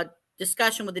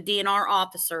discussion with the DNR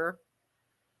officer.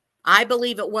 I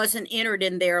believe it wasn't entered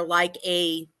in there like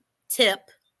a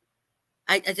tip.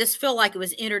 I just feel like it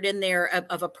was entered in there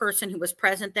of a person who was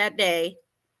present that day.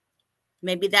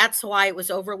 Maybe that's why it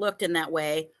was overlooked in that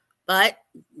way. But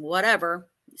whatever.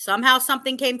 Somehow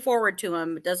something came forward to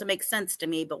him. It doesn't make sense to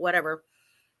me, but whatever.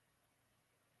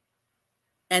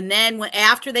 And then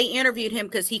after they interviewed him,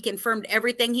 because he confirmed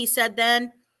everything he said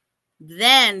then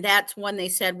that's when they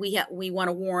said, we want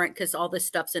a warrant because all this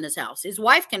stuff's in his house. His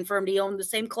wife confirmed he owned the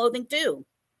same clothing too.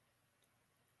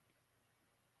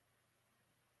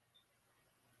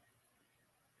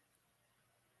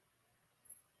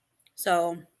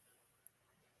 So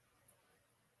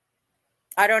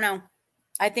I don't know.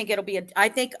 I think it'll be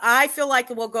I feel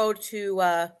like it will go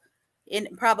to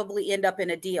probably end up in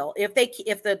a deal. If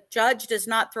the judge does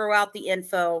not throw out the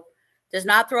info, does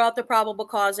not throw out the probable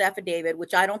cause affidavit,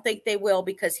 which I don't think they will,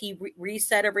 because he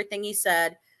reset everything he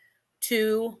said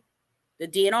to the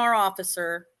DNR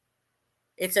officer.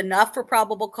 It's enough for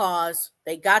probable cause.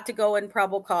 They got to go in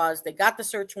probable cause. They got the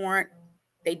search warrant.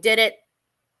 They did it.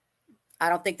 I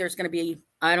don't think there's going to be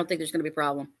a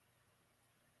problem.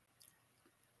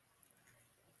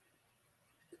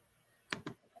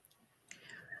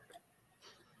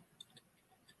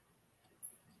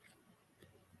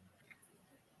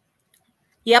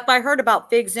 Yep, I heard about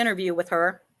Fig's interview with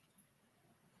her.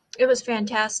 It was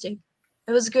fantastic.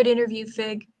 It was a good interview,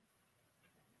 Fig.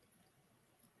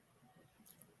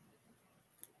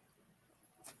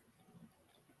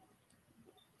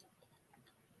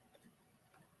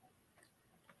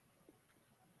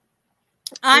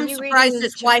 I'm surprised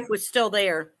his wife was still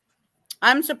there.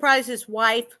 I'm surprised his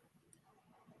wife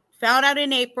found out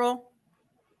in April,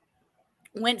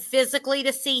 went physically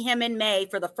to see him in May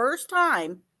for the first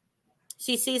time.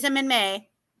 She sees him in May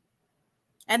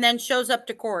and then shows up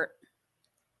to court.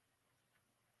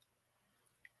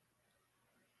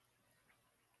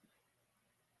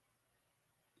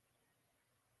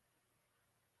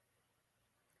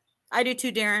 I do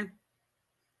too, Darren.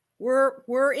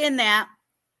 We're in that.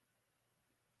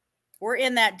 We're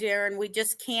in that, Darren. We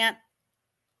just can't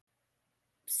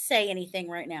say anything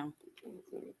right now.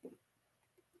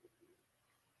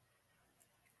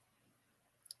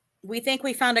 We think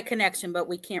we found a connection, but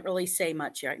we can't really say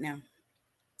much right now.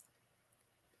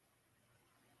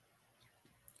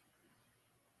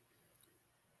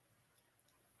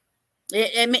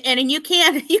 And you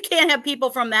can't have people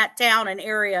from that town and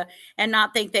area and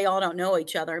not think they all don't know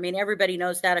each other. I mean, everybody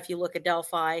knows that if you look at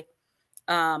Delphi,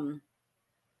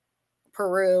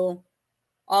 Peru,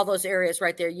 all those areas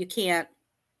right there. You can't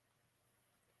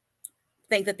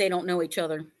think that they don't know each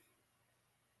other.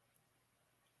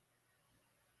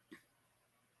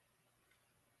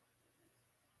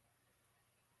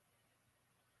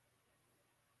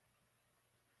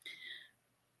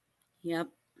 Yep.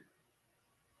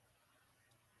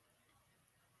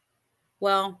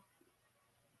 Well,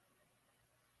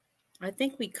 I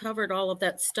think we covered all of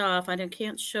that stuff. I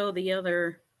can't show the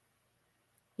other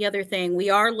thing.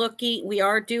 We are looking,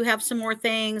 do have some more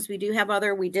things. We do have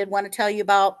we did want to tell you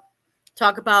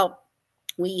talk about,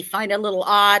 we find a little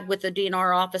odd with the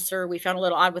DNR officer. We found a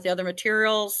little odd with the other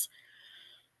materials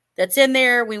that's in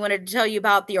there. We wanted to tell you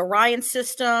about the Orion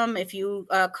system. If you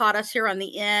caught us here on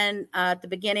the end, at the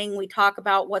beginning, we talk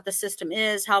about what the system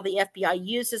is, how the FBI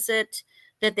uses it,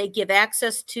 that they give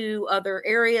access to other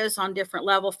areas on different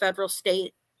level, federal,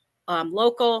 state,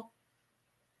 local,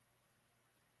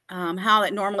 how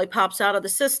it normally pops out of the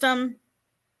system.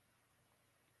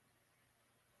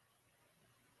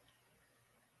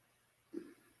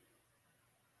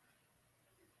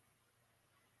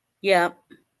 Yeah,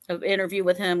 an interview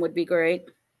with him would be great.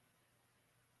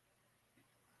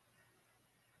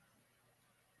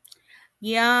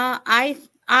 Yeah,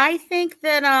 I think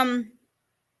that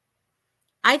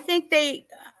I think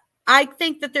I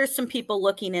think that there's some people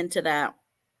looking into that.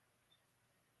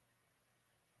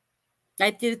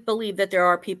 I do believe that there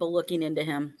are people looking into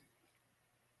him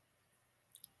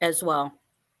as well.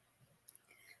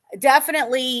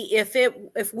 Definitely,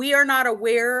 if we are not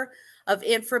aware of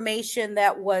information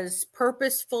that was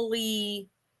purposefully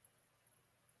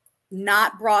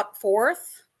not brought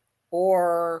forth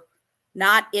or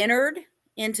not entered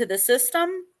into the system,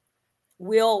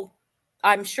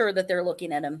 I'm sure that they're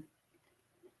looking at him.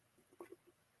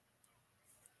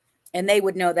 And they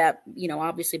would know that, you know,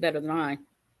 obviously better than I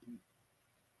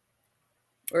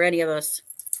or any of us.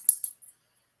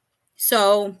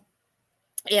 So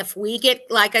if we get,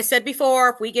 like I said before,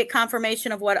 if we get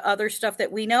confirmation of what other stuff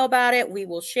that we know about it, we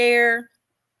will share.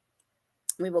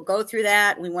 We will go through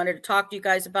that. We wanted to talk to you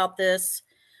guys about this.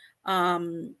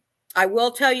 I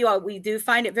will tell you, we do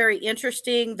find it very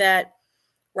interesting that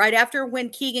right after when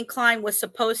Keegan Kline was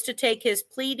supposed to take his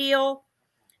plea deal,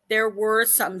 there were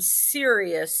some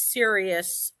serious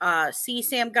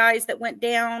CSAM guys that went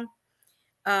down.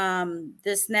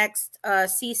 This next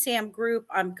CSAM group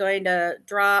I'm going to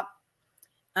drop.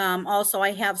 Also,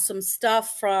 I have some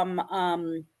stuff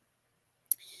from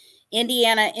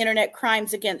Indiana Internet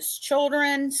Crimes Against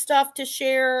Children stuff to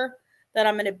share that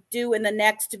I'm going to do in the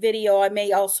next video. I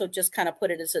may also just kind of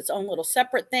put it as its own little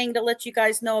separate thing to let you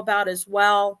guys know about as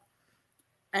well.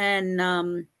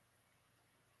 And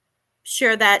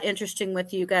share that interesting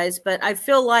with you guys. But I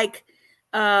feel like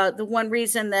the one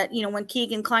reason that, you know, when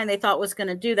Keegan Kline they thought was going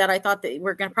to do that, I thought that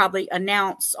we're going to probably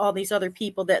announce all these other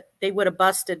people that they would have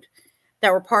busted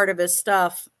that were part of his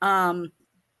stuff. And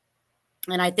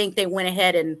I think they went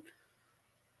ahead and,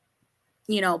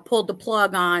 you know, pulled the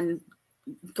plug on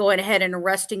going ahead and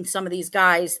arresting some of these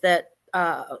guys that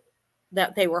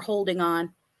that they were holding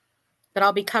on. But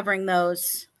I'll be covering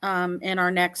those in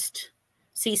our next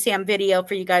CSAM video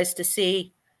for you guys to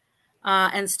see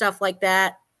and stuff like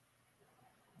that.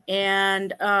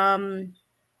 And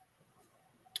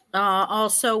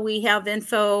also we have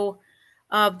info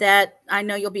of that. I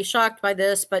know you'll be shocked by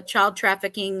this, but child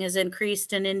trafficking is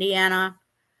increased in Indiana.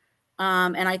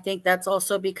 And I think that's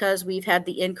also because we've had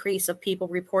the increase of people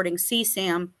reporting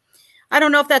CSAM. I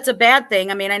don't know if that's a bad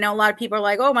thing. I mean, I know a lot of people are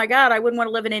like, oh my God, I wouldn't want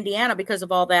to live in Indiana because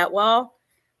of all that. Well,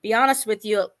 be honest with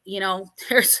you, you know,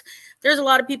 there's a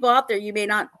lot of people out there you may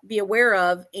not be aware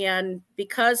of. And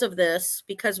because of this,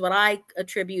 because what I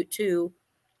attribute to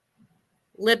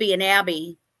Libby and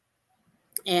Abby,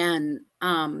 and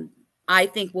I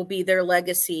think will be their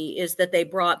legacy, is that they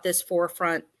brought this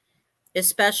forefront,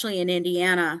 especially in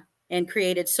Indiana, and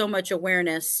created so much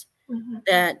awareness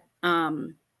that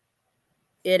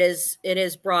it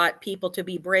has brought people to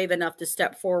be brave enough to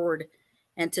step forward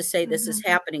and to say this is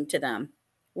happening to them,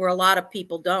 where a lot of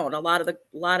people don't. A lot of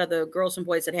the girls and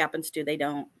boys it happens to, they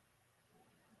don't.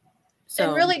 So,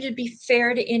 and really, to be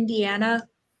fair to Indiana,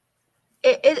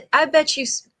 I bet you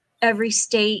every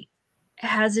state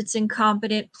has its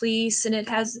incompetent police, and it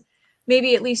has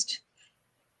maybe at least.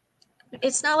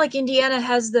 It's not like Indiana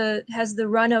has the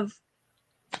run of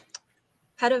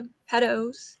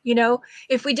pedos, you know.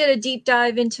 If we did a deep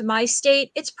dive into my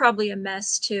state, it's probably a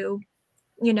mess too,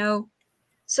 you know.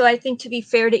 So I think, to be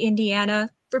fair to Indiana,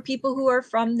 for people who are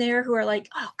from there who are like,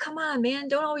 oh, come on, man,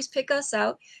 don't always pick us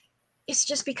out. It's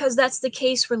just because that's the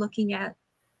case we're looking at,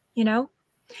 you know.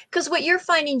 Because what you're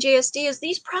finding, JSD, is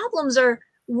these problems are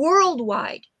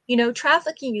worldwide. You know,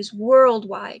 trafficking is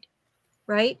worldwide,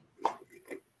 right?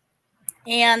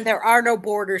 And there are no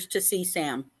borders to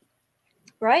CSAM.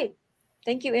 Right.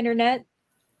 Thank you, Internet.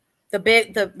 The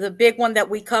big one that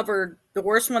we covered, the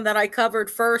worst one that I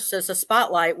covered first as a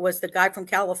spotlight, was the guy from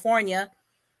California.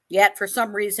 Yet for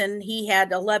some reason, he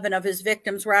had 11 of his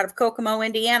victims were out of Kokomo,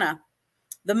 Indiana,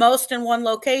 the most in one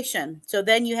location. So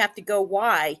then you have to go,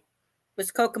 why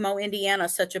was Kokomo, Indiana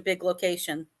such a big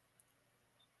location?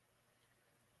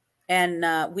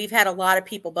 And we've had a lot of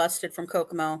people busted from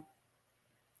Kokomo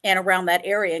and around that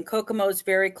area. And Kokomo is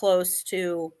very close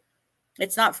to,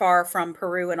 it's not far from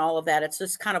Peru and all of that. It's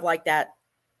just kind of like that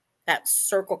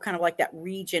circle, kind of like that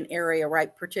region area,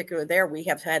 right? Particularly there, we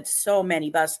have had so many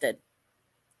busted.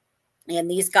 And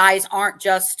these guys aren't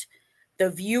just the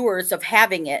viewers of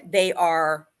having it. They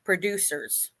are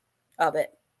producers of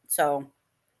it. So,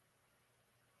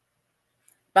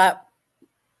 but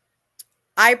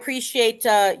I appreciate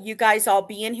you guys all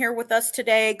being here with us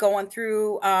today, going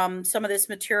through some of this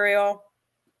material.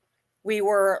 We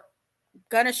were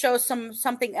going to show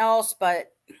something else,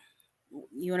 but,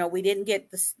 you know, we didn't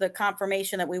get the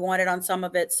confirmation that we wanted on some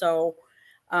of it. So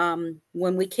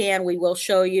when we can, we will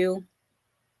show you.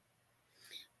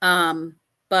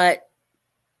 But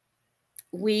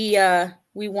we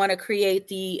want to create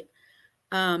the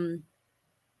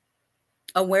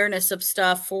awareness of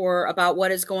stuff about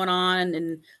what is going on.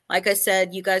 And like I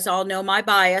said, you guys all know my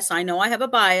bias. I know I have a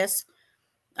bias.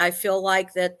 I feel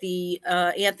like that the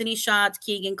Anthony Schatz,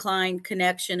 Keegan Klein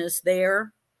connection is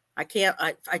there. I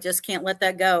just can't let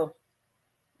that go.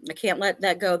 I can't let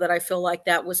that go, that I feel like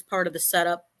that was part of the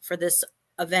setup for this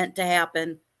event to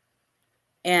happen.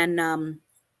 And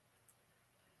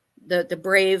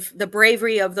the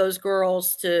bravery of those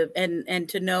girls and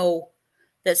to know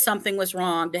that something was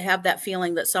wrong, to have that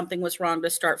feeling that something was wrong, to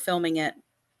start filming it.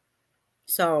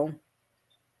 So,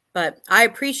 but I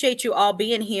appreciate you all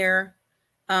being here.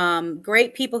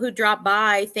 Great people who dropped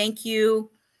by. Thank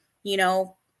you. You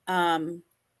know,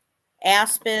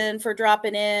 Aspen for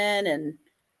dropping in, and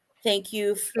thank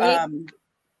you,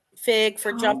 Fig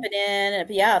for jumping in.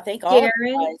 Yeah, thank all of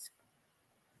you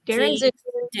guys.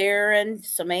 Darren,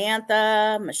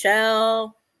 Samantha,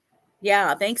 Michelle.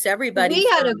 Yeah, thanks everybody. We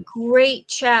had a great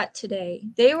chat today.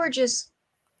 They were just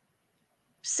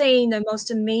saying the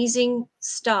most amazing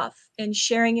stuff and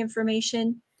sharing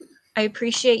information. I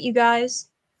appreciate you guys.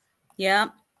 Yeah.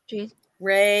 Jeez.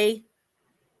 Ray.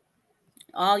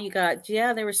 All you got.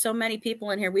 Yeah, there were so many people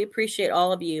in here. We appreciate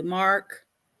all of you. Mark.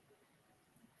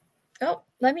 Oh,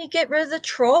 let me get rid of the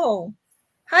troll.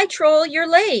 Hi, troll. You're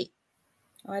late.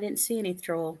 Oh, I didn't see any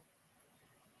troll.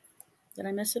 Did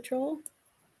I miss a troll?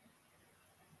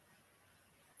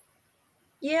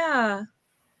 Yeah.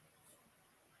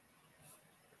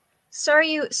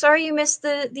 Sorry you missed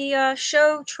the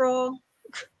show, troll.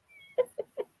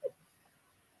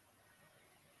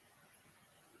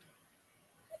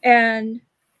 And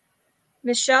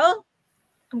Michelle,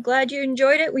 I'm glad you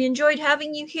enjoyed it. We enjoyed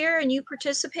having you here and you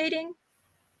participating.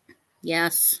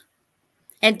 Yes.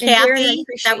 And Kathy,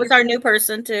 that was our new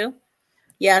person too.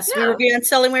 Yes, yeah. We were being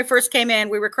silly when we first came in.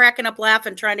 We were cracking up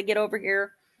laughing, trying to get over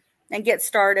here and get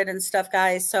started and stuff,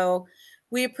 guys. So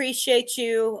we appreciate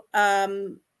you.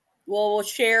 We'll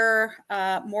share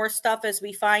more stuff as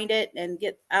we find it and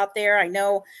get out there. I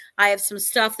know I have some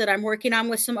stuff that I'm working on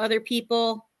with some other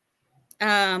people.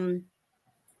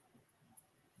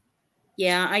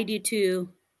 Yeah, I do too.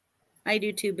 I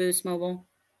do too, Boost Mobile.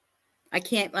 I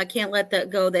can't let that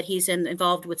go, that he's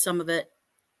involved with some of it.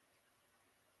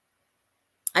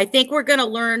 I think we're going to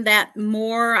learn that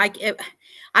more.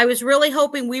 I was really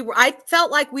hoping I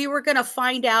felt like we were going to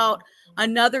find out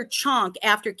another chunk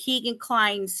after Keegan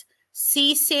Klein's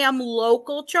CSAM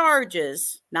local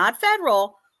charges, not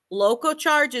federal, local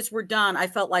charges were done. I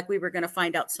felt like we were going to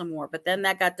find out some more, but then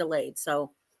that got delayed.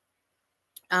 So,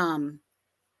 but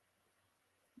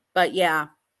yeah.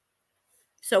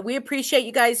 So we appreciate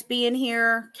you guys being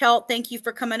here. Kelt, thank you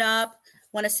for coming up.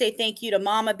 Want to say thank you to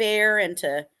Mama Bear and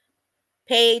to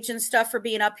Paige and stuff for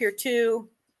being up here too.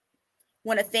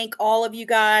 Want to thank all of you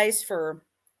guys for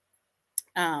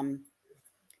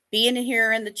being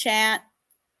here in the chat,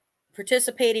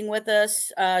 participating with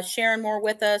us, sharing more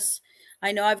with us.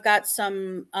 I know I've got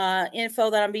some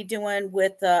info that I'll be doing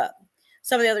with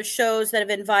some of the other shows that have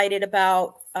invited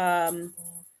about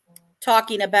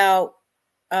talking about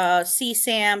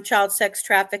CSAM, child sex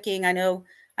trafficking. I know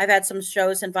I've had some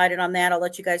shows invited on that. I'll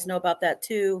let you guys know about that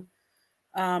too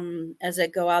as I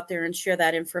go out there and share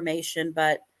that information.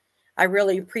 But I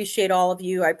really appreciate all of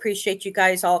you. I appreciate you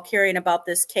guys all caring about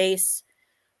this case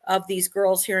of these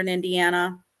girls here in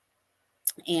Indiana.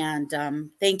 And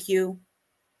thank you.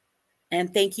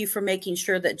 And thank you for making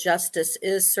sure that justice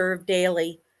is served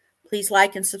daily. Please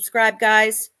like and subscribe,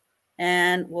 guys.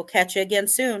 And we'll catch you again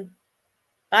soon.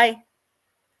 Bye.